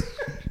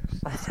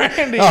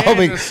 Randy I hope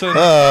he, Anderson.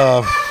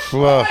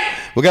 well,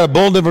 we got a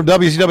bulletin from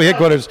WCW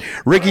headquarters.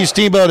 Ricky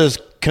Steamboat has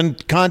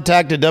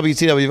contacted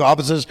WCW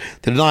offices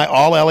to deny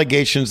all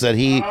allegations that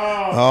he,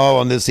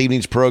 on this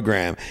evening's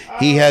program.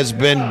 He has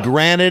been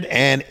granted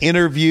an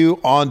interview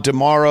on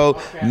tomorrow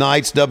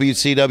night's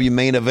WCW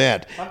main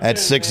event at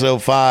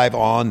 6:05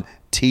 on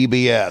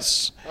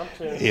TBS.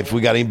 If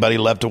we got anybody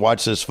left to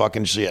watch this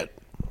fucking shit.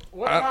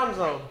 What time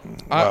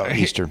zone?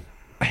 Eastern.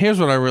 Here's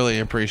what I really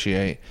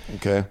appreciate.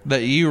 Okay.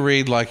 That you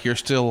read like you're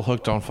still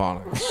hooked on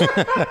phonics.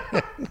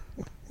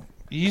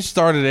 You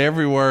started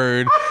every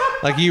word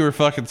like you were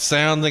fucking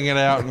sounding it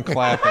out and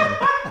clapping.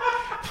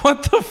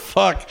 What the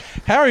fuck?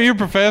 How are you a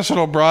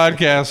professional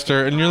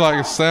broadcaster and you're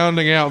like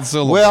sounding out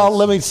syllables? Well,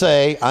 let me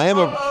say, I am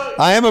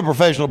I am a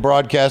professional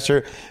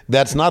broadcaster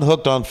that's not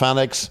hooked on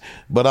phonics,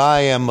 but I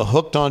am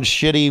hooked on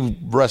shitty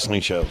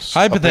wrestling shows.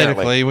 Hypothetically,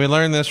 apparently. we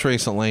learned this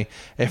recently.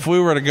 If we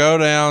were to go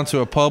down to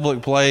a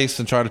public place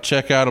and try to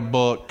check out a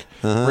book,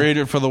 read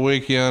it for the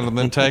weekend, and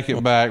then take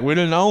it back, we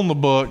didn't own the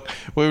book.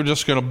 We were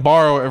just going to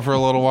borrow it for a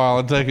little while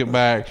and take it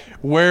back.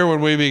 Where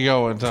would we be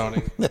going,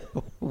 Tony?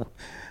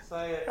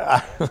 Say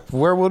it.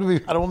 Where would we?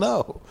 I don't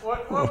know.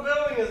 What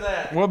building is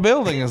that? What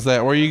building is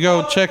that where you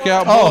go check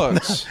out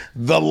books?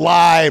 The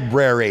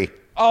library.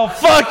 Oh,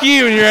 fuck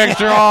you and your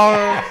extra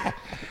honor.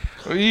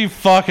 You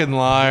fucking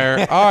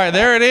liar. All right,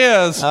 there it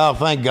is. Oh,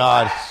 thank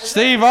God.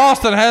 Steve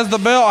Austin has the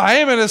belt.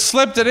 Heyman has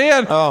slipped it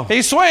in. Oh.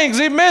 He swings.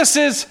 He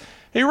misses.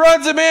 He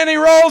runs him in. He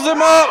rolls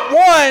him up.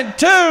 1, 2,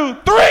 3.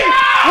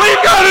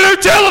 We've got a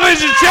new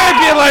television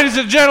champion, ladies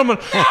and gentlemen.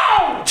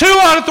 2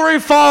 out of 3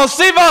 falls.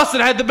 Steve Austin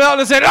had the belt in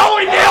his hand. Oh,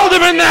 he nailed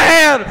him in the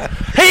hand.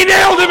 He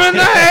nailed him in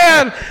the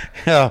hand.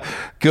 Oh,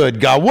 good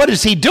God. What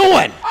is he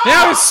doing?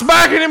 Now he's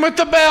smacking him with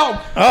the belt.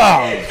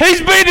 Oh, He's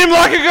beating him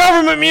like a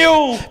government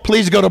mule.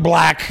 please go to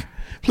black.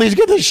 Please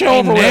get this show He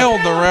over with. nailed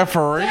the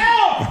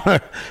referee.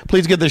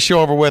 Please get this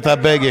show over with. I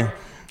beg you.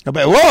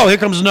 Whoa, here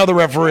comes another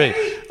referee.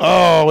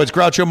 Oh, it's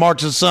Groucho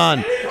Marx's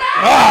son.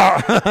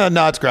 Oh,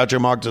 no, it's Groucho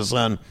Marx's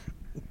son.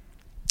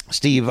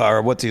 Steve,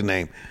 or what's his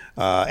name?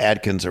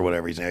 Adkins or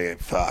whatever his name.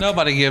 Fuck.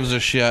 Nobody gives a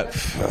shit.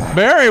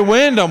 Barry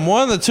Windham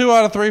won the 2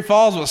 out of 3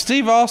 falls, but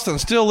Steve Austin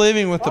still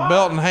leaving with the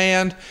belt in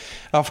hand.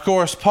 Of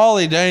course,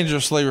 Paulie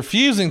dangerously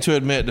refusing to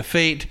admit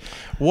defeat.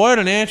 What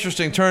an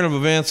interesting turn of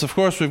events. Of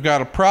course, we've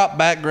got a prop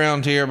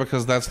background here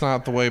because that's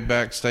not the way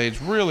backstage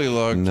really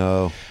looked.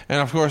 No.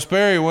 And, of course,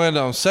 Barry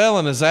Windham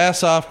selling his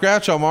ass off.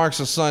 Groucho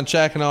Marx's son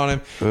checking on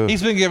him. Ugh.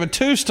 He's been given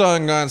 2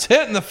 stun guns,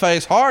 hit in the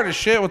face hard as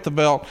shit with the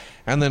belt,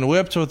 and then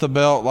whipped with the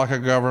belt like a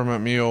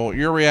government mule.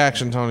 Your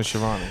reaction, Tony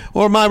Schiavone?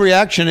 Well, my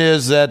reaction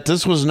is that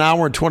this was an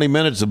hour and 20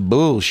 minutes of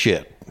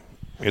bullshit,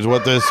 is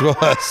what this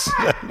was.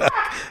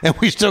 And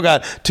we still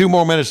got 2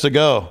 more minutes to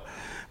go.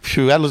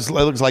 Phew, that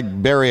looks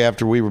like Barry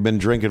after we've been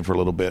drinking for a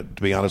little bit,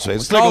 to be honest with you.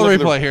 Let's take a Call the look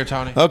at replay here,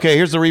 Tony. Okay,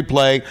 here's the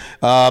replay.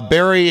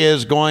 Barry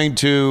is going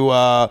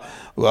to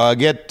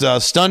get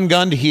stun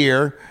gunned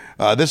here.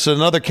 This is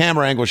another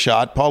camera angle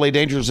shot. Paulie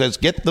Danger says,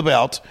 get the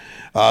belt.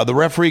 The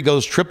referee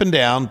goes tripping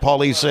down.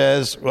 Paulie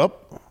says, whoop.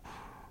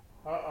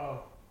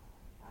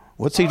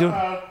 What's he doing?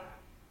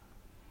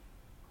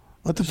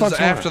 What the This fuck's is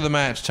going on? after the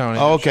match, Tony.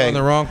 Oh, They're okay. showing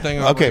the wrong thing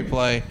on Okay.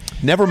 replay.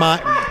 Never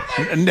mind.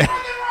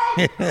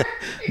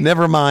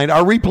 Never mind.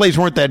 Our replays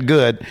weren't that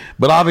good,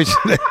 but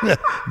obviously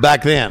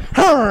back then.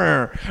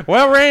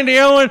 Well, Randy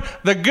Owen,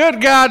 the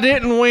good guy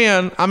didn't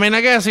win. I mean,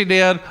 I guess he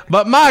did,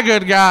 but my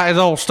good guy is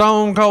old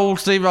Stone Cold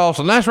Steve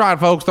Austin. That's right,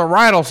 folks, the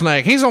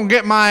rattlesnake. He's going to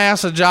get my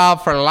ass a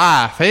job for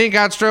life. He ain't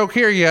got stroke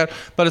here yet,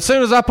 but as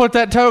soon as I put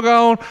that toga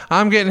on,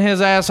 I'm getting his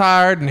ass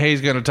hired, and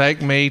he's going to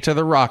take me to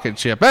the rocket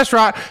ship. That's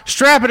right,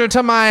 strapping it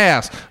to my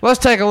ass. Let's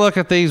take a look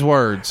at these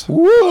words.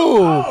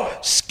 Woo!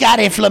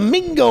 Scotty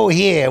Flamingo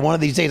here. One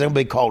of these days I'm going to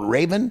be called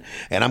Raven,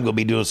 and I'm going to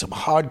be doing some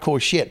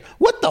hardcore shit.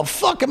 What the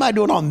fuck am I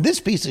doing on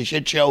this piece of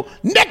shit show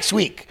next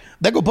week?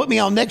 They're going to put me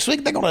on next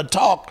week. They're going to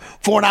talk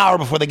for an hour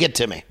before they get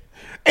to me.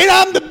 And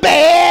I'm the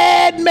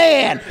bad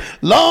man.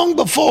 Long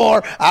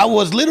before I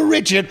was Little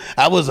Richard,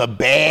 I was a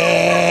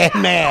bad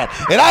man.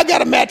 And I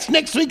got a match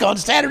next week on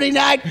Saturday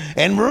night.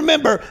 And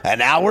remember,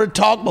 an hour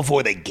talk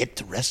before they get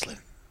to wrestling.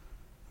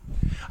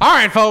 All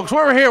right, folks,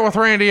 we're here with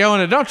Randy Owen,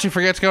 and don't you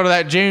forget to go to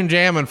that June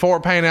Jam in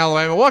Fort Payne,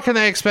 Alabama. What can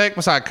they expect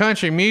besides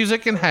country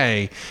music and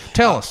hay?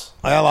 Tell us.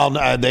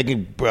 Well, they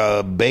can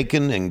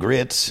bacon and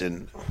grits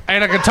and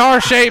And a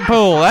guitar-shaped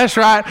pool. That's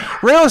right.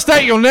 Real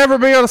estate you'll never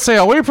be able to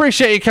sell. We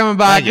appreciate you coming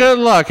by. Thank you. Good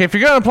luck. If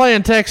you're going to play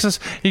in Texas,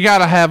 you got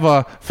to have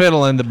a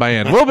fiddle in the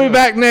band. We'll be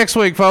back next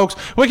week, folks.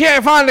 We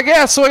can't find a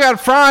guest, so we got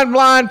Fried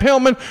Blind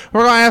Pillman.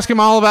 We're going to ask him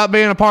all about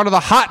being a part of the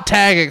Hot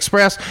Tag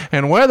Express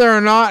and whether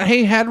or not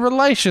he had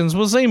relations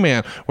with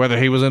Z-Man, whether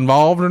he was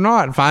involved or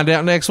not. Find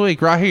out next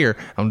week right here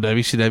on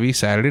WCW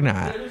Saturday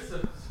Night.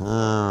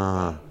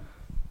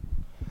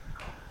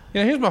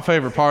 Yeah, here's my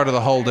favorite part of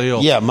the whole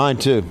deal. yeah, mine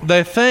too.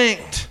 They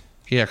thanked,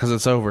 yeah, because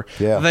it's over.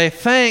 Yeah. They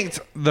thanked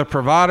the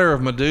provider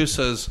of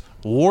Medusa's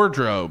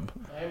wardrobe.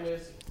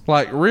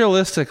 Like,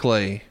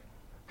 realistically,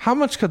 how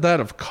much could that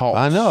have cost?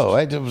 I know.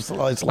 It's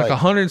Like like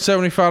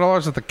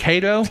 $175 at the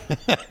Cato?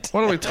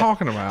 What are we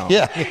talking about?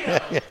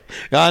 yeah.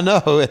 I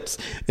know.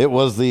 It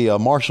was the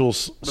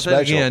Marshall's But then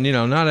special. again, you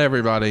know, not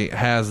everybody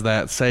has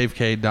that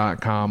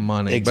SaveCade.com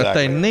money, but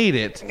they Exactly. need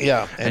it.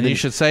 Yeah, And, and you then-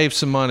 should save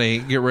some money,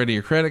 get rid of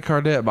your credit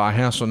card debt, buy a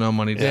house with no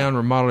money down,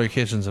 remodel your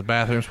kitchens and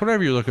bathrooms,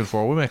 whatever you're looking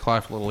for. We make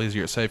life a little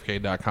easier at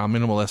SaveCade.com.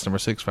 Minimalist number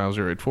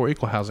 65084,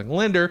 equal housing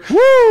lender.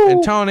 Woo!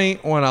 And Tony,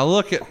 when I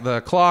look at the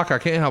clock, I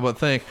can't help but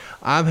think,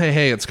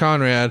 hey, it's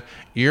Conrad.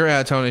 You're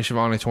at Tony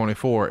Schiavone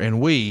 24,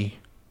 and we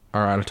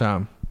are out of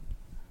time.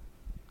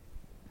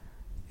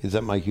 Is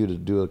that my cue to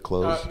do a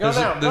close? This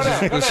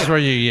is where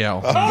you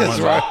yell. That's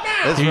right.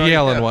 That's You right.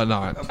 yell and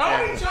whatnot.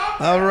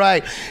 All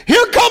right.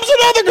 Here comes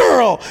another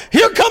girl.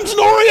 Here comes an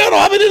Oriental.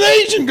 I mean, an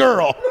Asian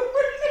girl.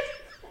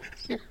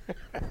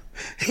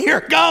 Here Here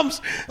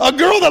comes a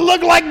girl that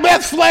looked like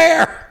Beth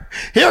Flair.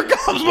 Here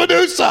comes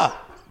Medusa.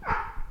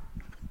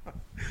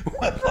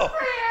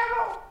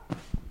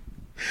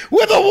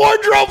 With a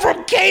wardrobe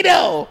from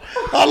Kato.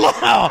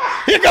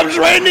 Here comes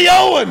Randy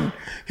Owen.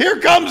 Here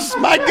comes,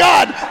 my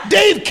God,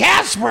 Dave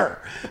Casper.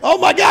 Oh,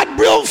 my God,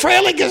 Bill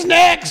Fralick is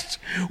next.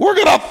 We're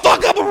going to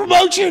fuck up a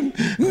promotion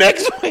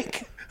next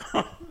week.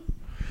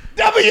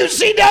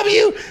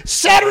 WCW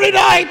Saturday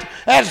night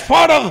as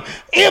part of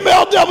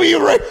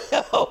MLW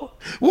Radio.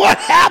 What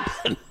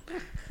happened?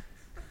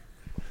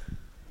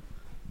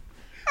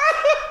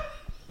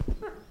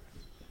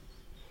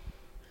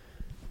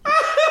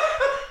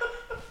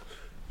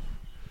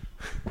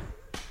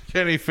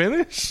 Can he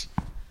finish?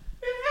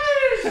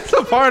 It's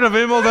a part of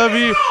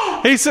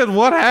MLW. He said,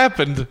 what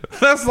happened?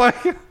 That's like,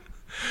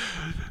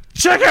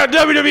 check out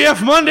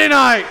WWF Monday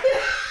night.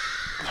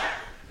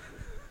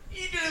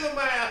 You do the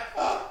math.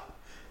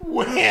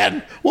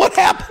 When? What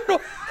happened?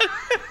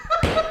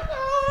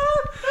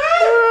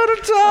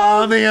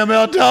 On the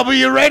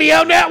MLW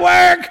Radio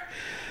Network.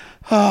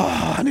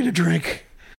 Oh, I need a drink.